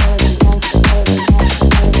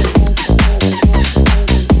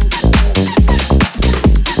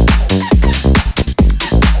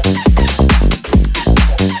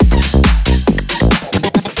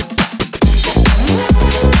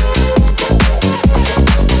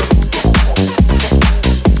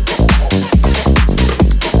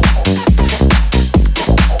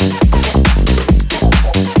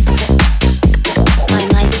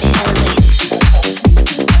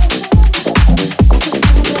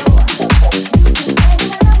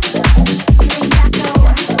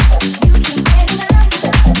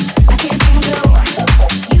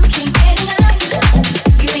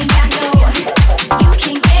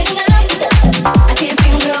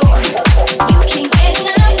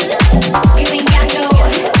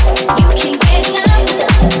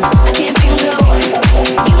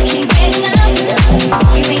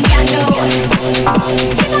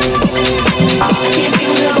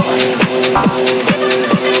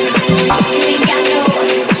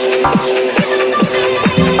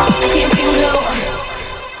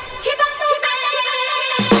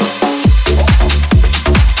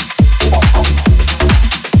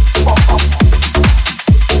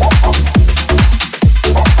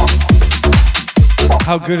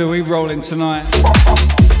 How good are we rolling tonight?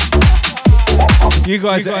 You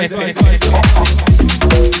guys are epic.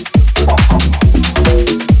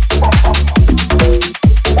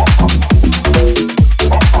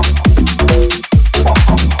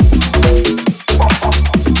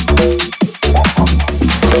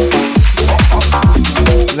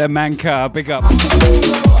 The Manka, big up.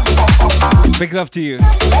 Big love to you.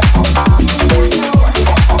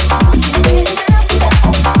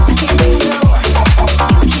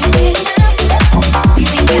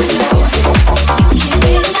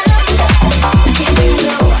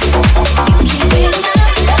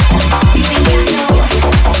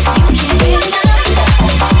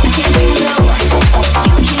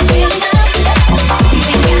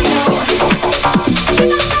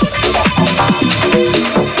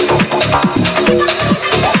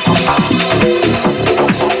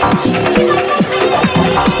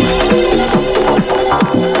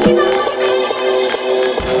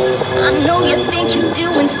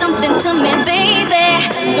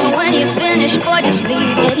 Boy, just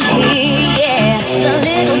leave it here, yeah. The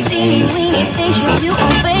little teeny weeny things you do,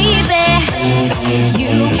 oh baby.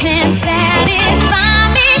 You can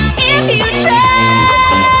satisfy me if you try,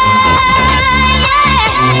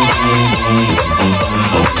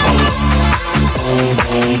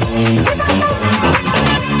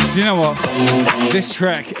 Do you know what? This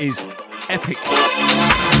track is epic.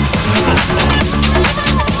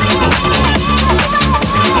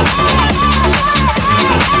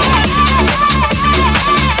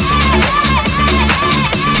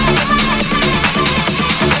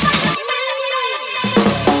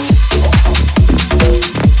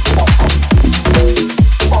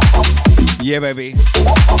 Yeah, baby.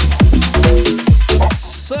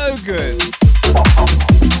 So good.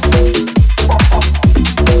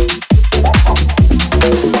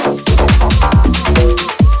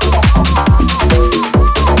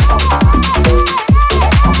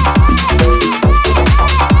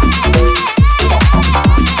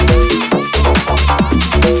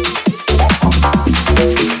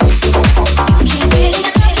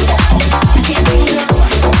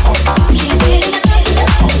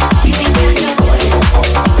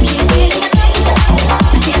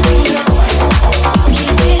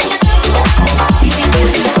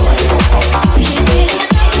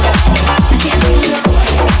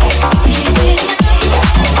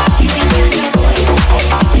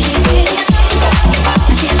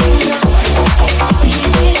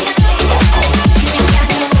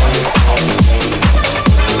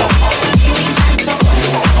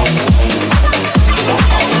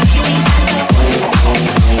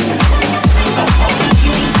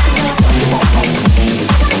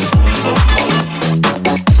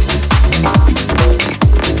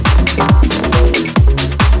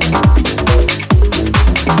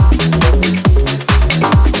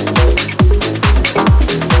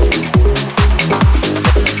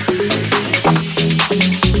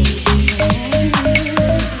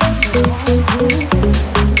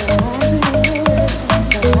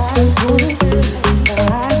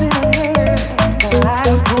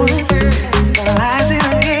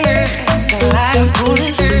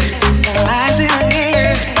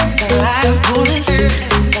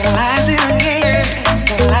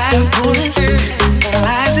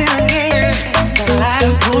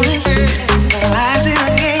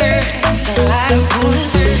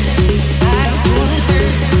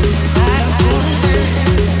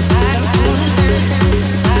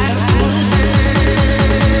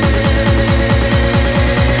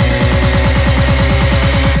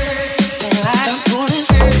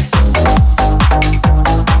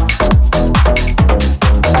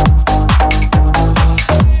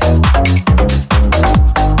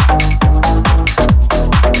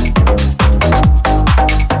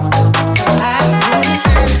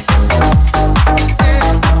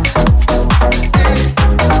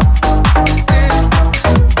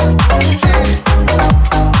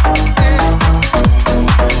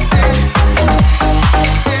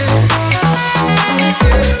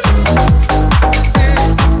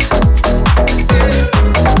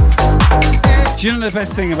 Do you know the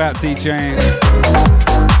best thing about DJing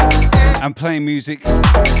and playing music?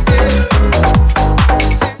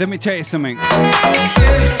 Let me tell you something.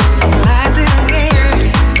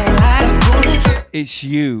 It's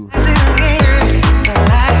you.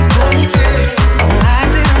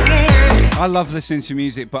 I love listening to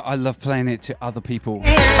music, but I love playing it to other people.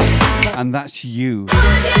 And that's you.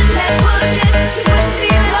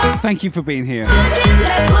 Thank you for being here.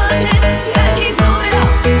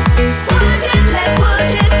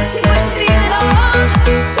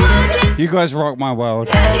 You guys rock my world.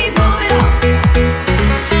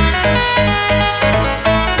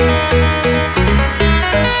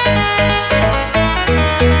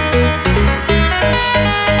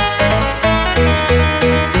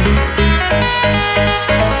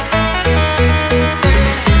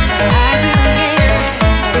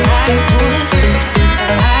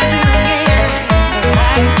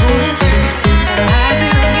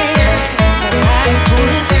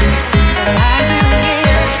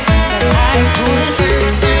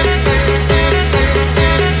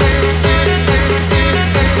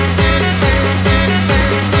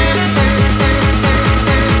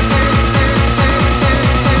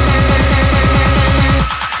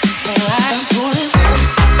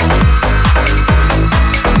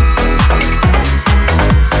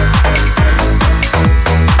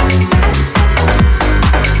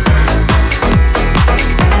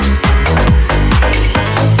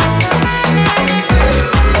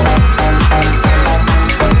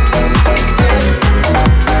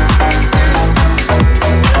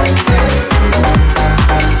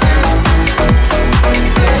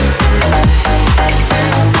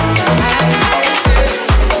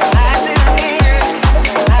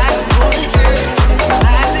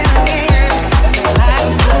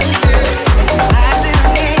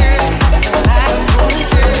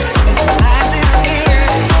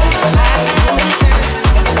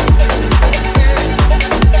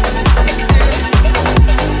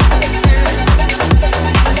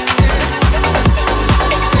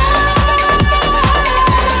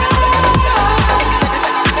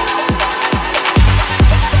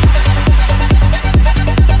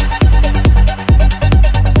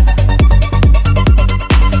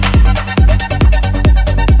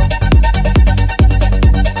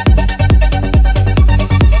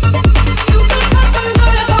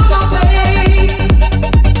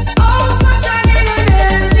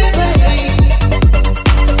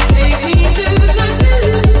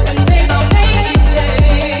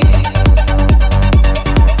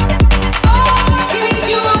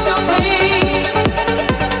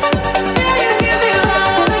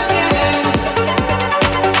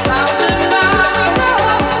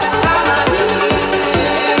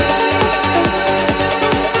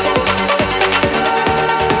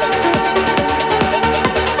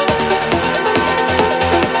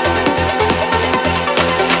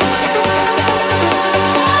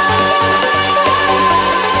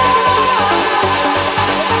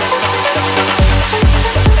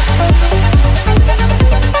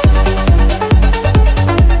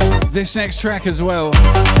 This next track as well.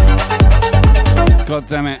 God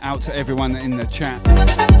damn it, out to everyone in the chat.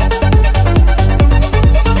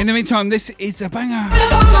 In the meantime, this is a banger.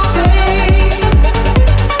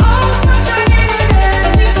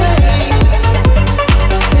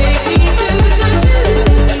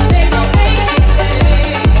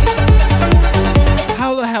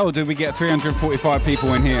 How the hell did we get 345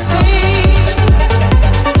 people in here?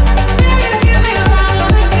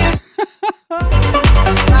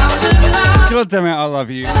 God damn it, I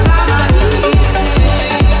love you.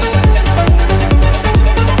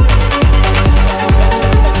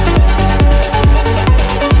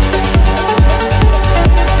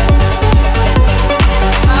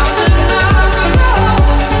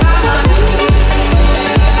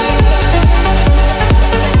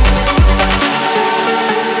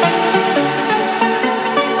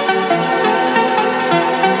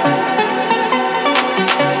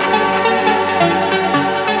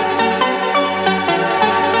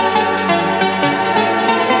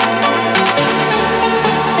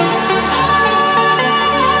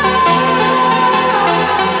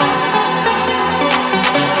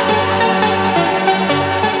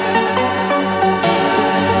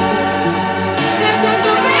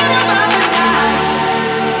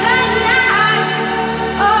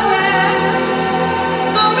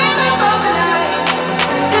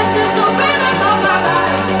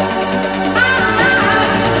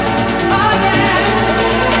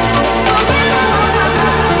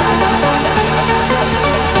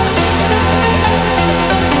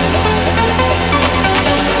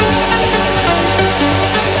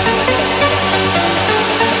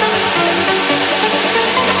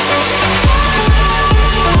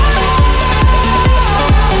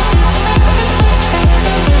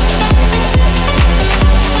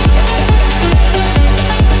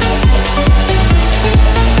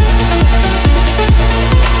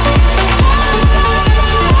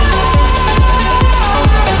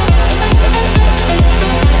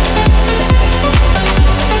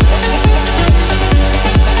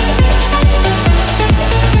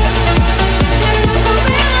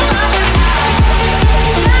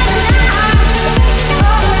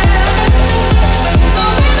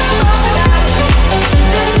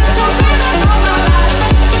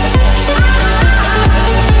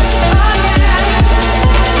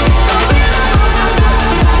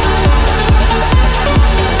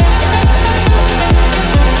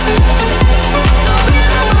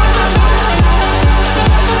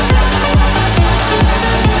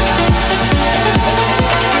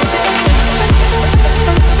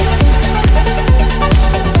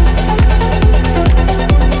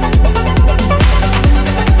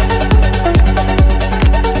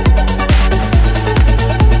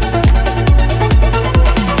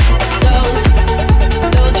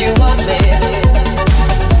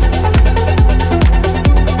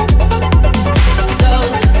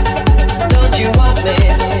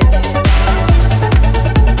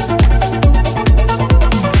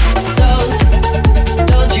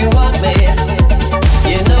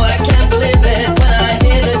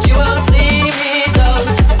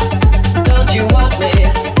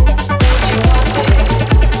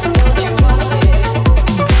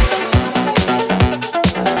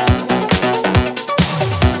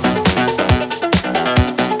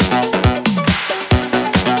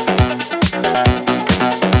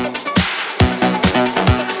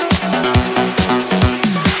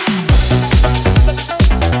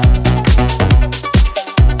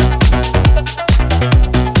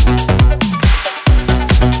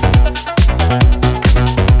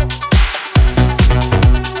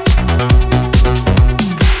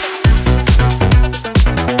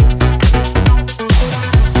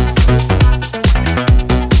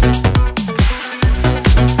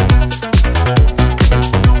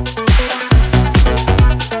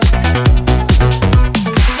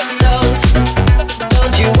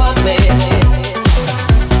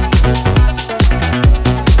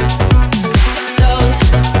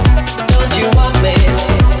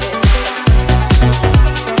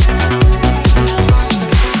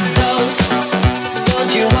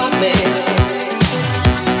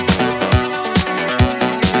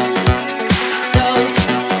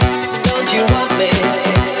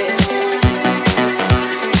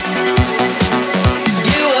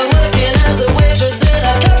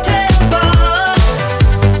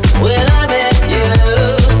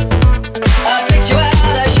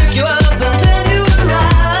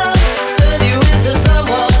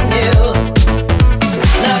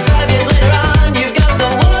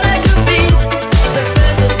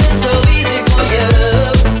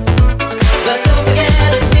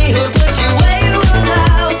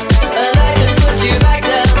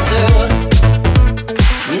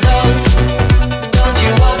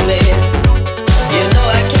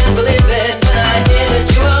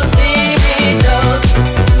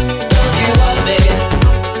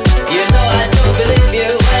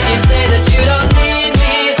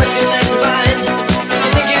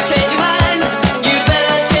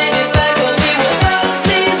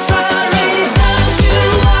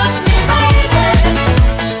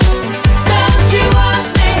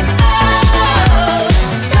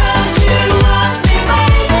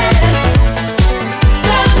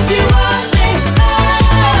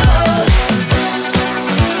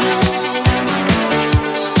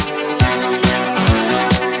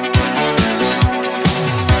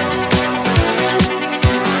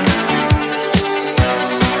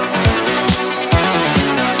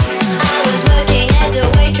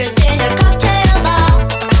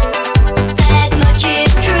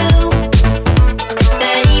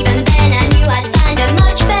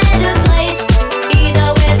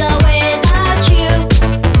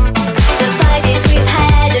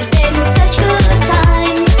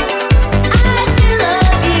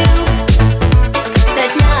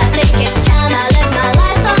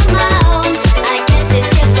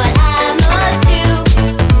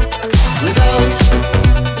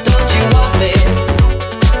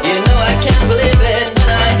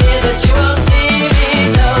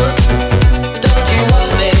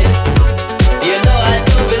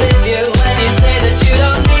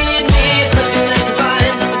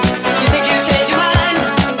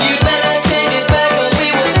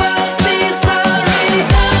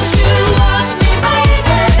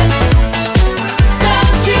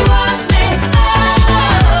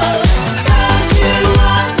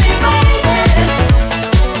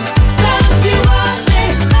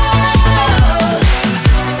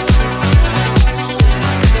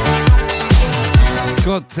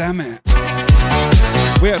 damn it.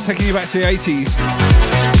 We are taking you back to the 80s.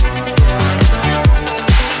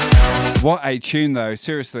 What a tune though,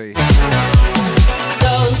 seriously.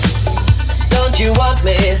 Don't you want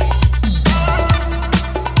me?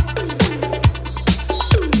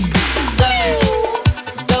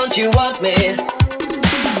 Don't you want me?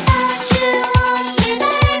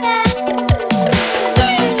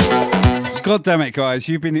 God damn it, guys.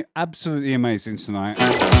 You've been absolutely amazing tonight.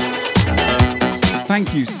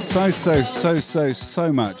 Thank you so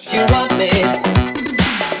much. You want me?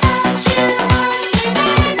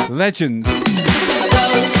 Legends.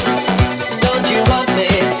 Don't you want me?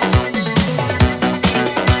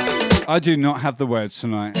 I do not have the words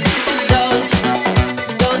tonight.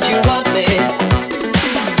 Don't you want me?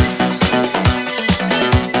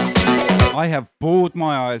 I have bawled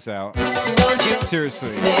my eyes out.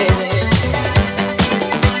 Seriously.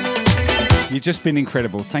 You've just been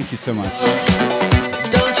incredible. Thank you so much.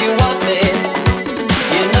 Don't you want me?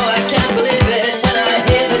 You know I can't believe it when I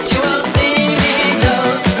hear that you won't see me.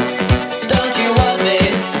 Don't you want me?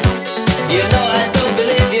 You know I don't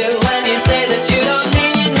believe you when you say that you don't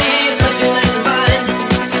need me. It's not too late to find.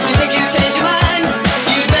 You think you've changed your mind?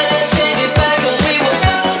 You better change it back or we will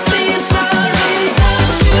both be sorry.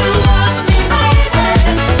 Don't you want me, baby?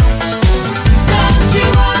 Don't you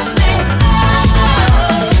want me?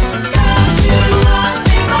 Don't you want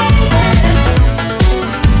me, baby?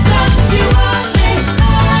 Don't you want me?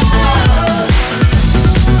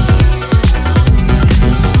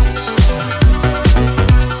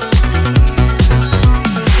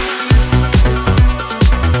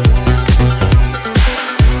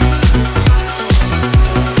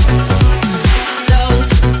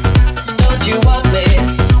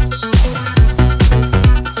 Don't you want me?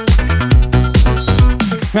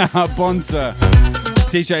 Bonza.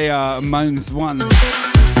 DJ Moans 1.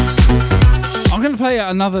 I'm going to play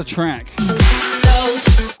another track.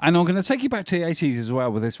 And I'm going to take you back to the 80s as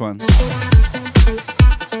well with this one.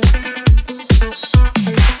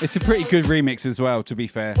 It's a pretty good remix as well, to be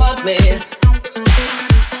fair. Want me?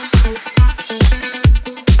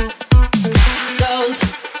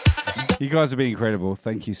 You guys have been incredible.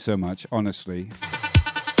 Thank you so much, honestly.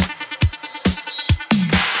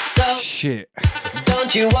 Shit.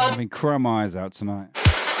 Don't you want? I've been crying my eyes out tonight.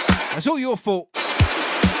 It's all your fault.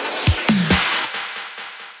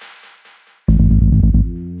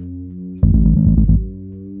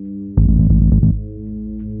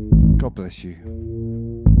 God bless you.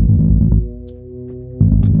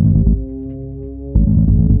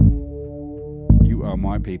 You are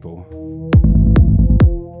my people.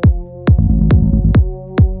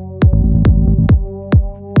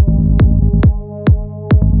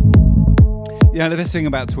 Yeah, the best thing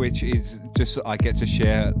about Twitch is just I get to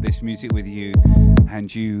share this music with you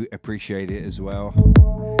and you appreciate it as well.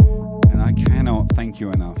 And I cannot thank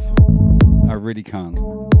you enough. I really can't.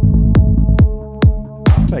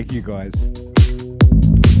 Thank you guys.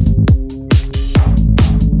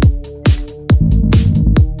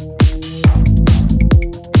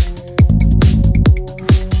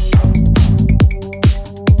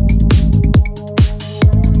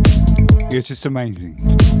 You're just amazing.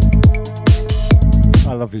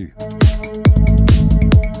 I love you.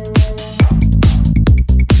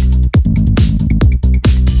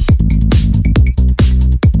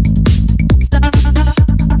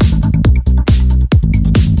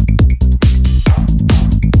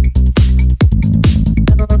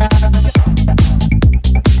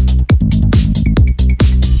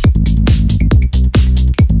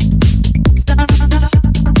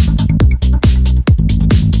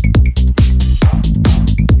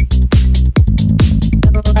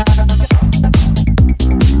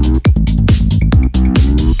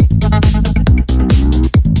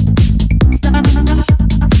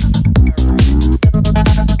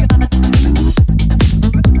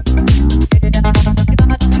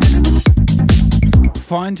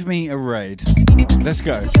 Find me a raid. Let's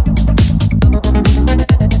go.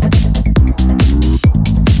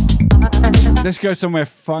 Let's go somewhere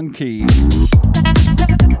funky.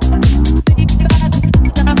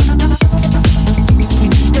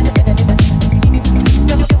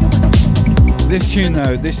 This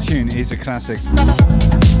tune is a classic.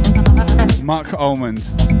 Mark Almond.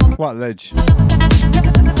 What ledge?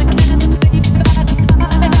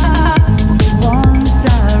 Once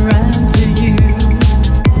I ran to you,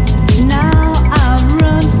 now I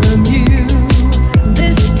run from you.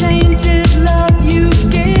 This tainted love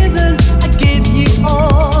you've given, I give you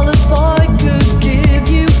all a boy could give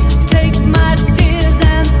you. Take my tears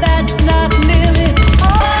and that's not nearly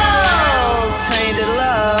all. Tainted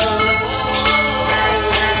love,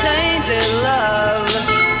 tainted love.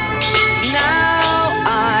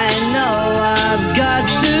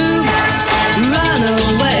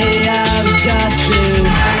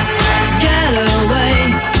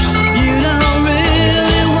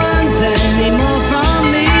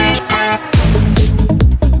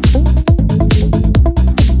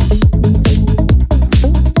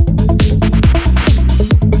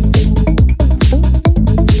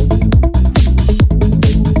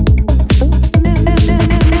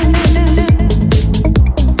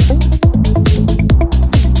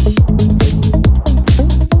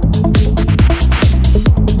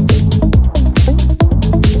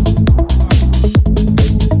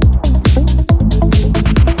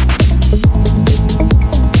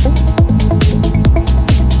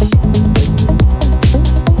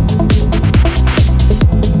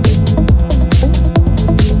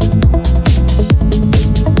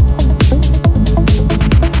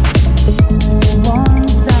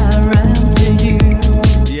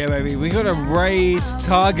 It's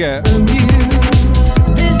Target.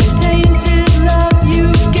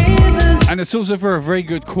 And it's also for a very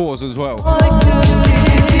good cause as well. Once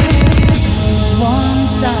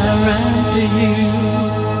I ran to you,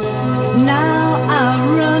 now I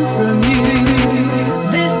run from you.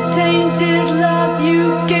 This tainted love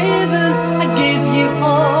you've given, I give you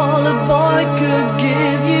all a boy could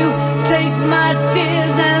give you. Take my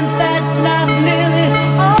tears and that's not nearly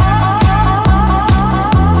all.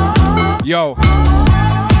 Yo.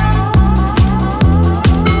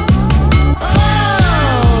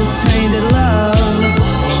 Tainted love,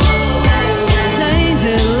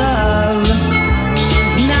 tainted love.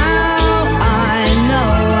 Now I know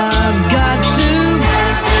I've got to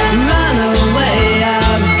run away.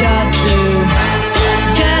 I've got to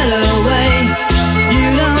get away. You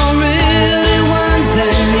don't really want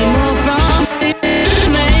any more from me. To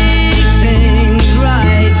make things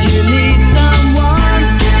right, you need someone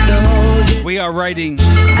to hold you. We are raiding.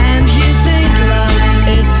 And you think love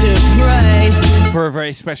is to pray. For a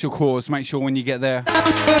very special cause. Make sure when you get there.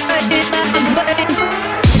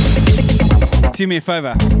 Do me a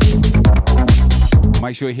favor.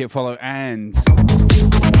 Make sure you hit follow and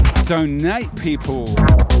donate, people.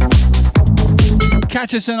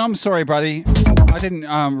 Catch us in. I'm sorry, buddy. I didn't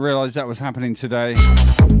realize that was happening today.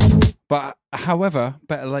 But however,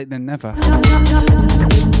 better late than never.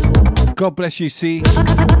 God bless you, C.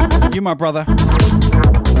 You my brother.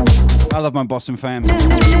 I love my Boston fam.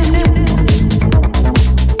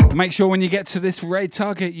 Make sure when you get to this raid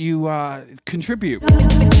target, you contribute.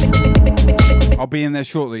 I'll be in there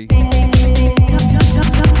shortly.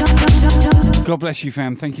 God bless you,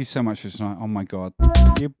 fam. Thank you so much for tonight. Oh my God.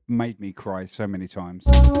 You made me cry so many times.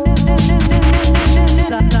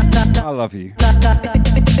 I love you.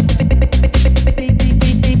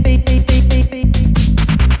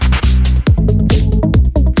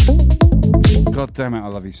 God damn it, I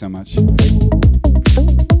love you so much.